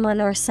which someone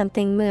or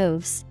something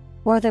moves,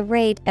 or the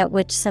rate at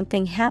which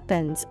something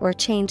happens or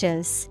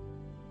changes.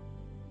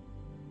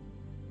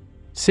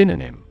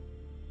 Synonym: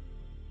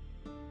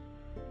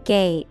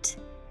 Gait,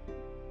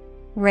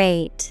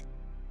 rate,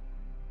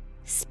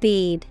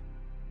 speed.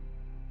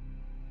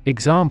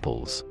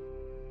 Examples: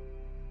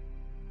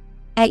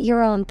 At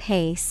your own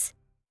pace.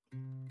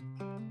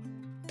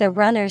 The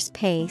runner's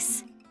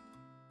pace.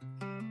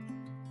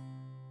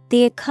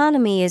 The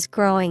economy is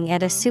growing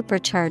at a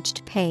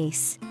supercharged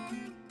pace.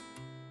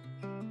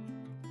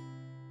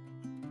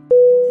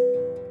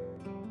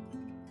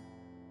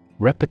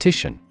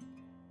 Repetition.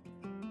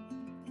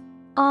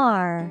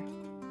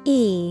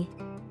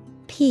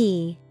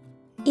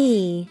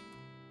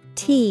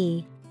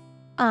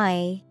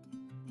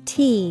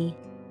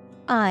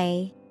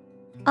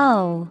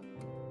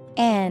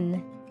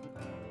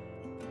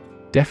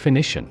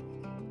 Definition: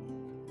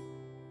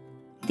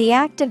 The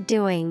act of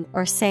doing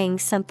or saying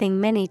something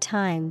many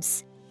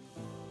times.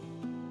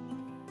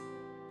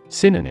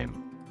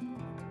 Synonym: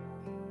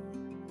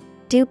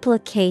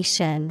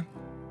 Duplication,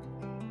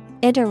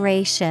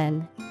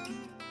 iteration,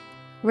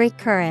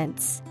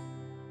 recurrence.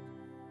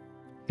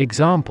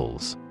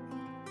 Examples: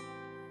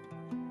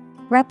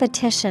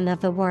 Repetition of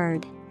the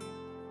word.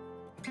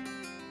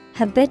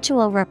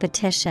 Habitual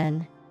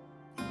repetition.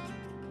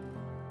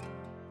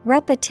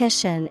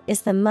 Repetition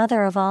is the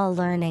mother of all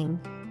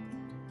learning.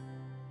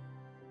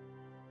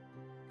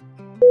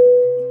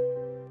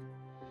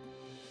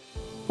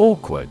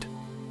 Awkward.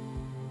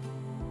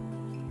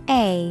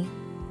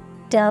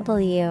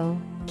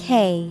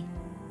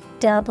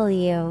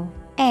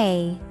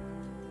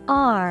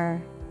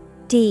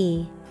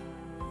 A-W-K-W-A-R-D.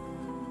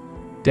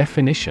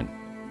 Definition: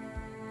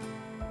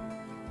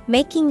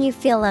 Making you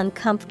feel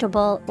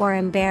uncomfortable or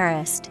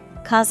embarrassed,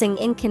 causing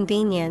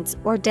inconvenience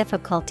or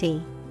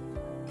difficulty.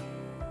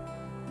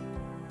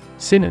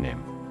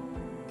 Synonym: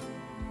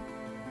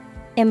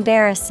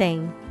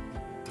 Embarrassing,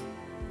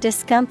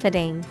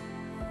 discomfiting,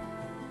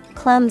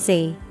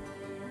 clumsy.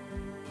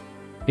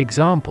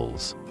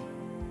 Examples: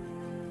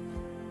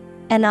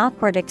 An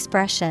awkward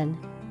expression.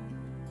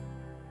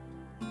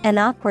 An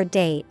awkward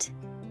date.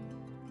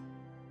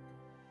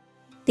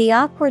 The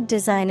awkward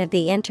design of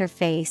the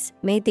interface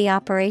made the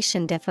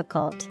operation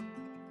difficult.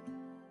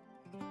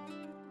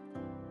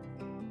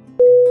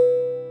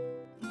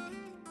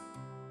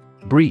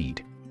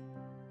 Breed.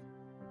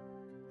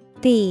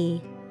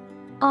 B-R-E-E-D.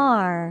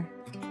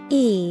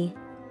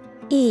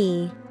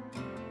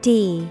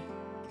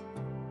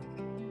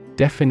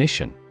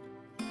 Definition: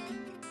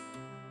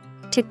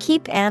 To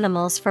keep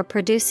animals for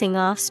producing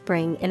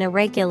offspring in a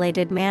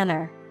regulated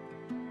manner.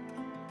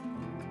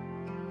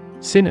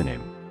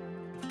 Synonym: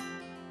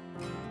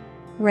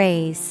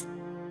 Raise,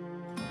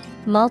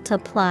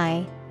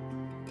 multiply,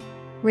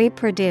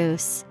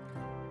 reproduce.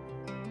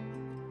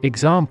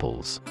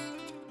 Examples: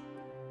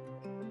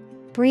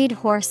 Breed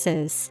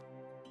horses.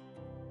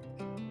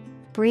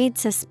 Breed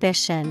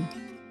suspicion.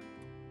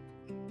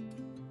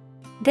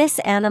 This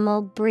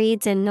animal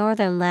breeds in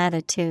northern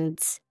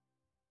latitudes.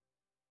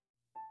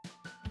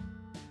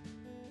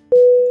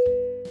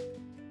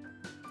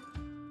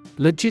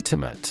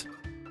 Legitimate.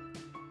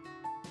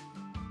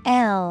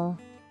 L-E-G-I-T-I-M-A-T-E.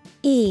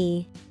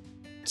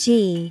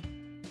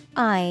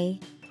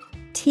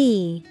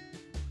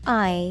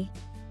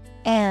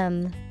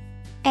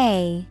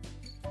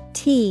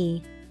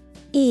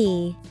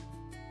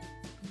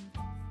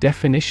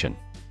 Definition: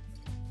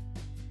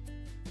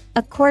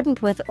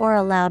 Accordant with or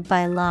allowed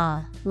by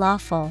law,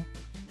 lawful.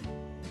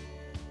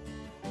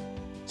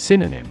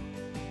 Synonym: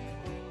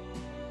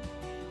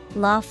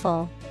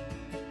 Lawful,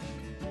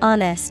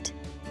 honest,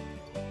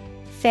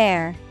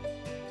 fair.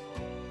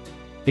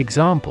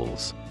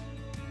 Examples: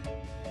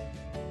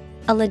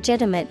 A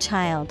legitimate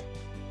child.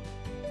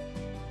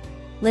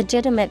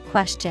 Legitimate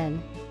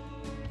question.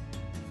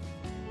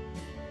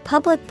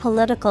 Public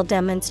political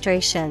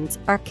demonstrations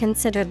are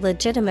considered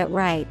legitimate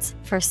rights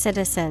for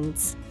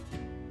citizens.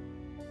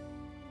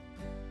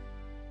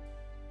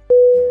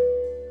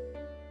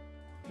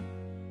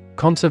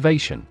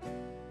 Conservation.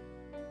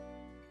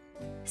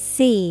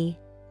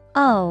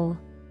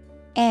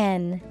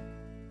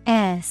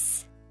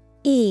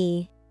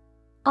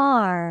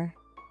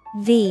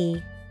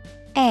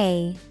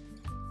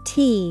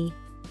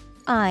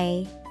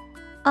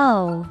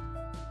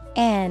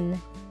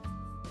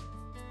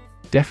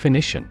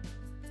 Definition: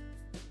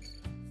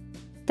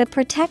 the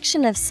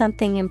protection of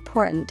something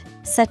important,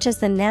 such as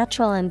the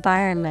natural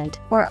environment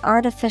or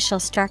artificial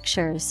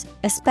structures,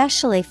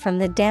 especially from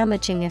the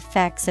damaging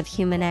effects of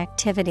human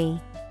activity.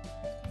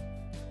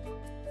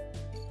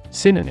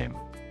 Synonym: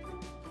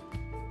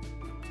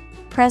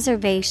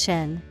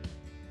 Preservation,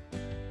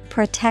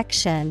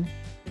 protection,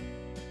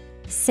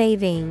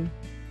 saving.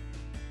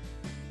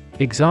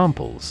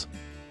 Examples: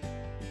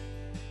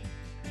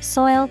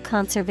 soil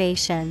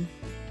conservation,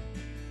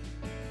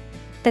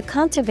 the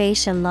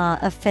conservation law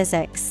of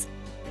physics.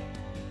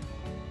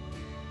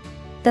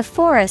 The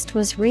forest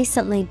was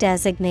recently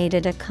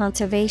designated a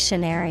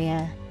conservation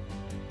area.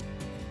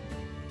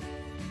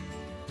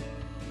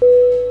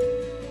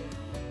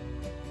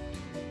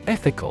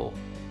 Ethical: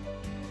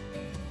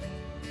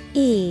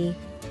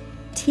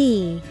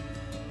 ETHICAL.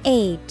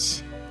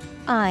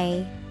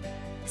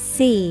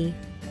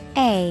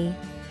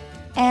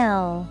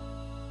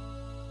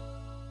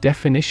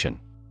 Definition: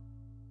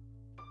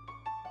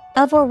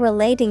 of or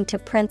relating to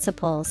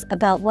principles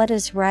about what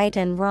is right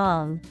and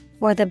wrong,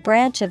 or the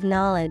branch of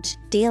knowledge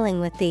dealing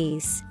with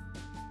these.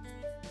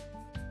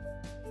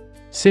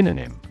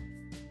 Synonym: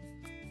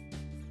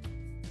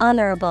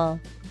 honorable,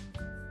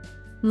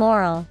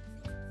 moral,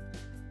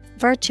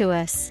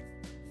 virtuous.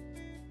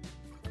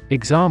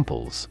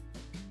 Examples: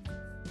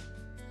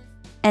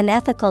 an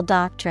ethical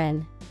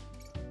doctrine,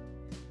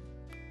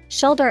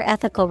 shoulder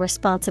ethical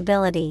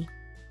responsibility.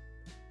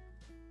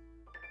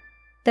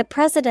 The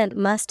president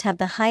must have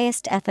the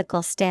highest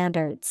ethical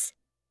standards.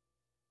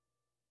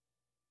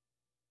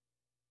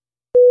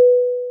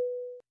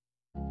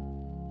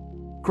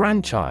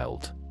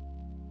 Grandchild: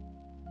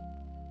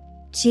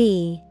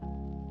 GRANDCHILD.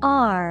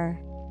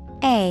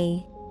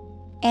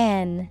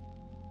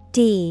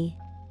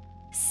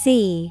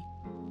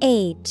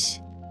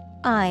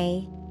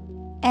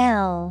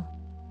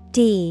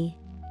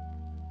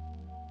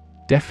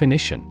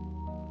 Definition: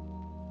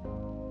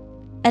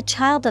 a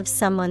child of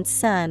someone's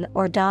son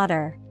or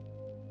daughter.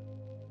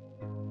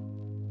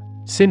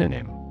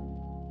 Synonym: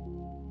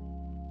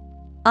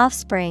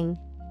 offspring,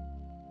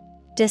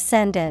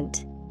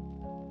 descendant,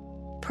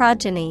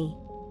 progeny.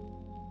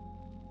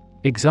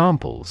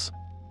 Examples: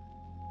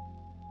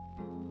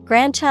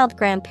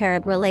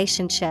 grandchild-grandparent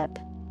relationship,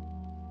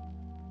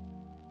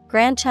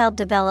 grandchild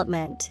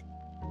development.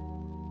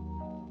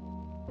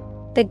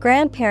 The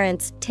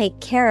grandparents take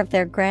care of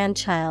their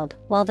grandchild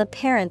while the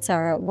parents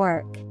are at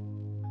work.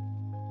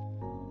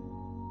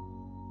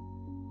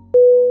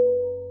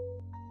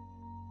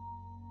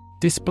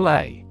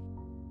 Display: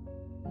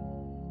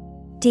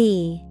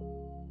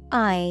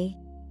 DISPLAY.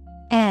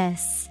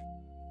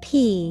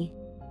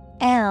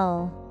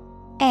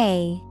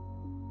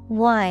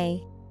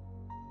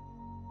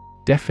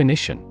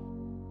 Definition: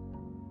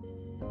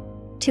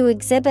 to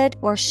exhibit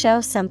or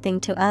show something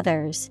to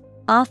others,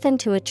 often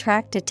to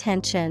attract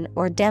attention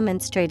or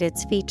demonstrate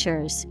its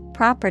features,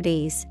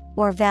 properties,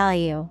 or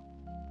value.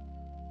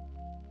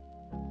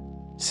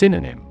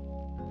 Synonym: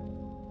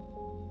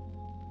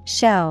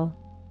 show,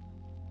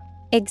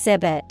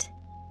 exhibit,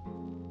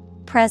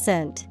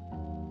 present.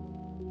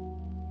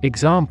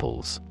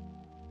 Examples: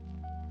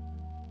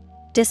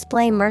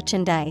 display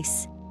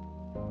merchandise,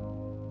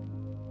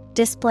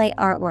 display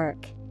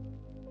artwork.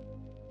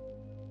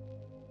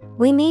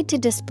 We need to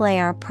display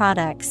our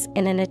products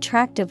in an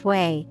attractive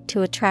way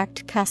to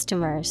attract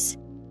customers.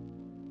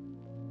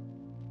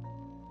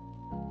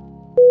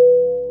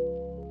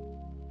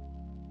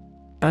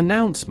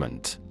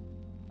 Announcement: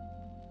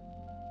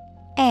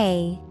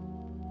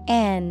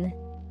 ANNOUNCEMENT.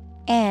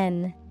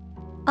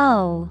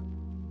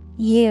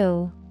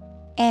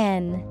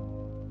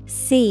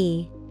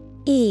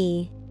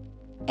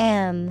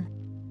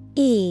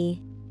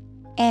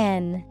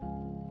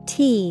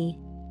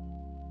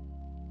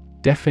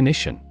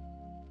 Definition: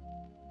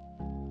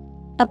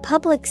 a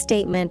public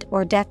statement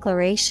or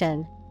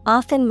declaration,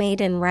 often made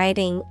in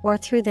writing or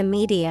through the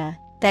media,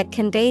 that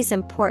conveys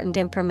important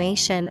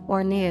information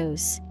or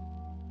news.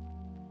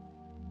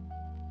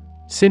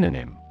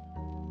 Synonym: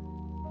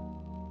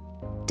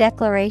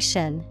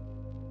 declaration,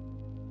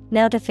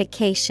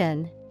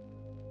 notification,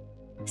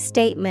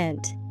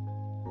 statement.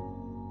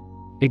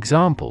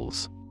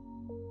 Examples: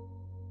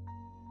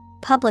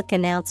 public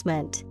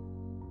announcement,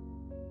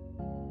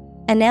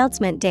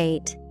 announcement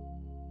date.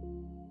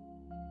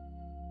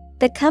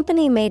 The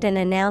company made an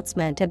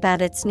announcement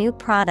about its new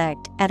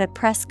product at a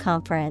press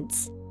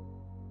conference.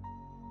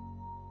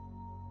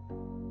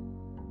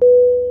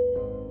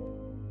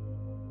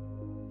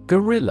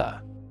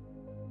 Gorilla: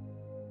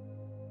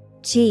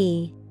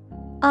 GORILLA.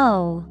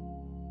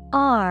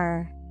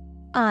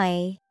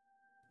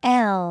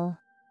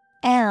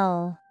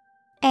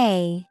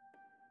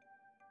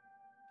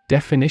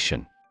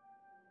 Definition: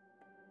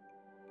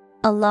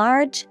 a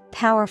large,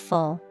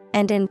 powerful,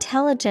 and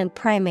intelligent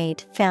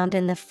primate found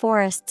in the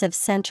forests of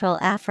Central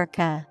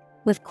Africa,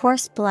 with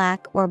coarse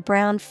black or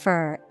brown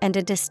fur and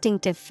a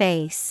distinctive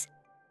face.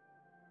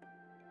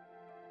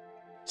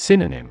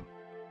 Synonym: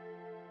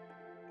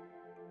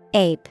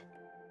 Ape,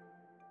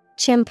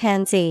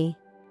 chimpanzee,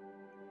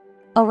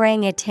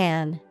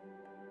 orangutan.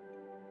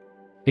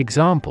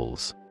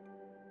 Examples: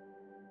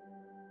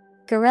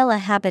 Gorilla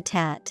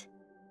habitat.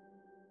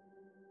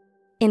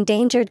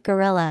 Endangered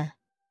gorilla.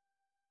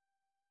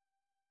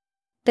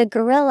 The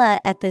gorilla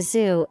at the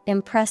zoo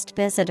impressed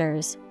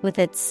visitors with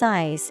its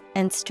size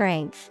and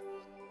strength.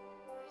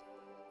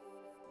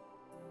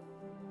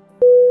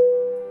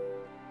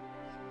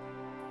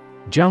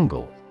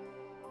 Jungle.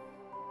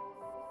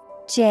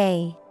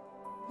 Jungle.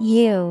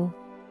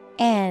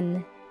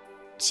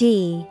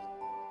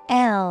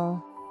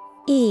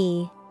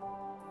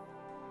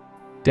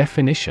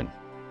 Definition: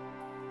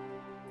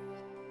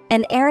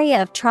 An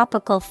area of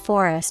tropical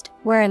forest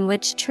where in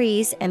which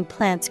trees and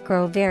plants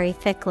grow very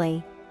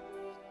thickly.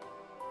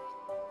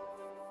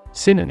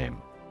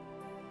 Synonym: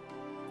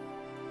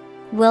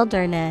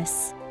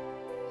 Wilderness,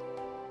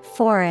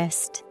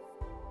 forest.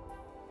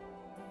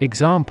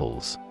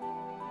 Examples: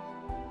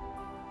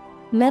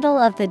 Middle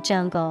of the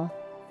jungle.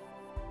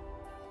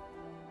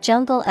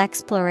 Jungle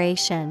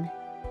exploration.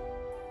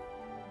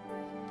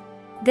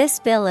 This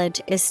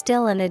village is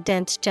still in a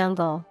dense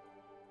jungle.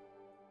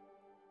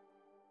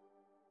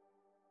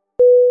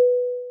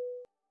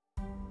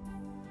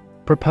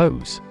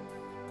 Propose.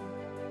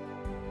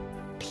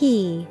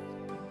 Propose.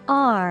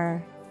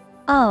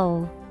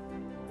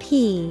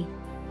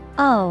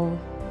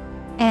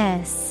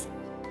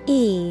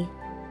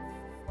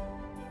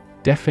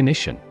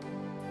 Definition: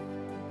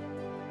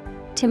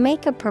 To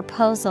make a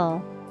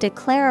proposal,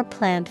 declare a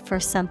plan for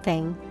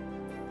something.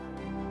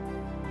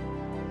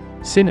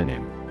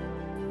 Synonym: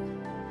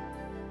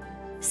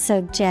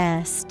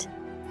 Suggest,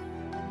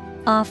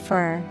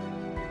 offer,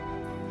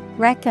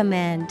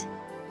 recommend.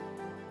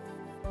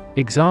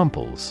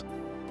 Examples: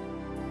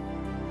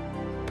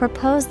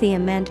 Propose the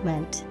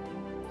amendment.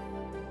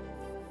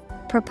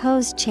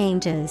 Propose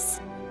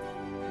changes.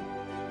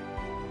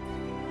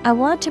 I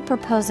want to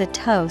propose a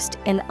toast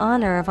in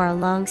honor of our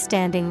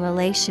long-standing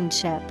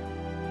relationship.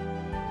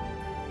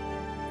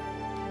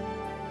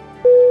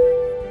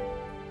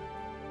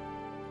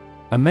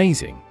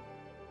 Amazing.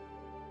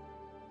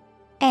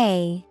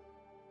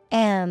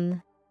 A-M-A-Z-I-N-G.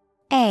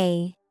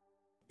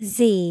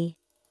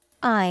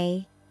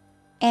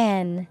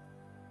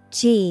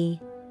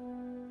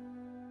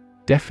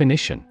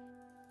 Definition: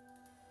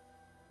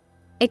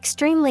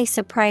 Extremely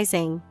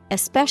surprising,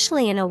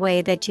 especially in a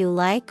way that you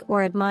like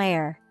or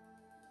admire.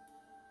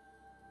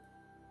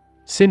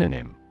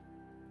 Synonym: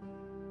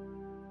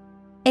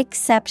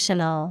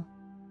 Exceptional,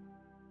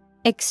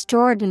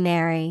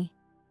 extraordinary,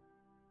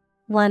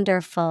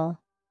 wonderful.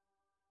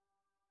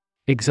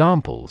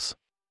 Examples: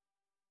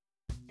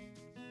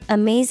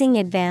 Amazing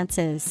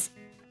advances.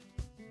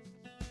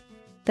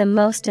 The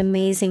most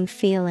amazing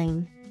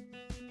feeling.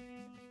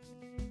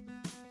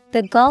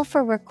 The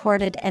golfer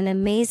recorded an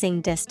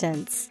amazing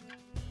distance.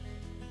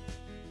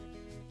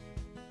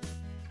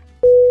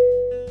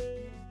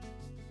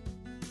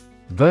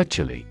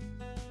 Virtually.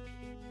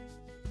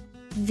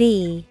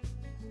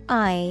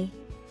 V-I-R-T-U-A-L-L-Y.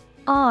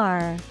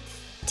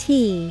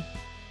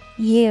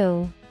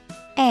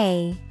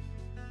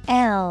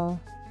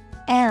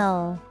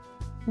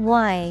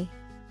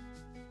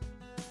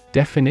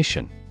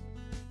 Definition: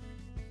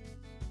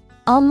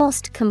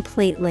 Almost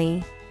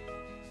completely.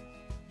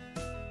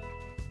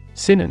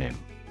 Synonym: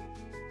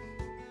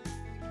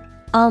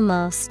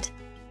 Almost,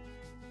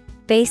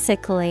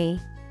 basically,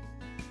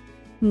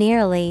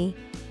 nearly.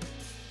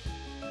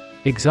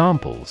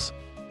 Examples: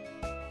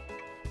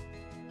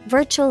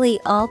 Virtually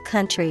all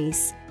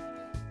countries.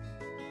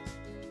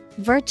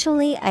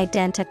 Virtually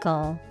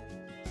identical.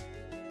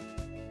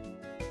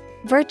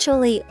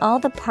 Virtually all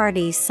the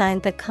parties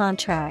signed the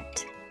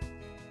contract.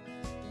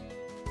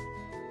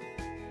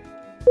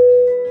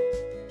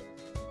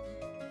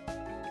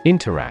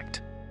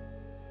 Interact.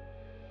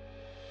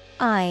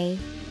 I-N-T-E-R-A-C-T.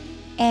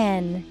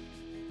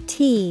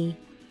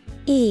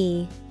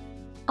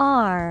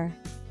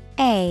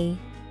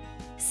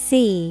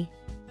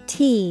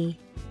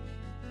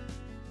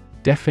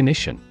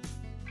 Definition: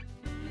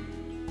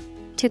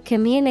 To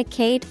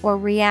communicate or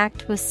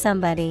react with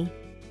somebody.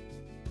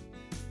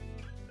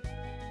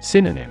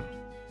 Synonym: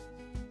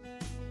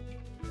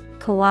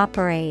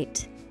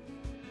 Cooperate,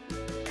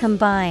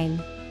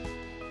 combine,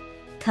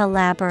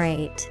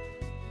 collaborate.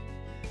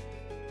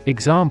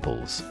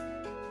 Examples: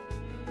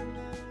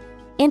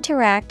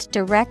 Interact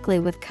directly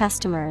with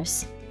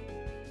customers.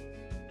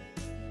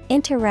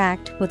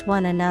 Interact with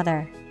one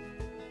another.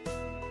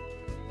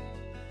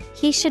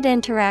 He should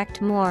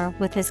interact more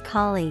with his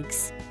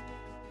colleagues.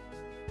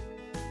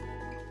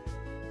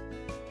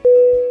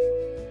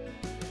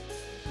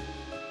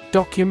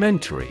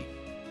 Documentary.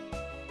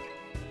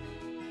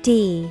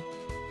 D-O-C-U-M-E-N-T-A-R-Y.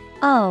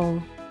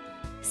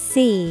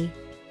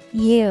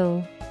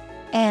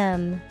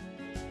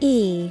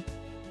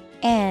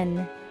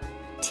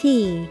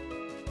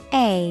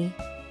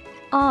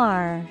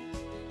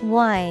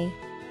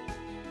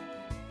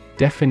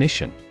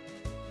 Definition: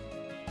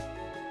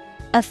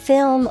 A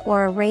film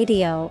or a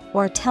radio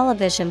or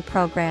television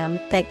program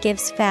that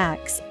gives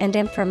facts and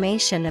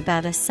information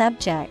about a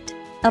subject,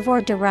 of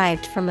or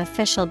derived from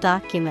official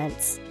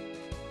documents.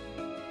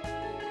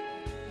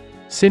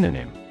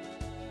 Synonym: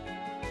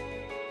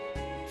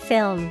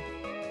 Film,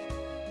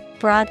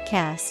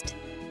 broadcast,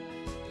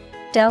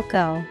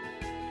 doco.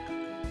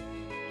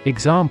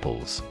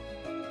 Examples: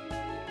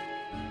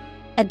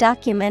 A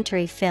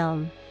documentary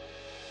film.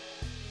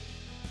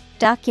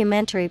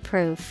 Documentary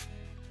proof.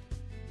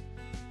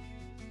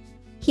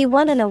 He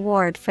won an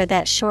award for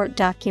that short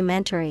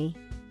documentary.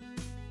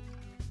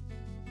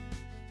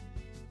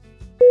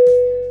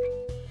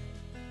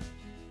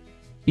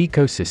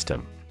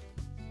 Ecosystem.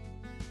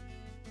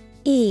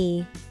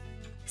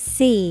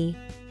 Ecosystem.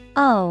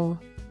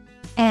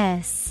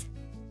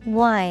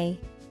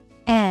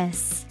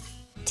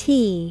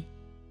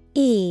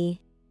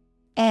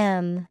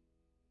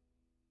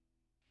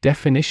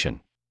 Definition: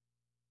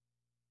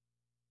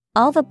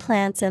 All the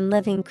plants and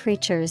living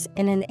creatures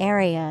in an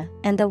area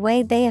and the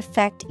way they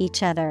affect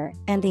each other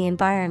and the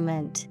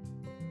environment.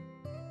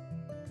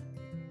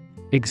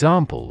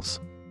 Examples: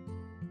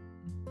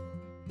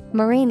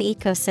 Marine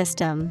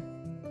ecosystem.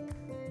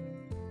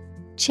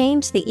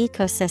 Change the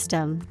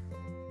ecosystem.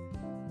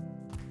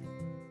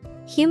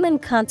 Human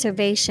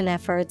conservation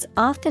efforts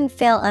often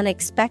fail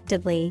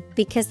unexpectedly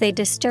because they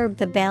disturb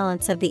the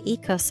balance of the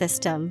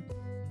ecosystem.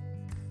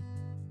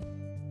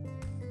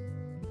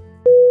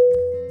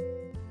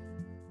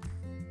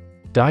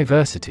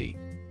 Diversity.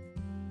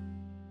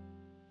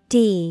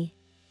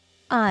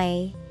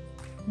 Diversity.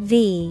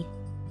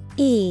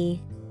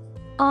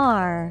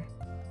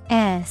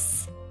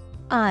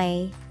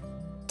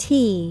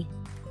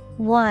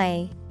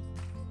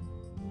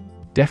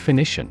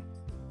 Definition: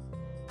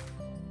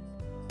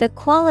 The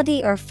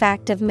quality or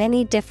fact of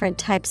many different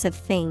types of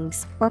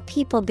things or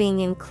people being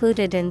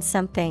included in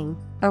something,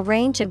 a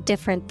range of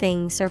different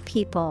things or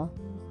people.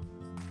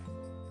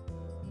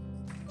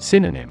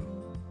 Synonym: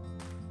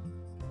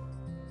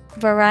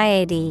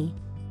 Variety,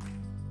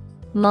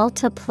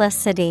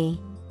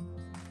 multiplicity,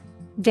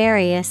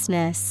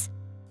 variousness.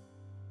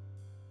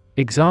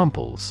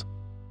 Examples: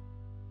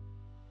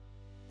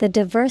 The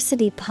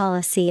diversity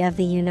policy of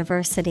the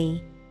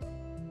university.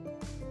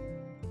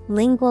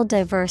 Lingual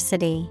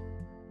diversity.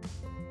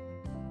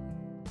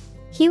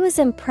 He was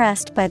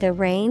impressed by the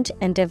range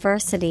and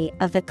diversity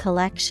of the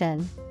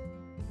collection.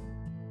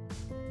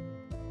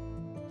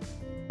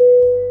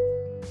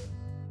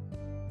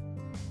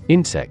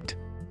 Insect.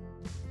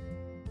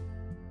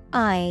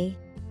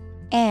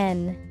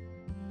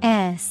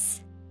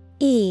 INSECT.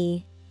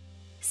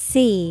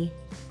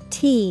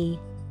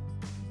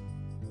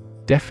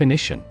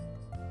 Definition: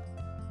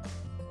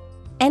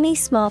 Any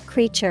small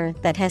creature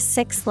that has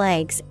 6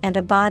 legs and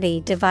a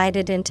body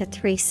divided into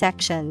 3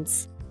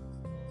 sections.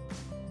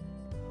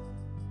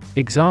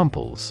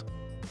 Examples: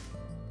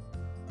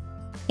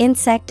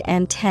 Insect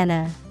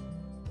antenna.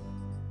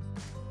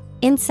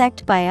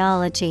 Insect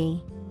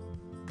biology.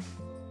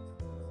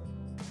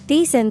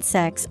 These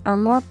insects are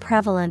more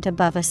prevalent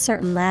above a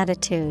certain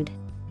latitude.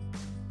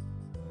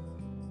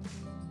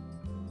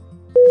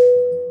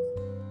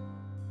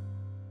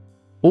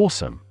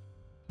 Awesome.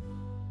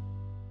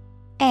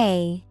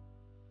 AWESOME.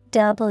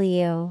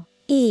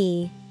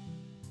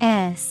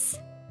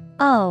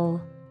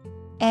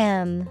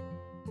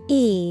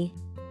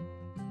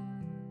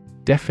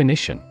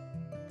 Definition: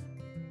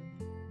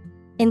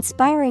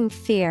 Inspiring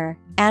fear,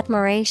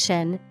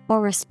 admiration,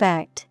 or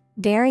respect.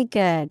 Very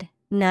good,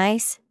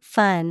 nice,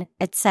 fun,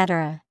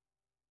 etc.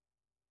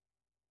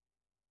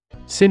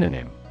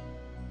 Synonym: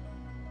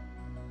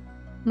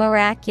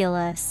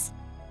 Miraculous,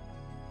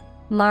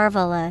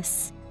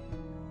 marvelous,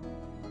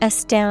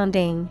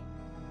 astounding.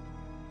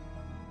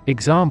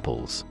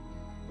 Examples: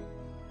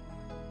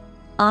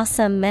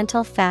 Awesome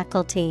mental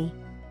faculty.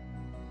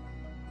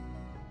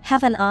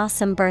 Have an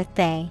awesome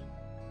birthday.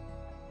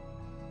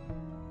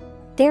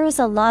 There is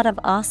a lot of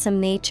awesome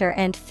nature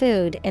and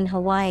food in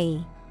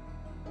Hawaii.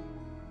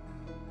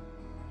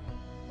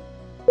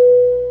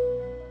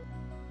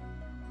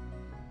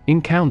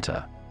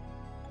 Encounter.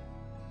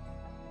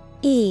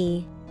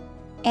 ENCOUNTER.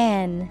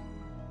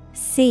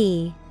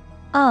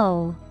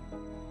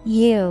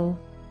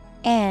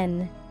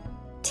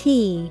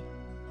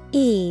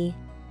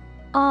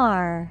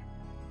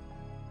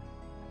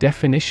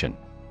 Definition: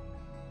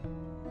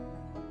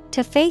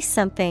 To face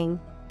something,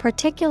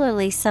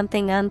 particularly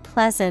something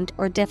unpleasant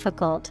or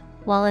difficult,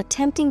 while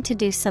attempting to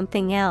do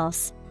something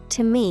else,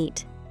 to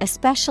meet,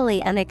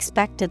 especially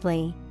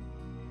unexpectedly.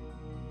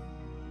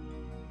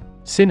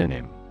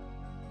 Synonym: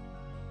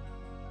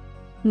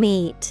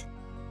 Meet,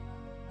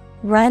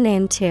 run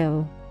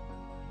into,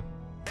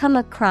 come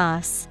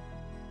across.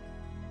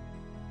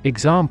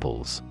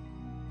 Examples: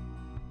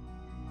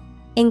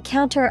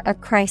 Encounter a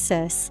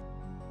crisis.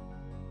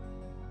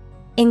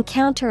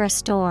 Encounter a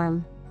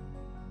storm.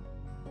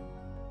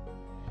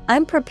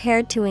 I'm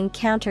prepared to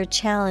encounter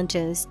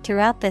challenges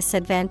throughout this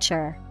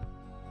adventure.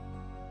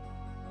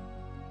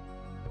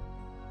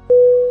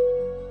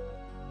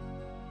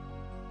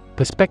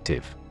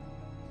 Perspective.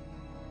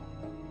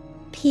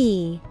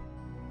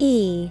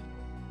 PERSPECTIVE.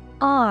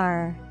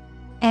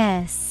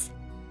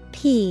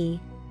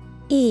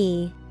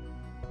 E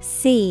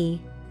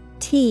C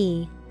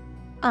T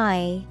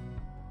I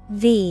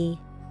V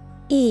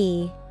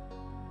E.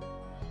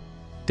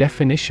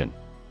 Definition: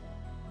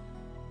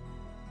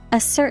 a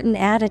certain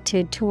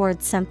attitude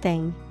towards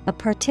something, a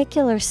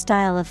particular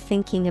style of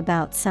thinking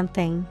about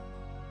something.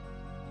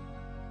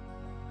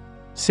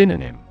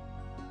 Synonym: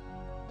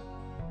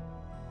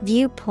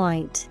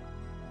 Viewpoint,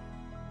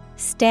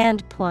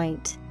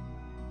 standpoint,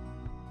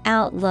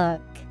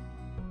 outlook.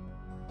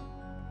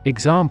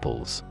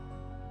 Examples: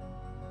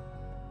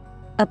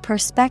 a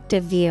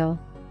perspective view,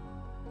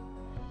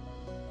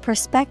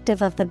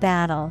 perspective of the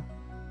battle.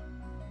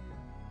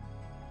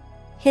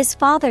 His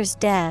father's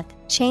death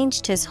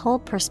changed his whole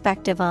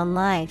perspective on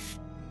life.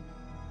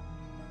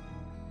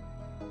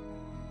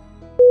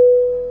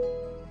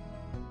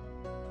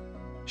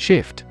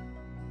 Shift.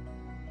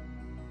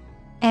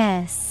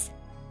 S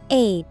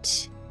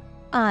H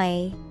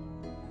I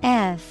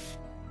F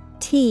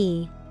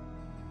T.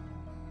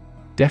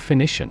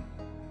 Definition: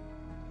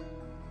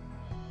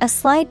 a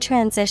slight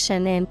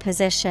transition in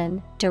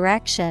position,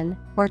 direction,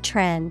 or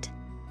trend.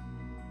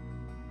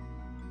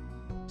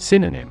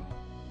 Synonym: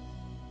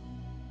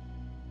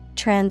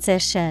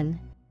 transition,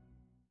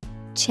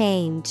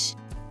 change,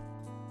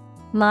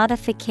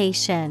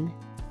 modification.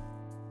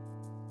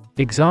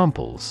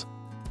 Examples: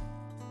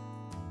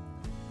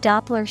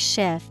 Doppler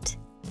shift,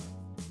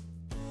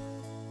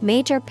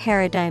 major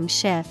paradigm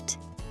shift.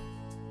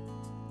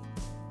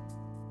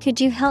 Could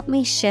you help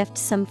me shift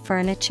some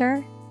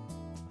furniture?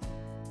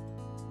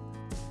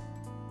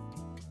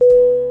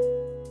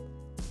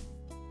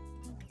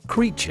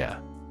 Creature.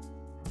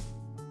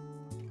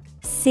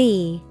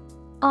 C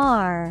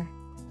R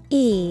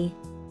E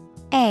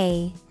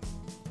A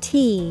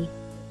T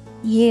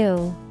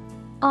U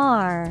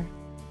R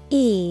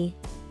E.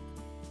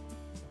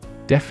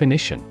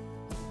 Definition: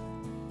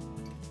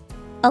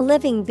 a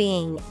living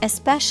being,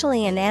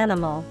 especially an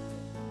animal.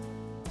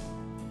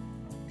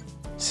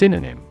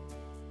 Synonym: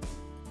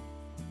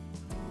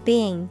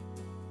 being,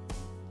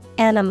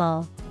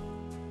 animal,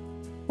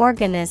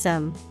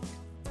 organism.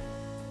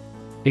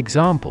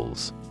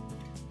 Examples: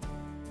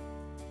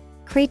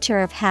 creature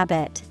of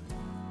habit,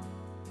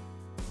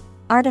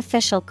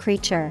 artificial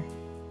creature.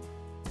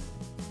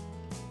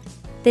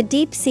 The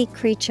deep-sea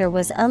creature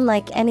was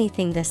unlike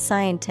anything the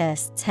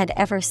scientists had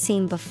ever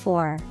seen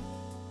before.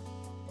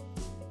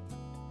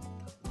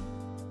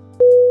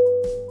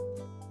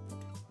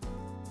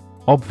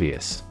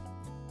 Obvious.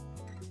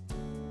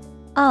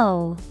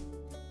 O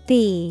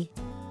B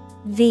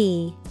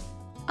V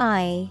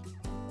I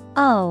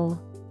O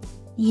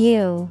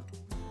U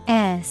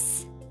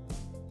S.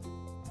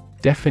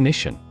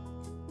 Definition: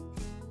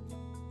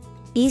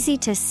 easy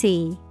to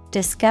see,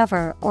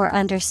 discover, or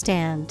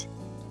understand.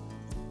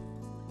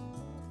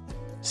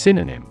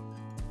 Synonym: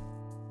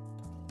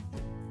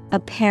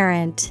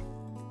 apparent,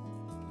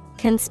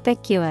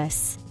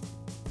 conspicuous,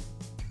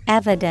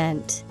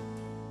 evident.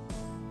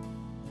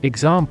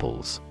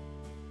 Examples: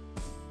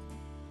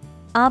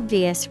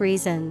 obvious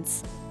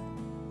reasons.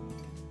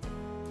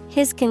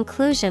 His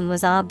conclusion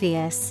was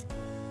obvious.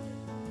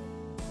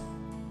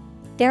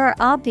 There are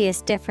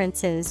obvious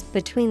differences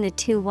between the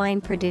two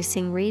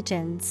wine-producing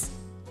regions.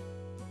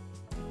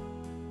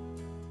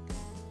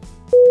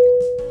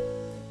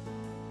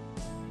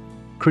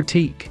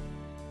 Critique.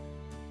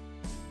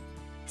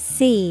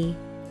 C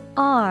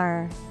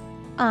R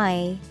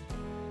I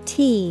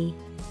T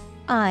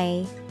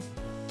I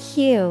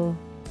Q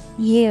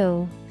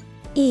U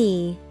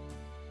E.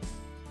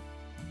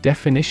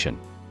 Definition: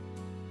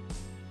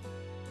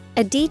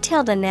 a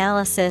detailed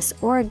analysis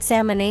or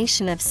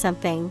examination of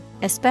something,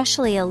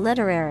 especially a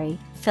literary,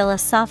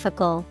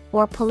 philosophical,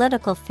 or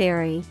political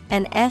theory,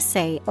 an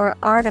essay or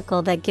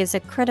article that gives a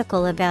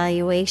critical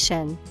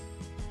evaluation.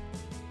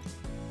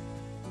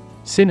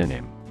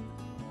 Synonym: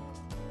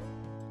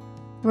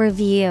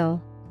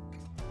 review,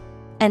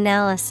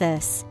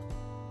 analysis,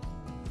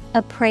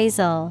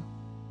 appraisal.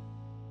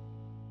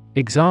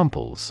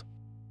 Examples: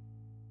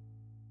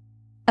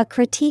 a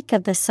critique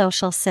of the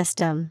social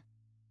system.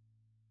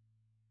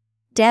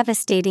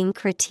 Devastating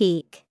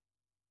critique.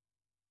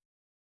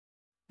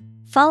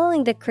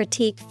 Following the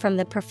critique from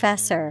the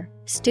professor,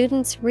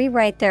 students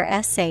rewrite their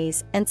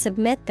essays and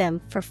submit them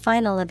for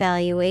final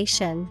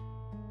evaluation.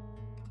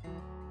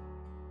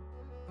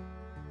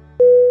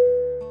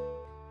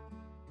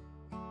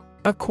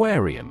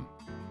 Aquarium.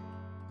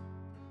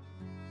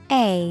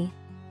 A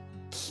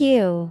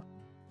Q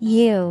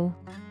U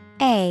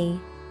A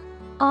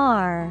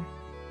R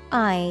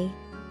I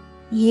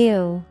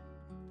U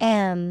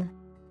M.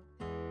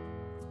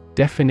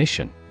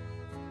 Definition: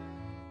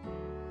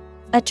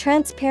 a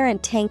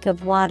transparent tank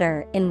of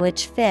water in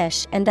which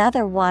fish and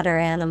other water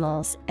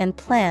animals and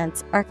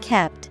plants are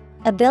kept.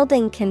 A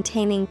building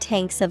containing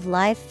tanks of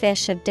live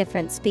fish of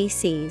different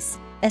species,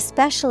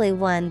 especially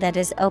one that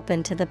is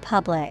open to the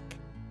public.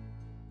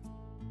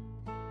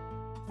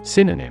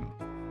 Synonym: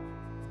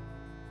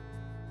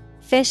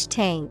 fish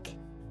tank,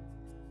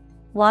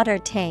 water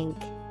tank,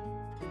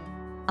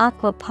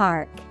 aqua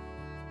park.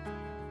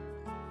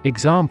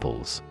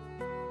 Examples: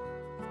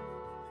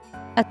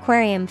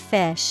 Aquarium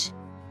fish.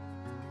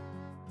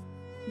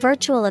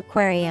 Virtual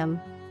aquarium.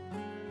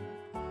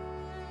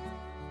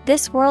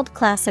 This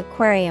world-class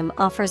aquarium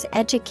offers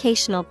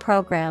educational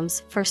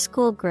programs for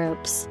school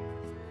groups.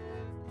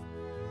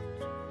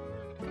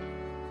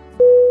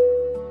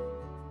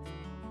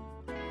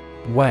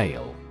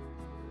 Whale.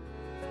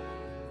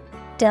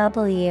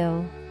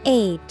 W-H-A-L-E.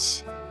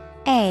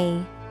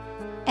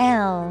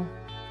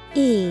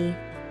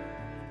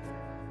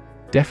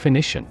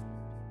 Definition: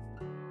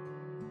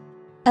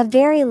 a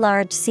very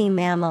large sea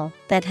mammal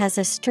that has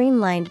a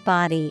streamlined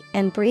body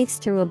and breathes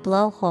through a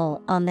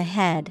blowhole on the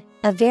head.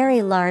 A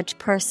very large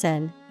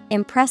person,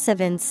 impressive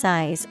in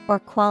size or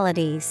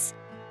qualities.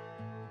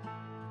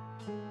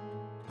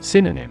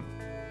 Synonym: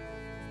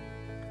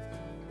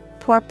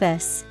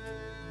 Porpoise,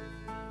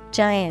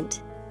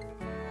 giant.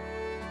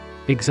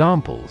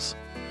 Examples: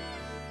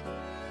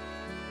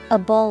 A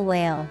bull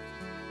whale.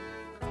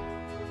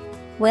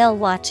 Whale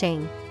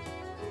watching.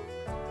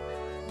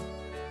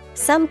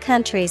 Some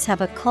countries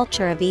have a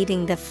culture of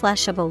eating the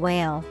flesh of a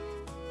whale.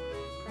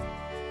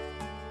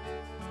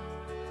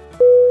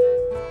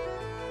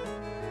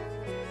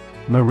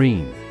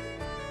 Marine.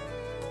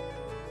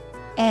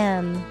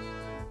 M-A-R-I-N-E.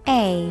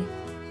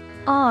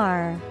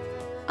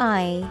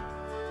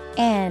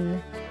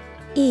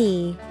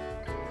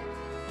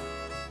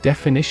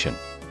 Definition: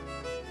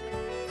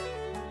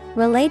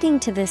 relating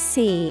to the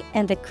sea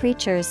and the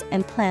creatures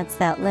and plants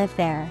that live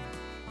there.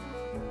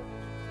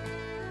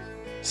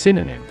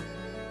 Synonym: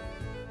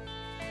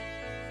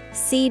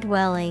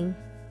 sea-dwelling,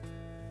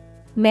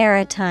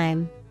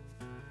 maritime,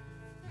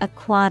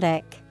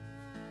 aquatic.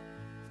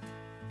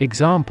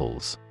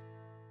 Examples: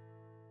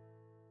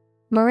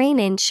 marine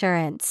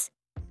insurance.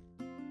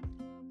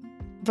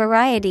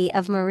 Variety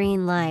of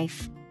marine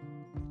life.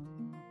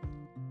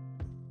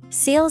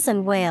 Seals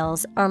and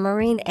whales are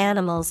marine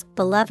animals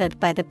beloved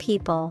by the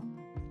people.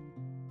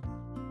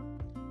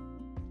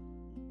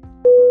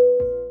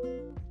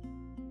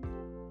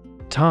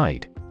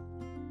 Tide.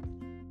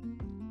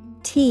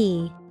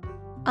 T-I-D-E.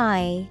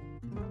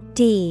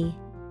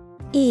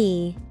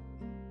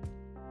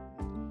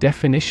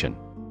 Definition: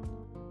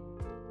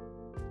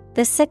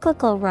 the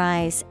cyclical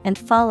rise and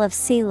fall of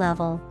sea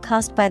level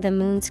caused by the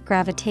moon's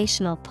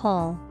gravitational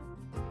pull.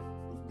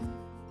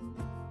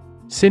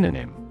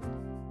 Synonym: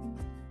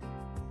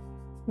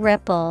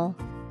 ripple,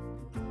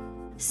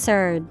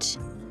 surge,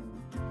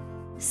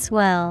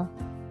 swell.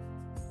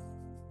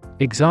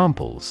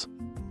 Examples: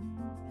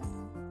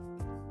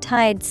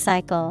 tide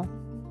cycle.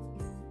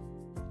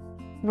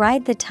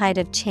 Ride the tide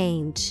of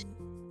change.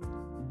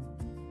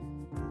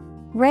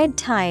 Red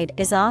tide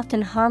is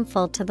often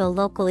harmful to the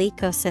local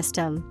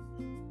ecosystem.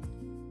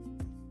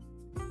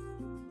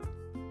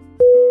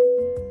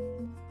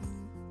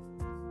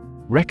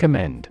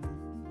 Recommend.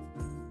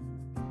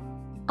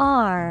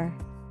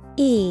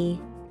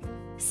 R-E-C-O-M-M-E-N-D.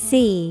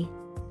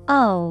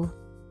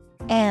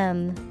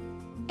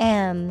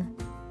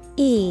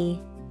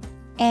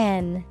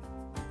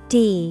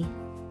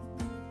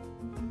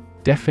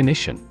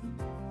 Definition: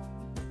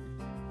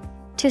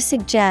 to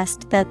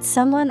suggest that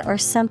someone or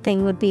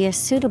something would be a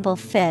suitable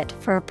fit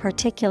for a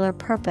particular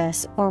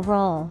purpose or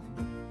role.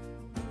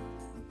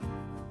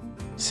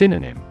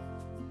 Synonym: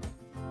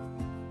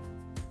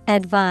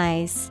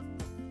 advise,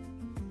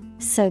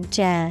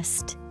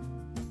 suggest,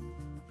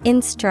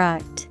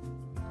 instruct.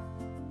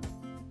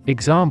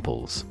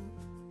 Examples: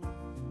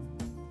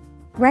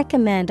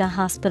 recommend a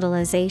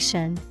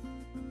hospitalization.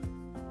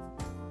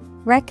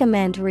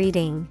 Recommend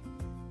reading.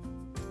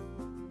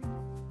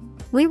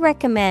 We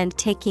recommend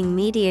taking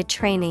media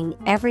training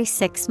every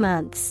 6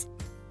 months.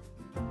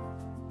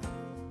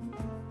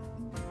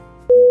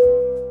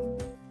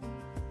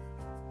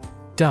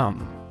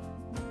 Dumb.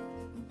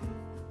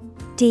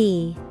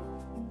 D-U-M-B.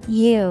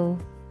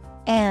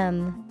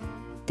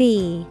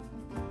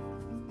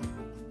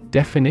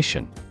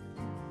 Definition: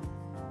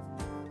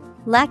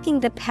 lacking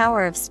the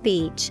power of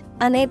speech,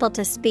 unable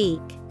to speak,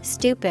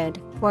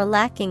 stupid, or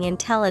lacking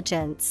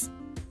intelligence.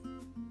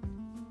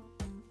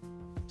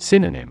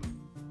 Synonym: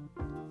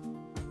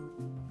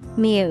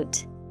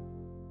 mute,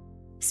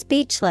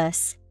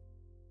 speechless,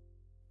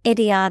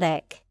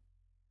 idiotic.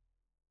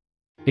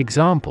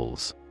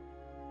 Examples: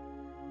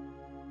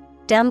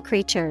 dumb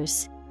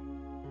creatures.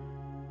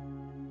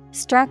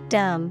 Struck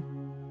dumb.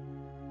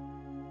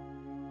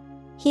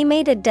 He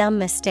made a dumb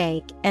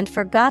mistake and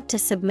forgot to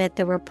submit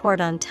the report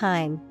on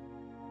time.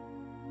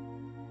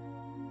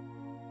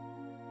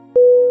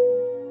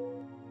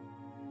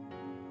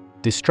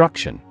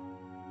 Destruction.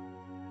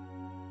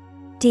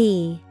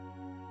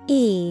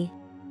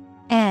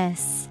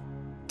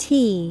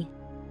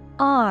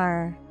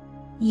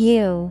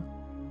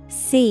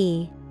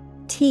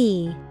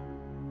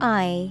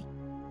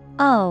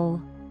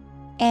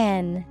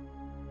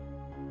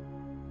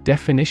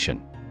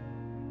 Definition: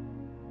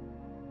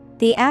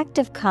 the act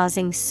of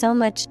causing so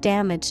much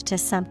damage to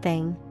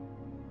something.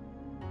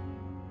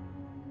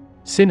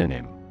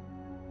 Synonym: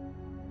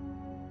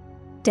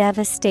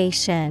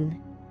 devastation,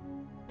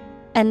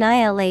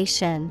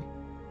 annihilation,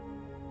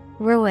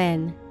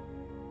 ruin.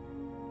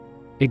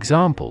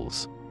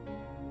 Examples: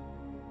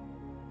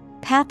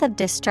 path of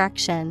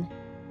destruction,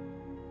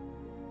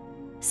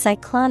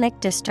 cyclonic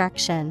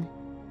destruction.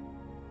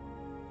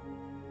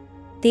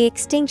 The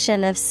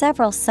extinction of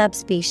several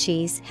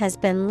subspecies has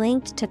been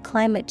linked to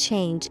climate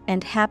change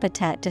and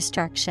habitat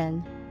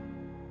destruction.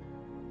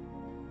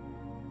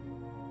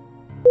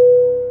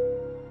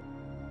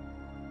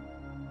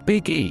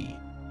 Big E.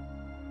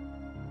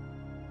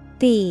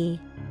 B-I-G-G-I-E.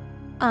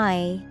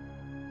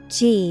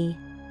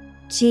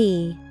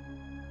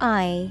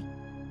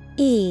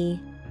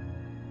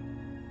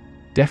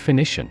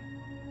 Definition: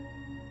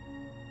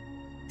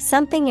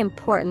 something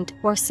important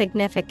or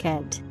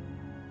significant.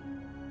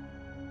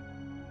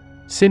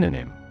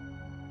 Synonym: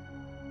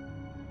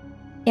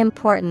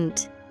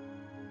 Important,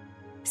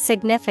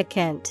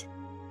 significant,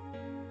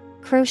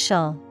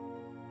 crucial.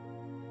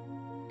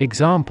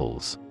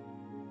 Examples: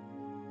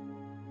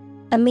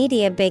 a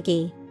media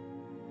biggie,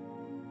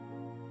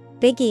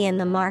 biggie in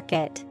the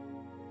market.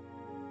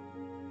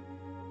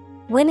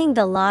 Winning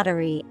the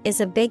lottery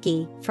is a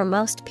biggie for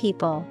most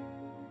people.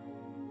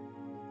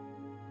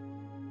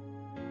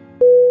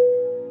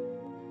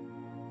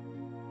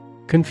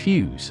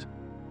 Confuse.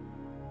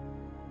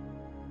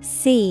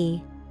 C-O-N-F-U-S-E.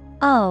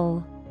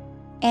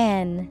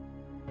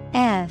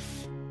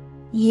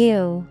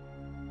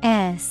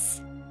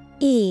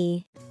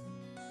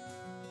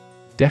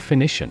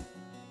 Definition: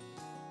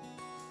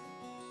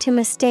 to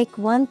mistake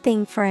one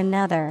thing for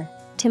another,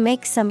 to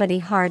make somebody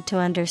hard to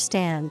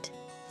understand.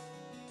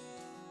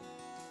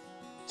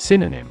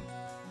 Synonym: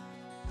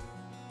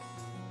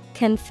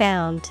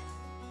 Confound,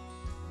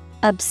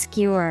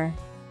 obscure,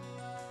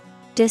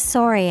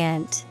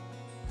 disorient.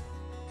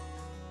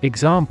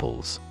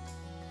 Examples: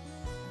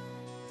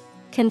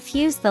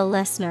 confuse the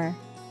listener,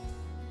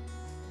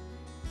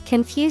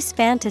 confuse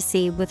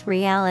fantasy with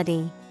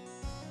reality.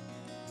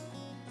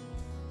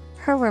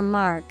 Her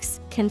remarks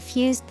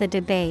confused the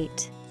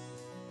debate.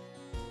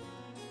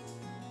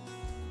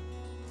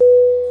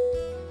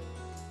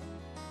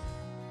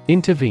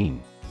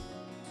 Intervene.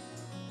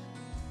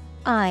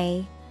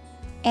 I-N-T-E-R-V-E-N-E.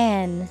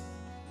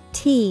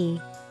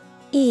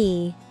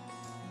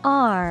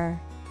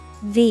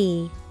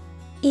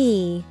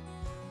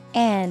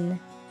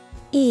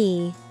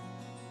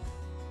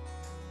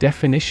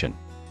 Definition: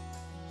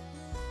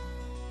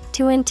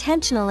 to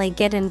intentionally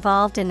get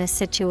involved in a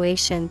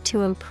situation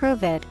to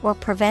improve it or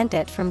prevent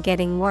it from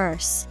getting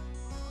worse.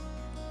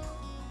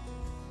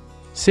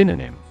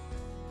 Synonym: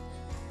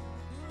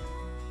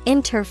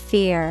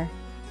 interfere,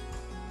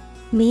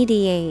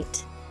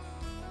 mediate,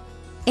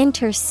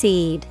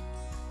 intercede.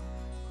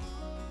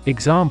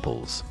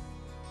 Examples: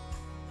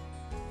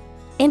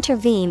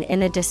 intervene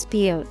in a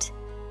dispute,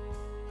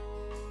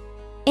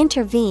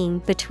 intervene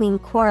between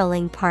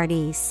quarreling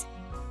parties.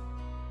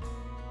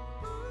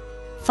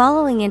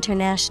 Following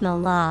international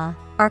law,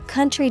 our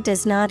country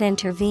does not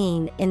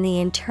intervene in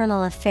the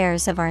internal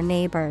affairs of our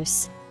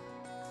neighbors.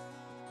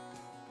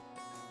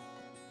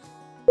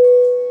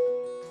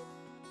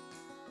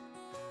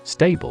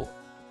 Stable.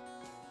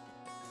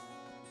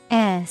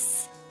 S-T-A-B-L-E.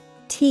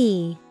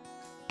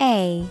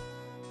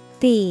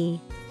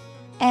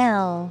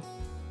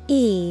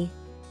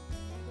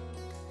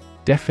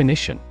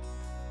 Definition: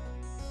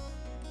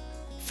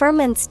 firm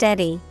and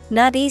steady,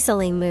 not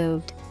easily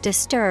moved,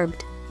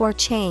 disturbed, or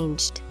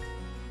changed.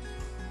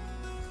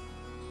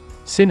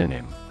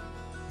 Synonym: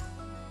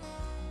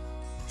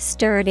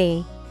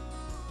 sturdy,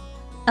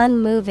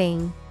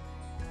 unmoving,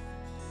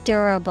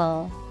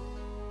 durable.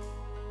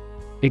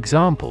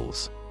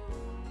 Examples: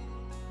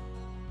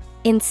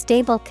 in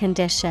stable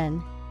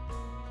condition,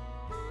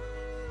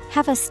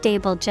 have a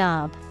stable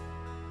job.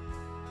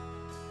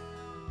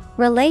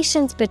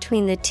 Relations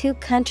between the two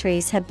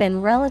countries have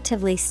been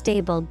relatively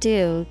stable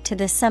due to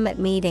the summit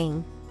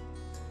meeting.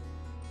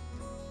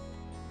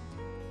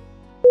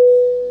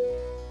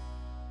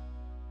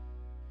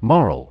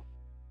 Moral.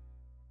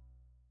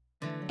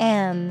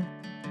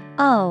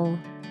 M-O-R-A-L.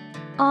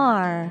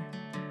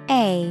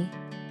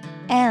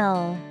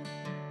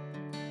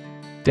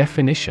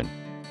 Definition: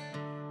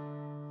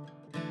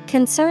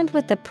 concerned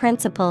with the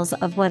principles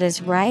of what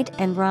is right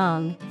and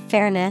wrong,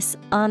 fairness,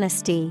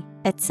 honesty,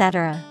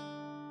 etc.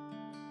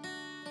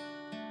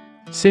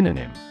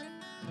 Synonym: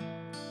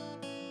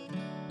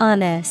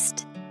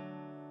 honest,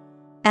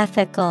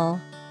 ethical,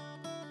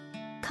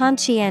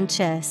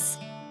 conscientious.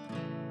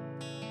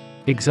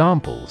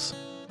 Examples: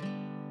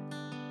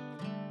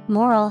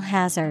 moral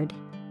hazard,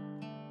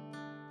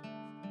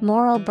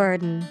 moral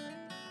burden.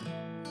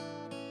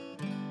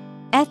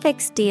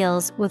 Ethics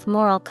deals with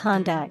moral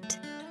conduct.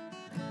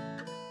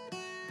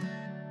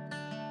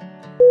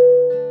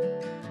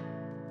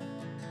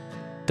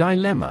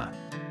 Dilemma.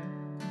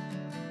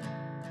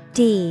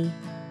 D-I-L-E-M-M-A.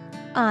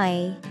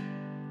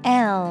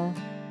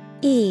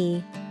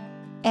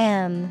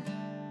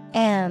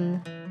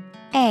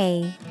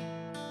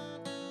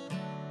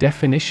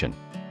 Definition: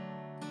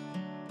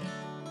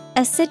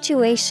 a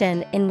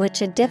situation in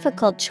which a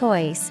difficult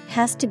choice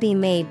has to be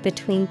made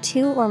between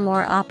two or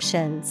more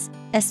options,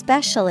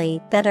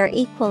 especially that are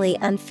equally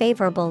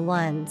unfavorable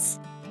ones.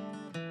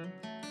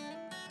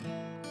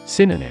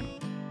 Synonym: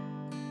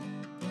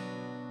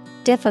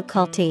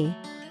 difficulty,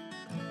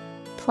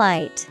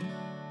 plight,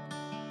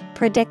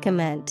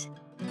 predicament.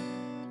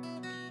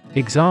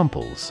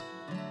 Examples: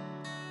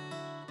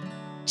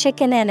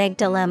 chicken and egg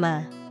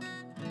dilemma.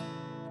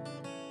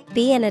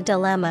 Be in a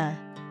dilemma.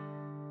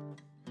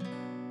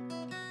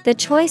 The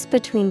choice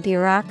between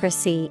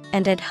bureaucracy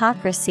and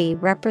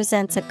adhocracy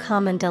represents a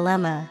common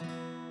dilemma.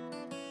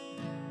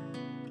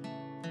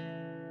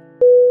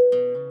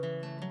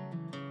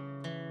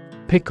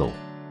 Pickle.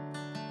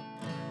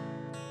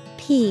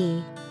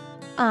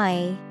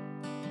 P-I-C-K-L-E.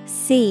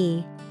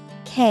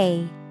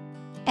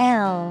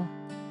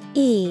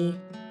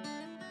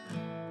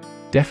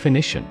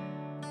 Definition: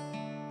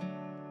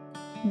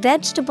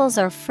 vegetables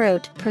or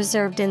fruit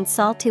preserved in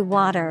salty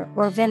water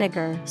or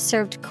vinegar,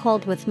 served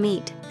cold with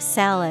meat,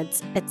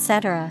 salads,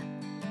 etc.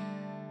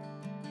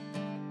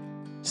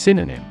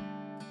 Synonym: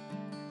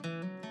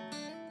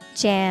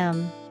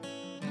 jam,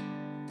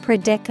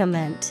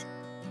 predicament,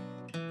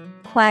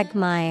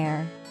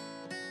 quagmire.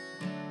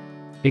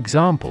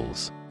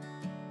 Examples: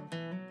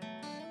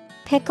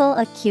 pickle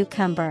a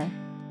cucumber.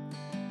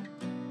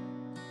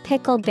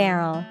 Pickle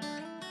barrel.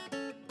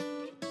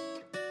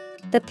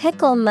 The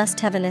pickle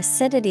must have an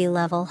acidity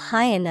level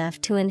high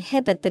enough to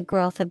inhibit the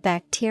growth of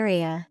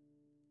bacteria.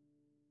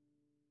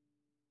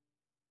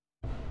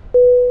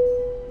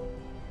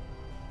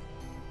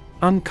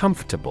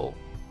 Uncomfortable.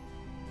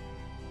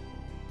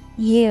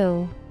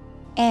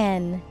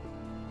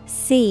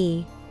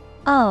 uncomfortable.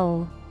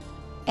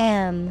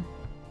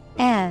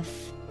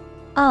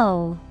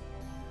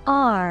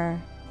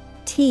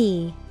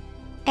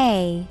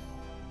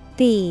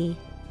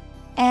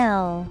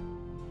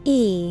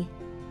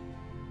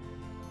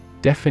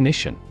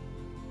 Definition: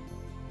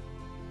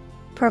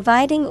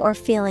 providing or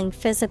feeling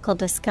physical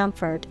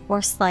discomfort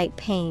or slight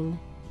pain.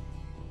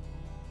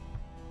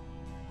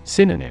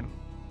 Synonym: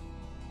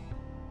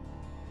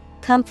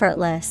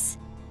 comfortless,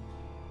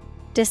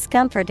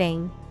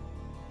 discomforting,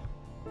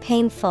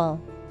 painful.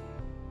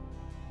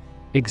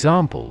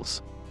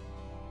 Examples: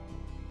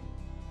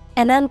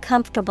 an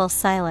uncomfortable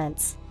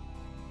silence.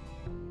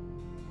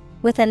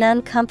 With an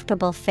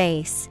uncomfortable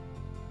face.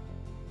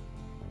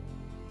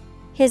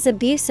 His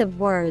abusive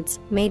words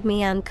made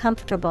me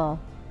uncomfortable.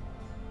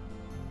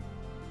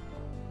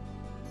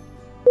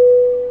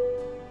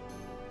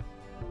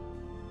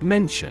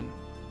 Mention.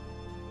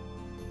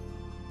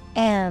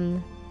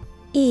 M-E-N-T-I-O-N.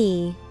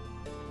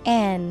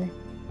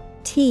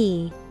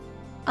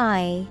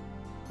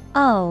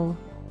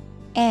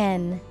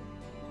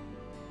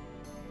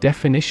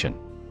 Definition: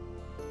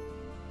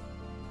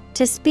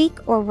 to speak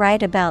or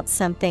write about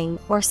something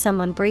or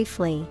someone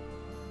briefly.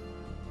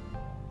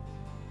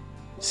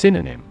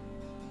 Synonym: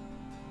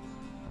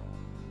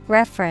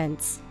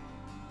 reference,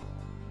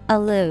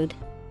 allude,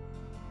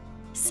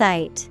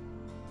 cite.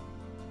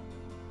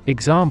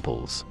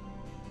 Examples: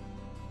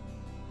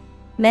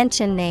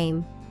 mention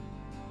name.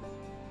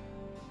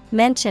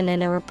 Mention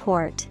in a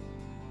report.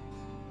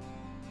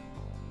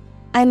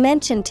 I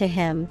mentioned to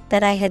him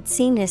that I had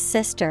seen his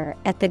sister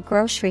at the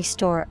grocery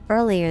store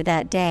earlier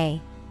that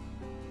day.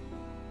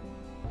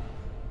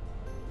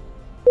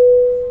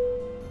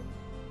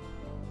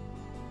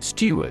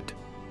 Steward.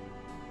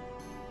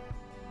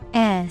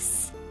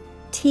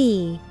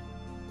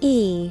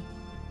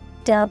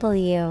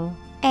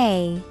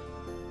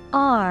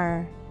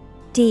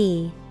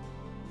 S-T-E-W-A-R-D.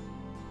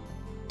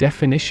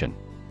 Definition: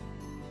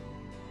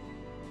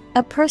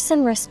 a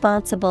person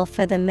responsible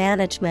for the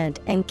management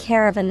and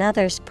care of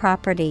another's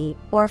property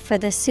or for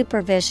the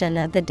supervision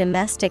of the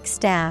domestic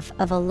staff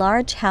of a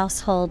large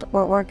household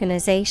or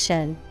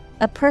organization.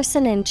 A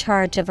person in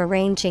charge of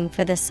arranging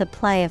for the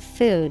supply of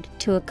food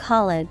to a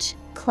college,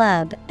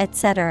 club,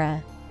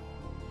 etc.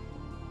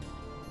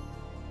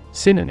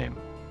 Synonym: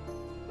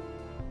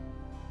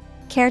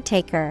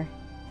 caretaker,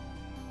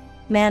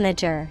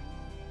 manager,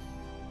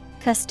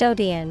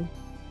 custodian.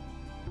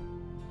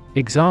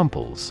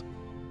 Examples: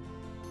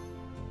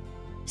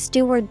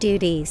 steward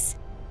duties.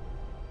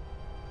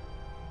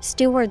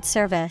 Steward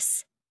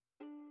service.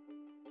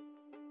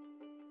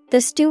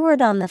 The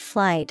steward on the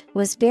flight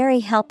was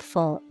very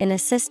helpful in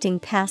assisting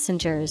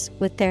passengers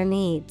with their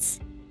needs.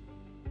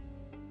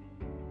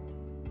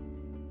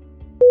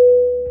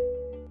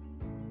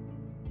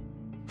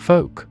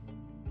 Folk.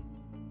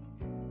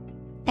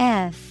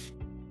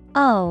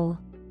 F-O-L-K.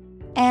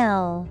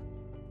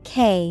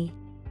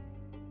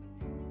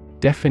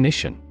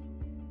 Definition: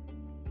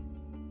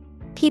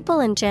 people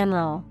in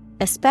general,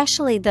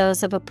 especially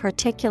those of a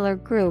particular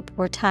group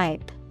or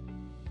type.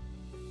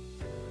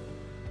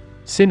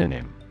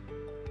 Synonym: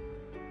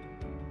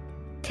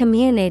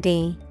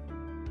 community,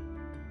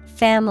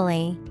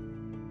 family,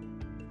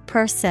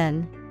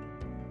 person.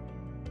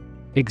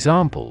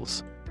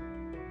 Examples: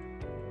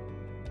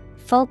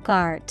 folk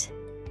art.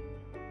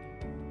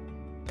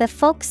 The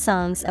folk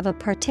songs of a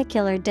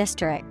particular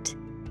district.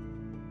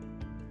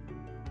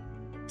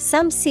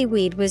 Some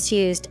seaweed was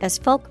used as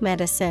folk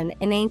medicine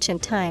in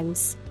ancient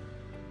times.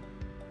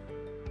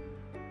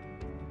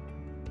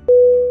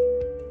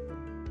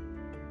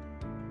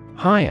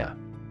 Hire.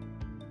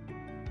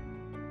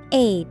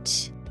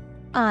 H-I-R-E.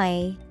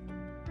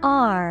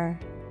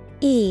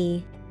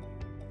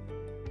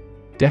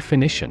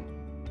 Definition: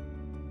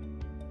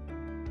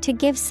 To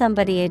give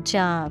somebody a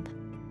job.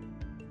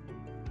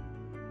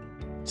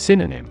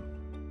 Synonym: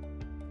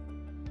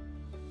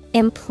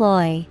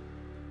 Employ,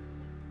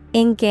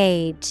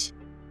 engage,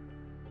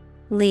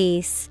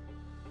 lease.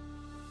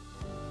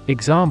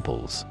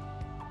 Examples: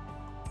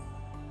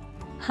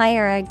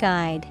 Hire a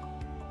guide.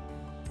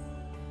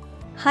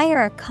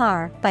 Hire a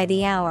car by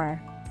the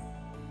hour.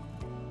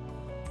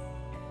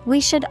 We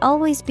should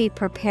always be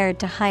prepared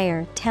to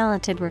hire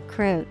talented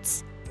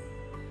recruits.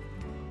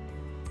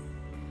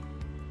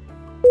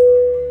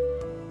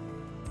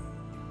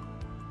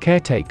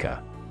 Caretaker.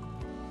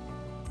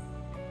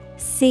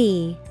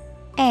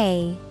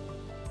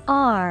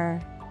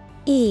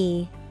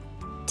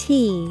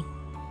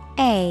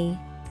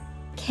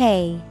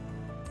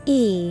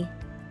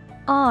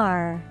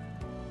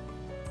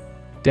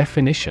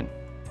 Definition: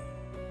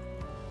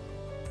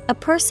 A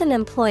person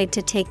employed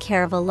to take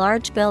care of a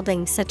large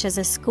building such as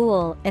a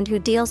school and who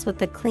deals with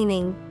the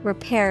cleaning,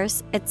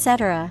 repairs,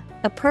 etc.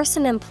 A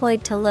person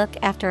employed to look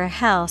after a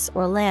house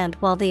or land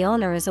while the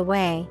owner is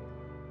away.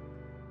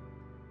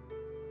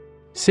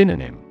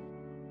 Synonym: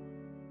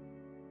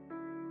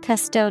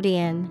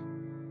 Custodian,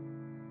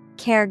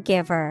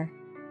 caregiver.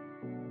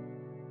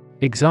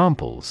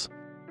 Examples: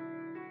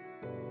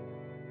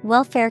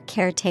 Welfare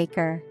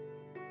caretaker.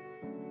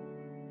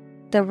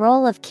 The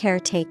role of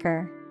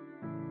caretaker.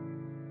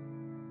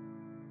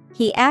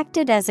 He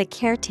acted as a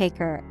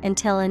caretaker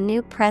until a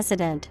new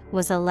president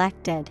was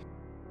elected.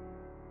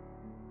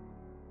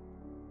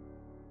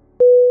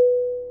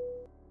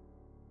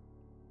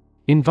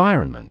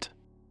 Environment.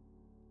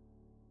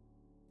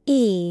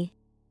 E-N-V-I-R-O-N-M-E-N-T.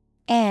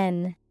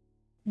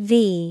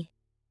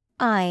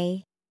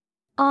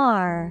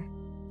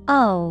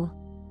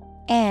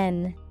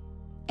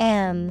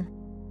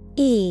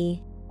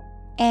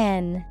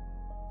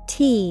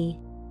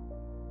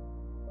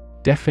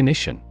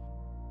 Definition: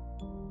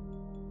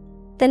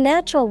 The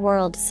natural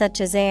world such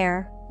as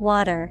air,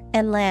 water,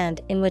 and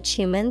land in which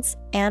humans,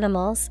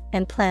 animals,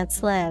 and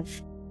plants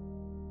live.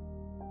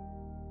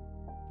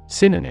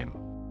 Synonym: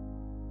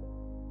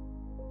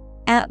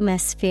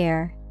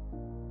 Atmosphere,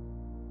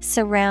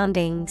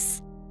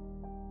 surroundings,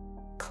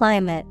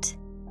 climate.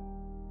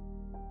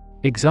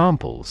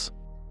 Examples: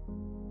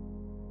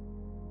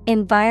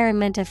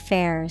 Environment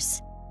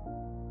affairs.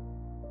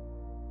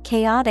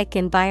 Chaotic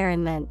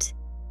environment.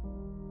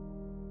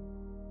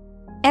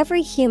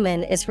 Every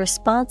human is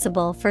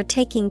responsible for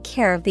taking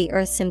care of the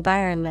Earth's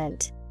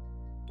environment.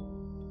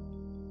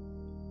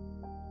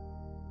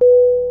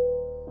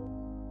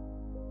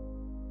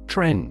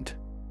 Trend.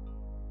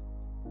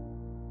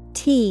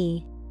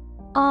 T-R-E-N-D.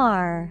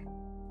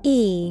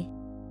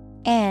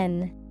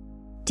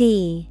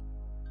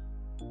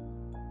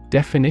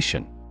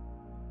 Definition: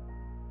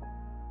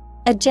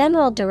 A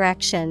general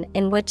direction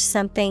in which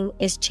something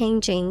is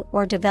changing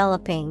or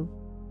developing.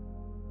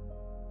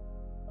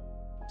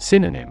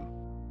 Synonym: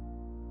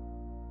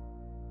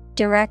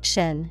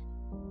 Direction,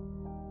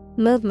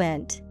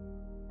 movement,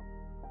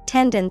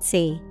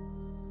 tendency.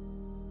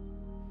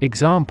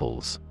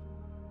 Examples: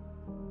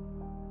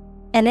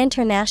 An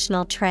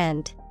international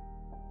trend.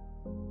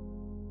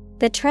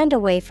 The trend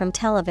away from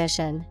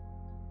television.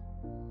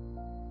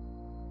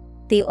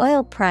 The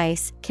oil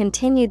price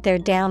continued their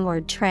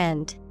downward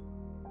trend.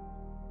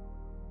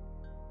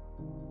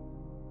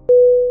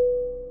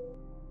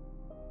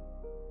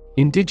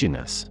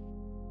 Indigenous.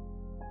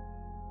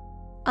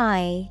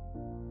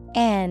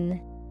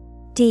 I-N-D-I-G-E-N-O-U-S.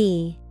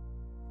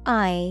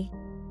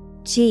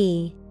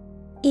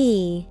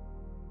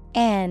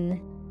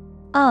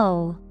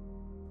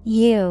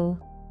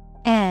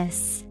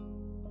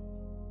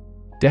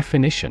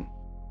 Definition: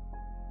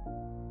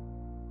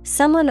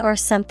 Someone or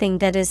something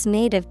that is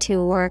native to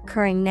or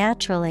occurring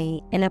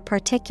naturally in a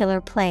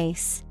particular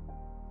place.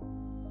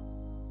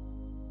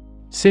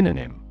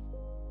 Synonym: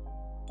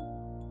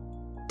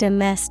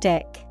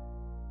 Domestic,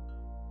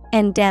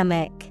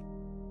 endemic,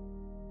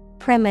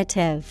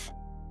 primitive.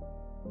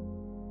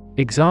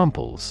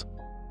 Examples: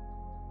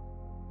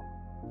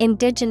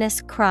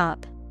 Indigenous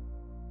crop.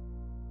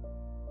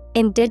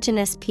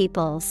 Indigenous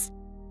peoples.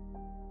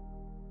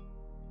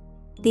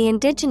 The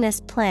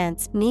indigenous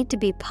plants need to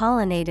be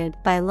pollinated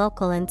by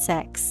local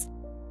insects.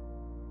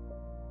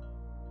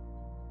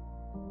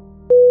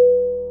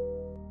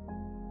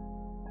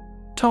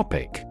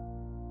 Topic.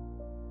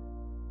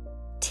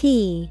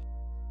 T-O-P-I-C.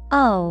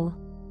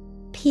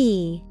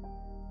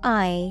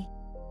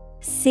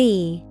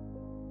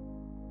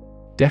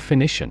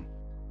 Definition: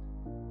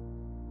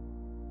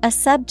 a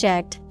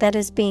subject that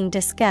is being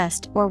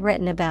discussed or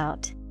written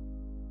about.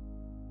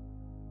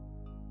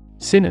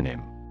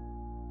 Synonym: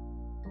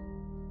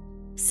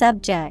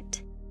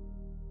 Subject,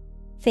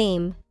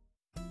 theme,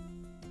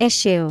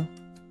 issue.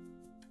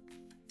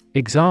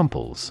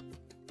 Examples: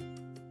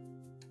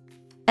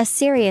 a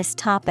serious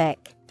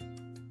topic.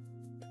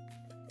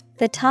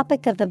 The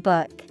topic of the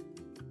book.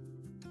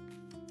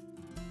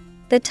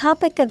 The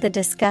topic of the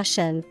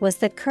discussion was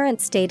the current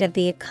state of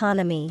the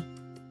economy.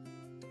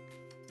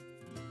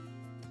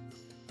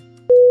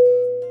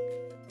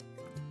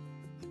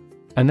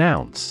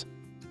 Announce.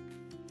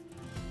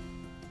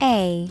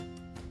 A-N-N-O-U-N-C-E.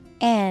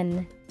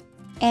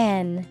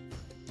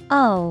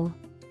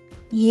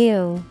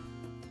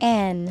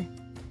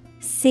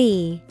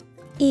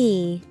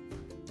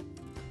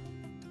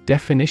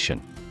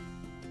 Definition.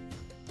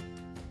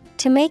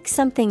 To make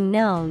something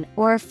known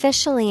or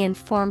officially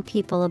inform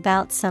people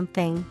about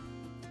something.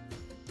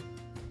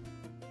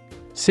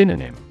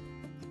 Synonym.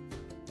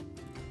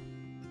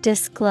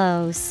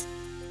 Disclose,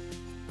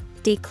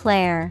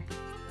 declare,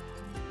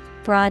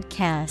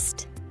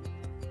 broadcast.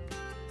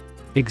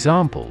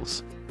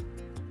 Examples.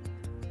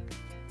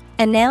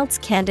 Announce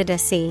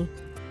candidacy.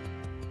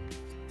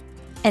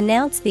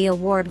 Announce the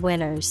award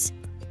winners.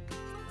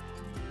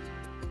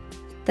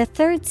 The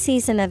third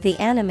season of the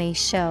anime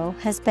show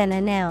has been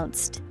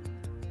announced.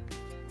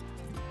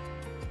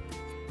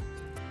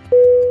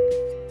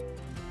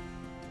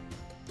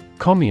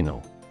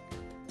 Communal.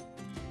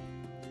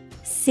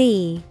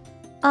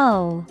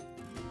 C-O-M-M-U-N-A-L.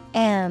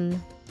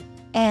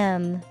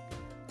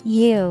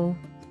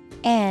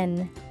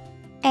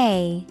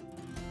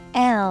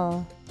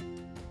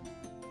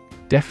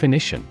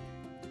 Definition.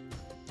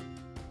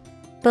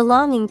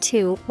 Belonging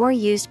to or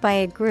used by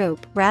a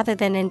group rather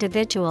than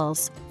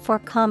individuals, for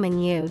common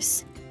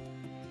use.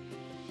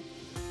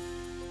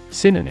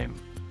 Synonym.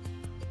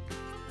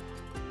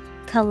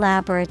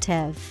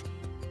 Collaborative,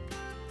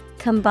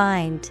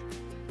 combined,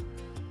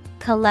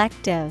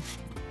 collective.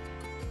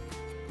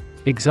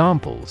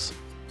 Examples.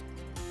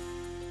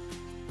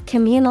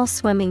 Communal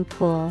swimming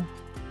pool.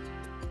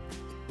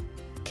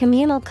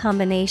 Communal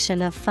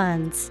combination of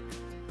funds.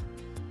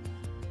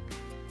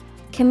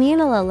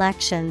 Communal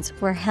elections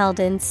were held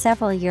in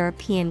several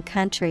European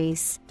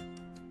countries.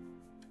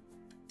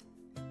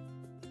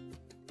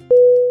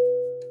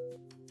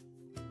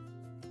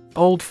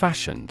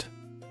 Old-fashioned.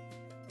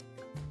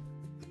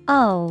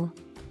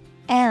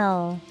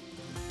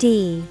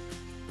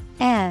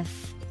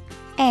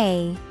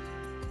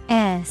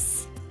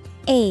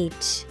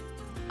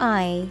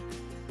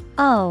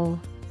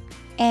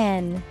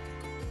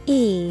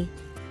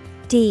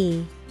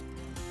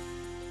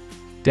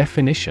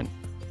 Definition.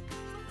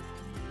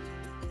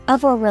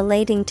 Of or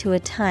relating to a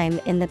time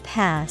in the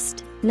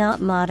past,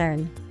 not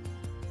modern.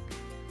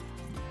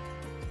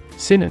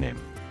 Synonym.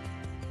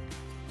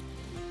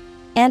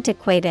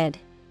 Antiquated,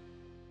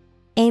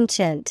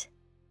 ancient,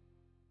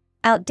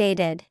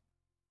 outdated.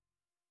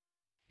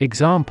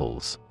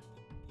 Examples.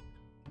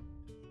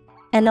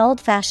 An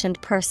old-fashioned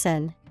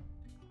person.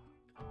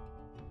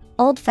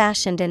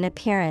 Old-fashioned in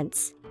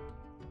appearance.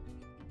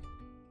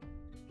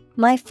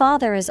 My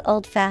father is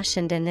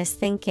old-fashioned in his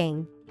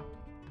thinking.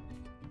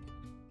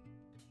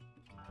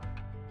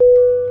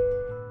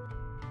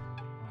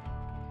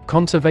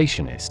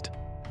 Conservationist.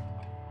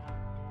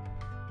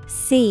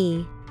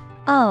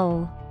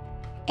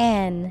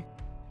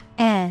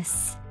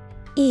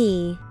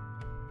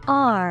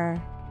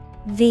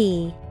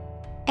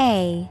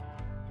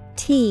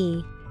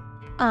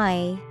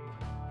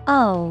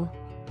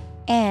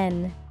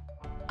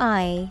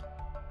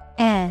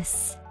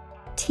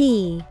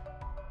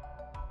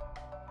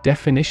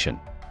 Definition.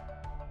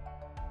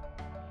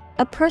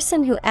 A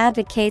person who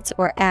advocates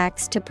or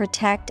acts to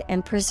protect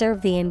and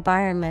preserve the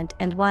environment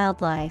and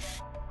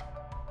wildlife.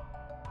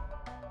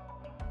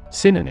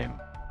 Synonym.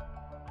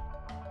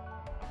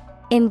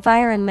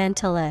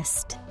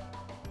 Environmentalist.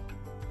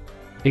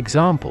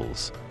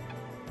 Examples.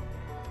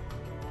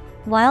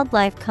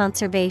 Wildlife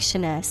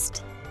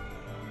conservationist.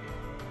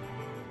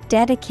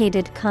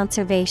 Dedicated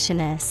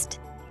conservationist.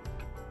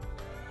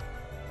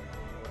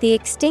 The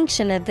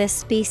extinction of this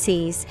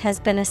species has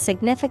been a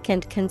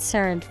significant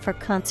concern for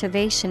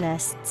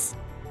conservationists.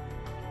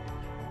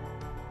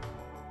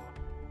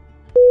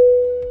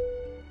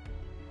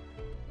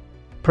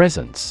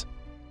 Presence.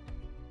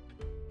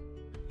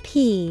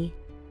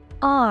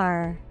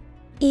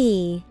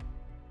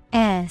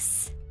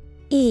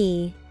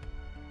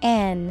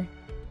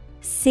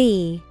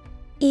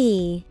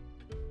 P-R-E-S-E-N-C-E.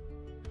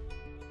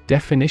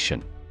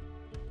 Definition.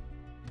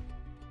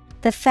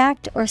 The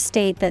fact or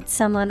state that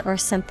someone or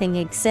something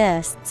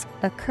exists,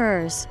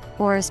 occurs,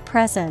 or is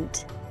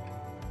present.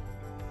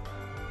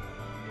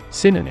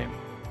 Synonym.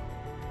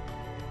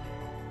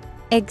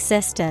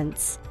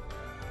 Existence,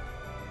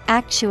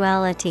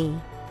 actuality,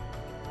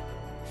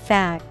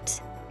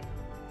 fact.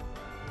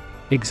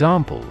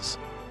 Examples.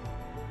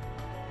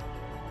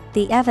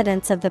 The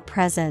evidence of the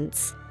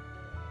presence.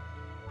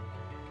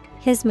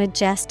 His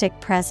majestic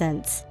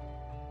presence.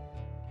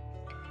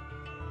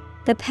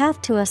 The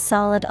path to a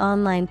solid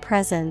online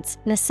presence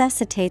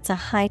necessitates a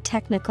high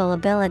technical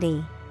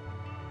ability.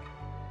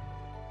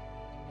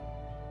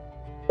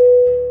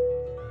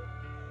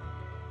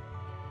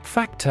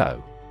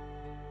 Facto.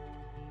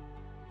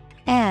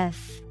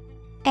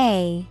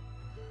 F-A-C-T-O.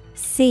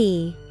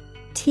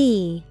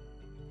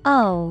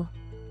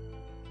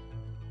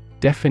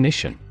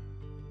 Definition.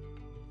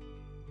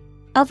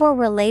 Of or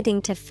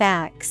relating to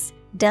facts,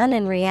 done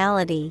in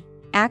reality,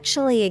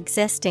 actually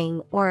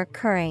existing or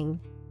occurring.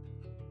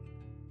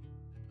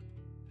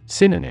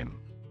 Synonym.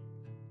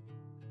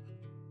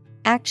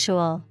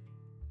 Actual,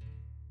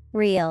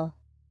 real.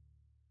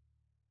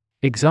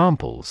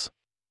 Examples: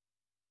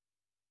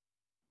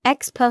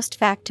 Ex post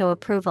facto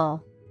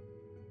approval.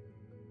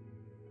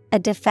 A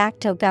de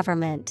facto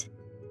government.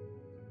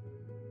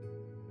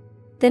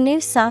 The new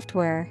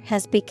software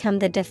has become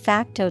the de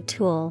facto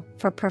tool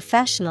for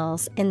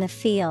professionals in the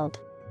field.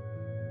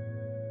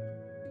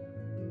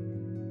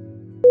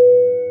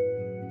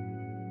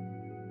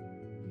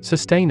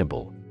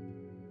 Sustainable.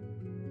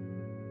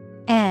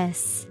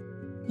 S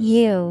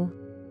U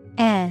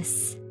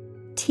S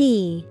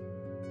T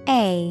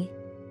A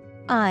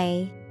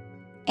I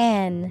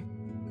N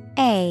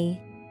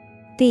A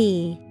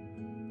B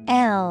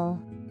L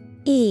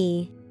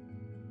E.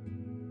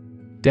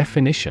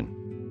 Definition: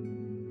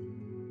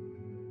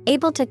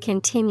 Able to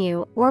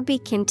continue or be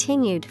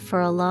continued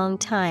for a long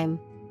time.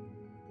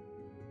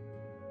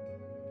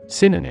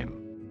 Synonym: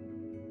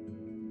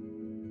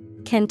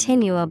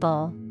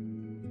 Continuable,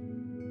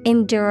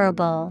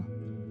 endurable,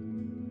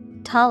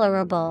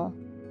 tolerable.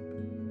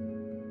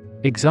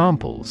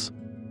 Examples: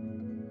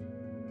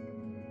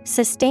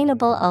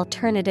 Sustainable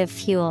alternative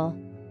fuel.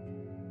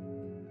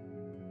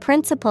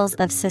 Principles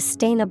of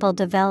sustainable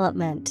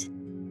development.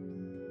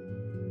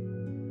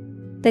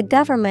 The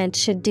government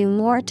should do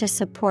more to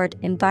support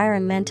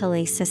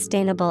environmentally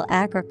sustainable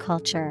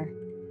agriculture.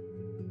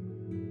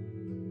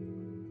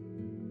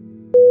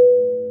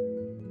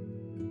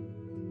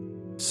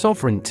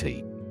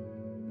 Sovereignty.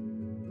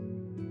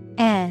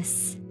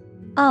 S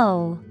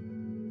O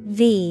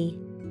V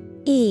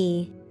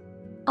E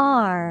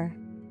R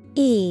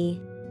E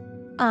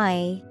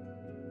I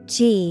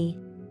G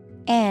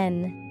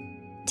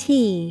N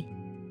T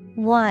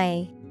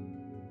Y.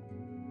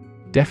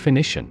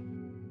 Definition: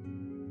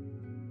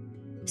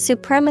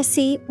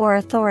 Supremacy or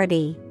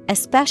authority,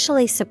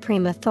 especially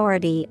supreme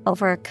authority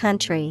over a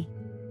country.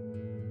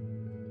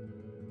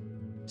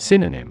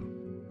 Synonym: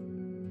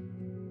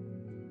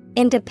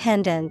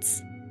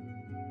 Independence,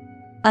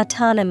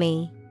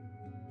 autonomy,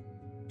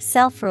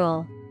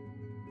 self-rule.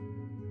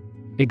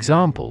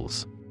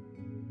 Examples: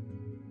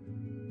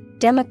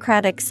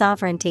 Democratic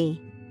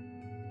sovereignty.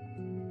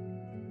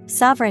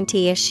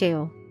 Sovereignty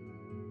issue.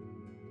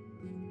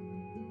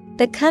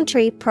 The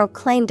country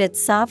proclaimed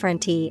its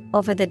sovereignty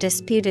over the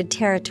disputed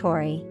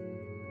territory.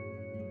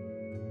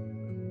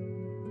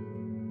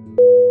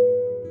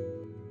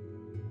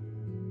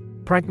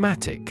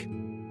 Pragmatic.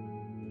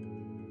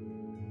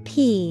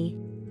 P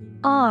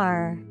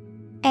R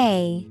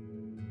A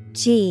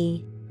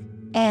G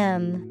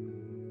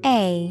M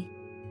A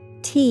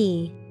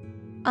T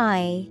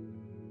I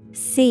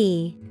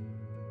C.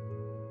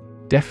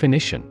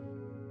 Definition: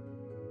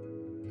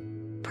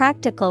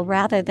 Practical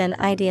rather than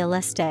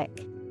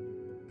idealistic.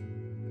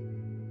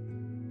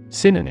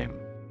 Synonym: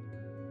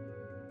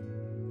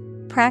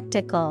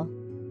 Practical,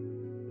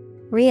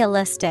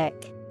 realistic,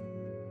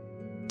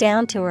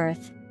 down to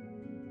earth.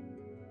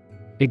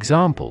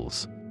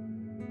 Examples: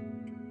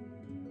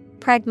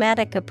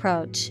 Pragmatic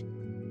approach.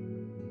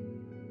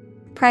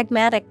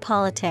 Pragmatic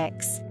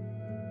politics.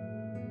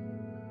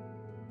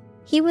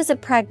 He was a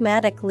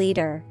pragmatic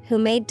leader who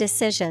made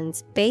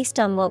decisions based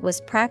on what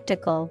was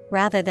practical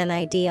rather than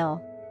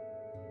ideal.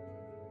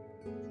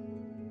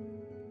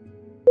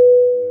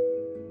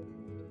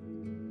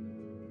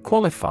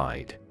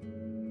 Qualified.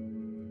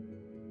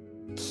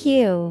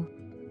 Q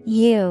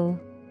U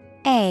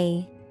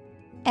A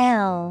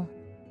L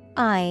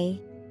I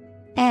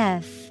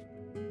F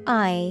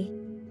I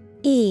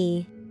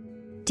E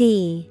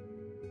D.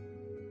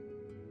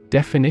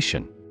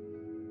 Definition: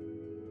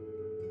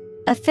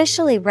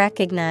 Officially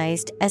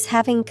recognized as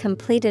having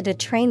completed a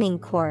training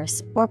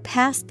course or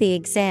passed the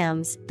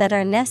exams that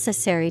are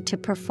necessary to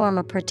perform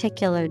a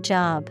particular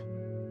job.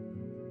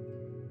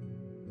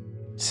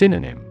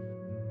 Synonym: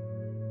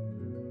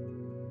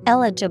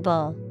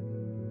 Eligible,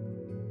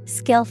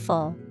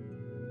 skillful,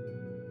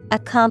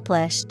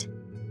 accomplished.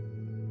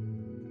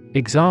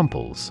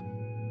 Examples: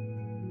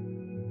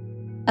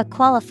 A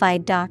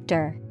qualified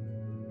doctor.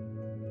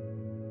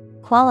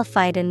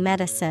 Qualified in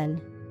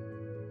medicine.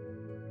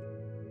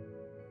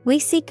 We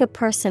seek a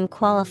person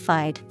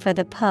qualified for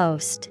the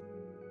post.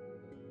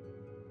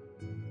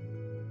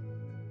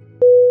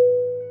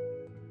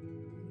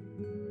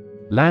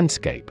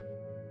 Landscape.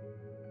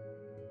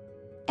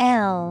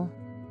 L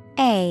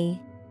A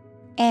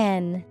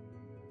N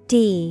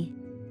D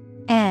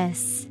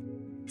S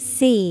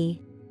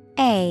C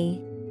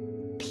A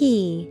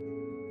P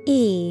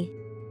E.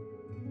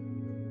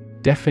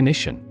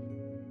 Definition: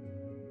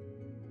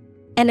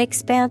 An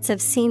expanse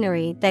of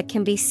scenery that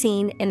can be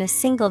seen in a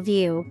single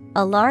view,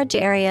 a large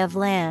area of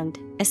land,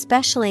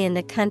 especially in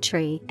the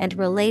country and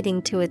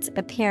relating to its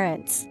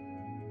appearance.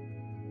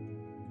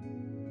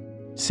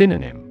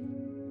 Synonym: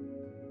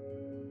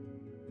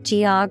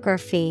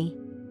 Geography,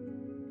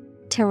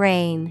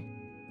 terrain,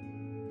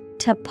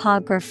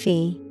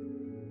 topography.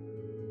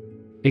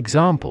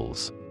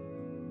 Examples: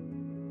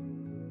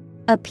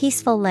 A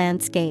peaceful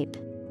landscape.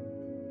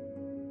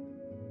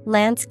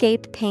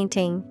 Landscape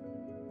painting.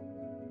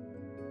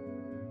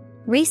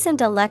 Recent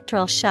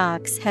electoral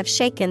shocks have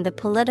shaken the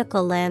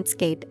political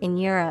landscape in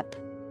Europe.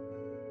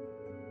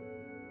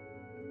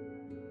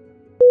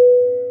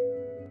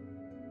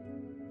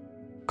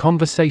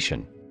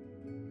 Conversation.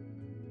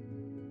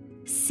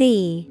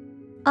 Conversation.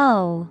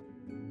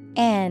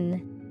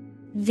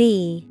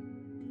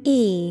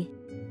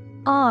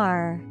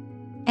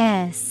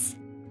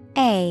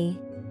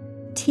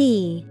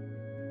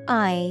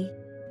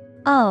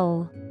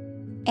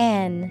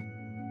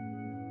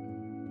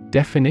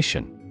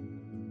 Definition.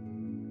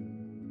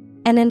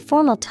 An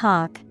informal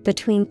talk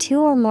between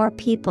two or more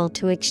people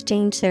to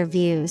exchange their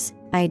views,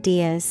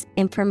 ideas,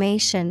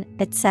 information,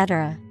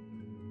 etc.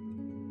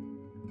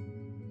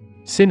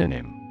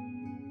 Synonym.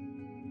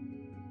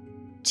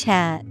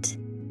 Chat,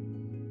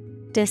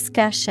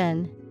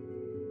 discussion,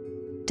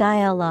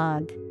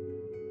 dialogue.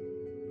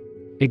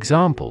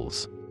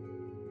 Examples.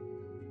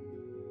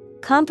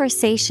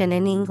 Conversation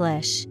in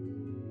English.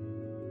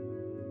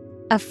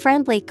 A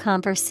friendly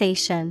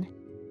conversation.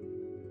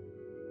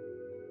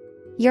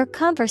 Your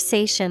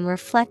conversation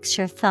reflects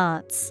your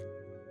thoughts.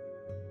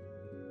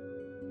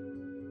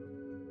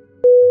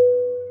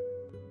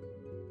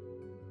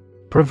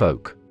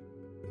 Provoke. Provoke.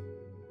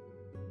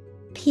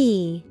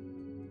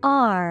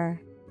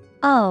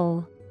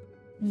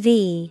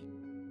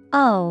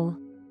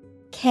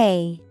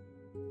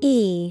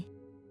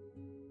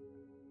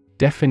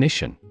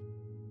 Definition.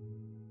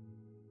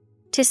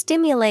 To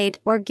stimulate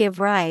or give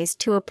rise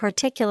to a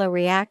particular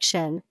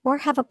reaction or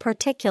have a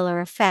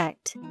particular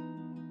effect.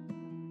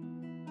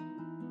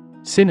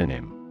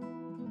 Synonym.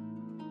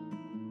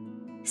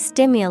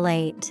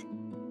 Stimulate,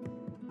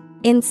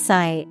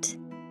 incite,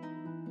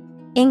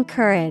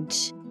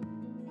 encourage.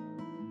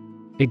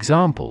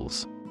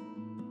 Examples.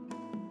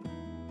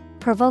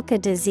 Provoke a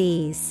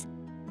disease.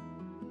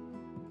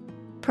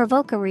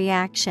 Provoke a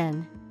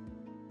reaction.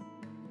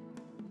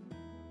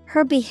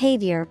 Her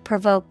behavior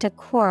provoked a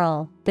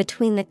quarrel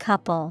between the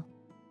couple.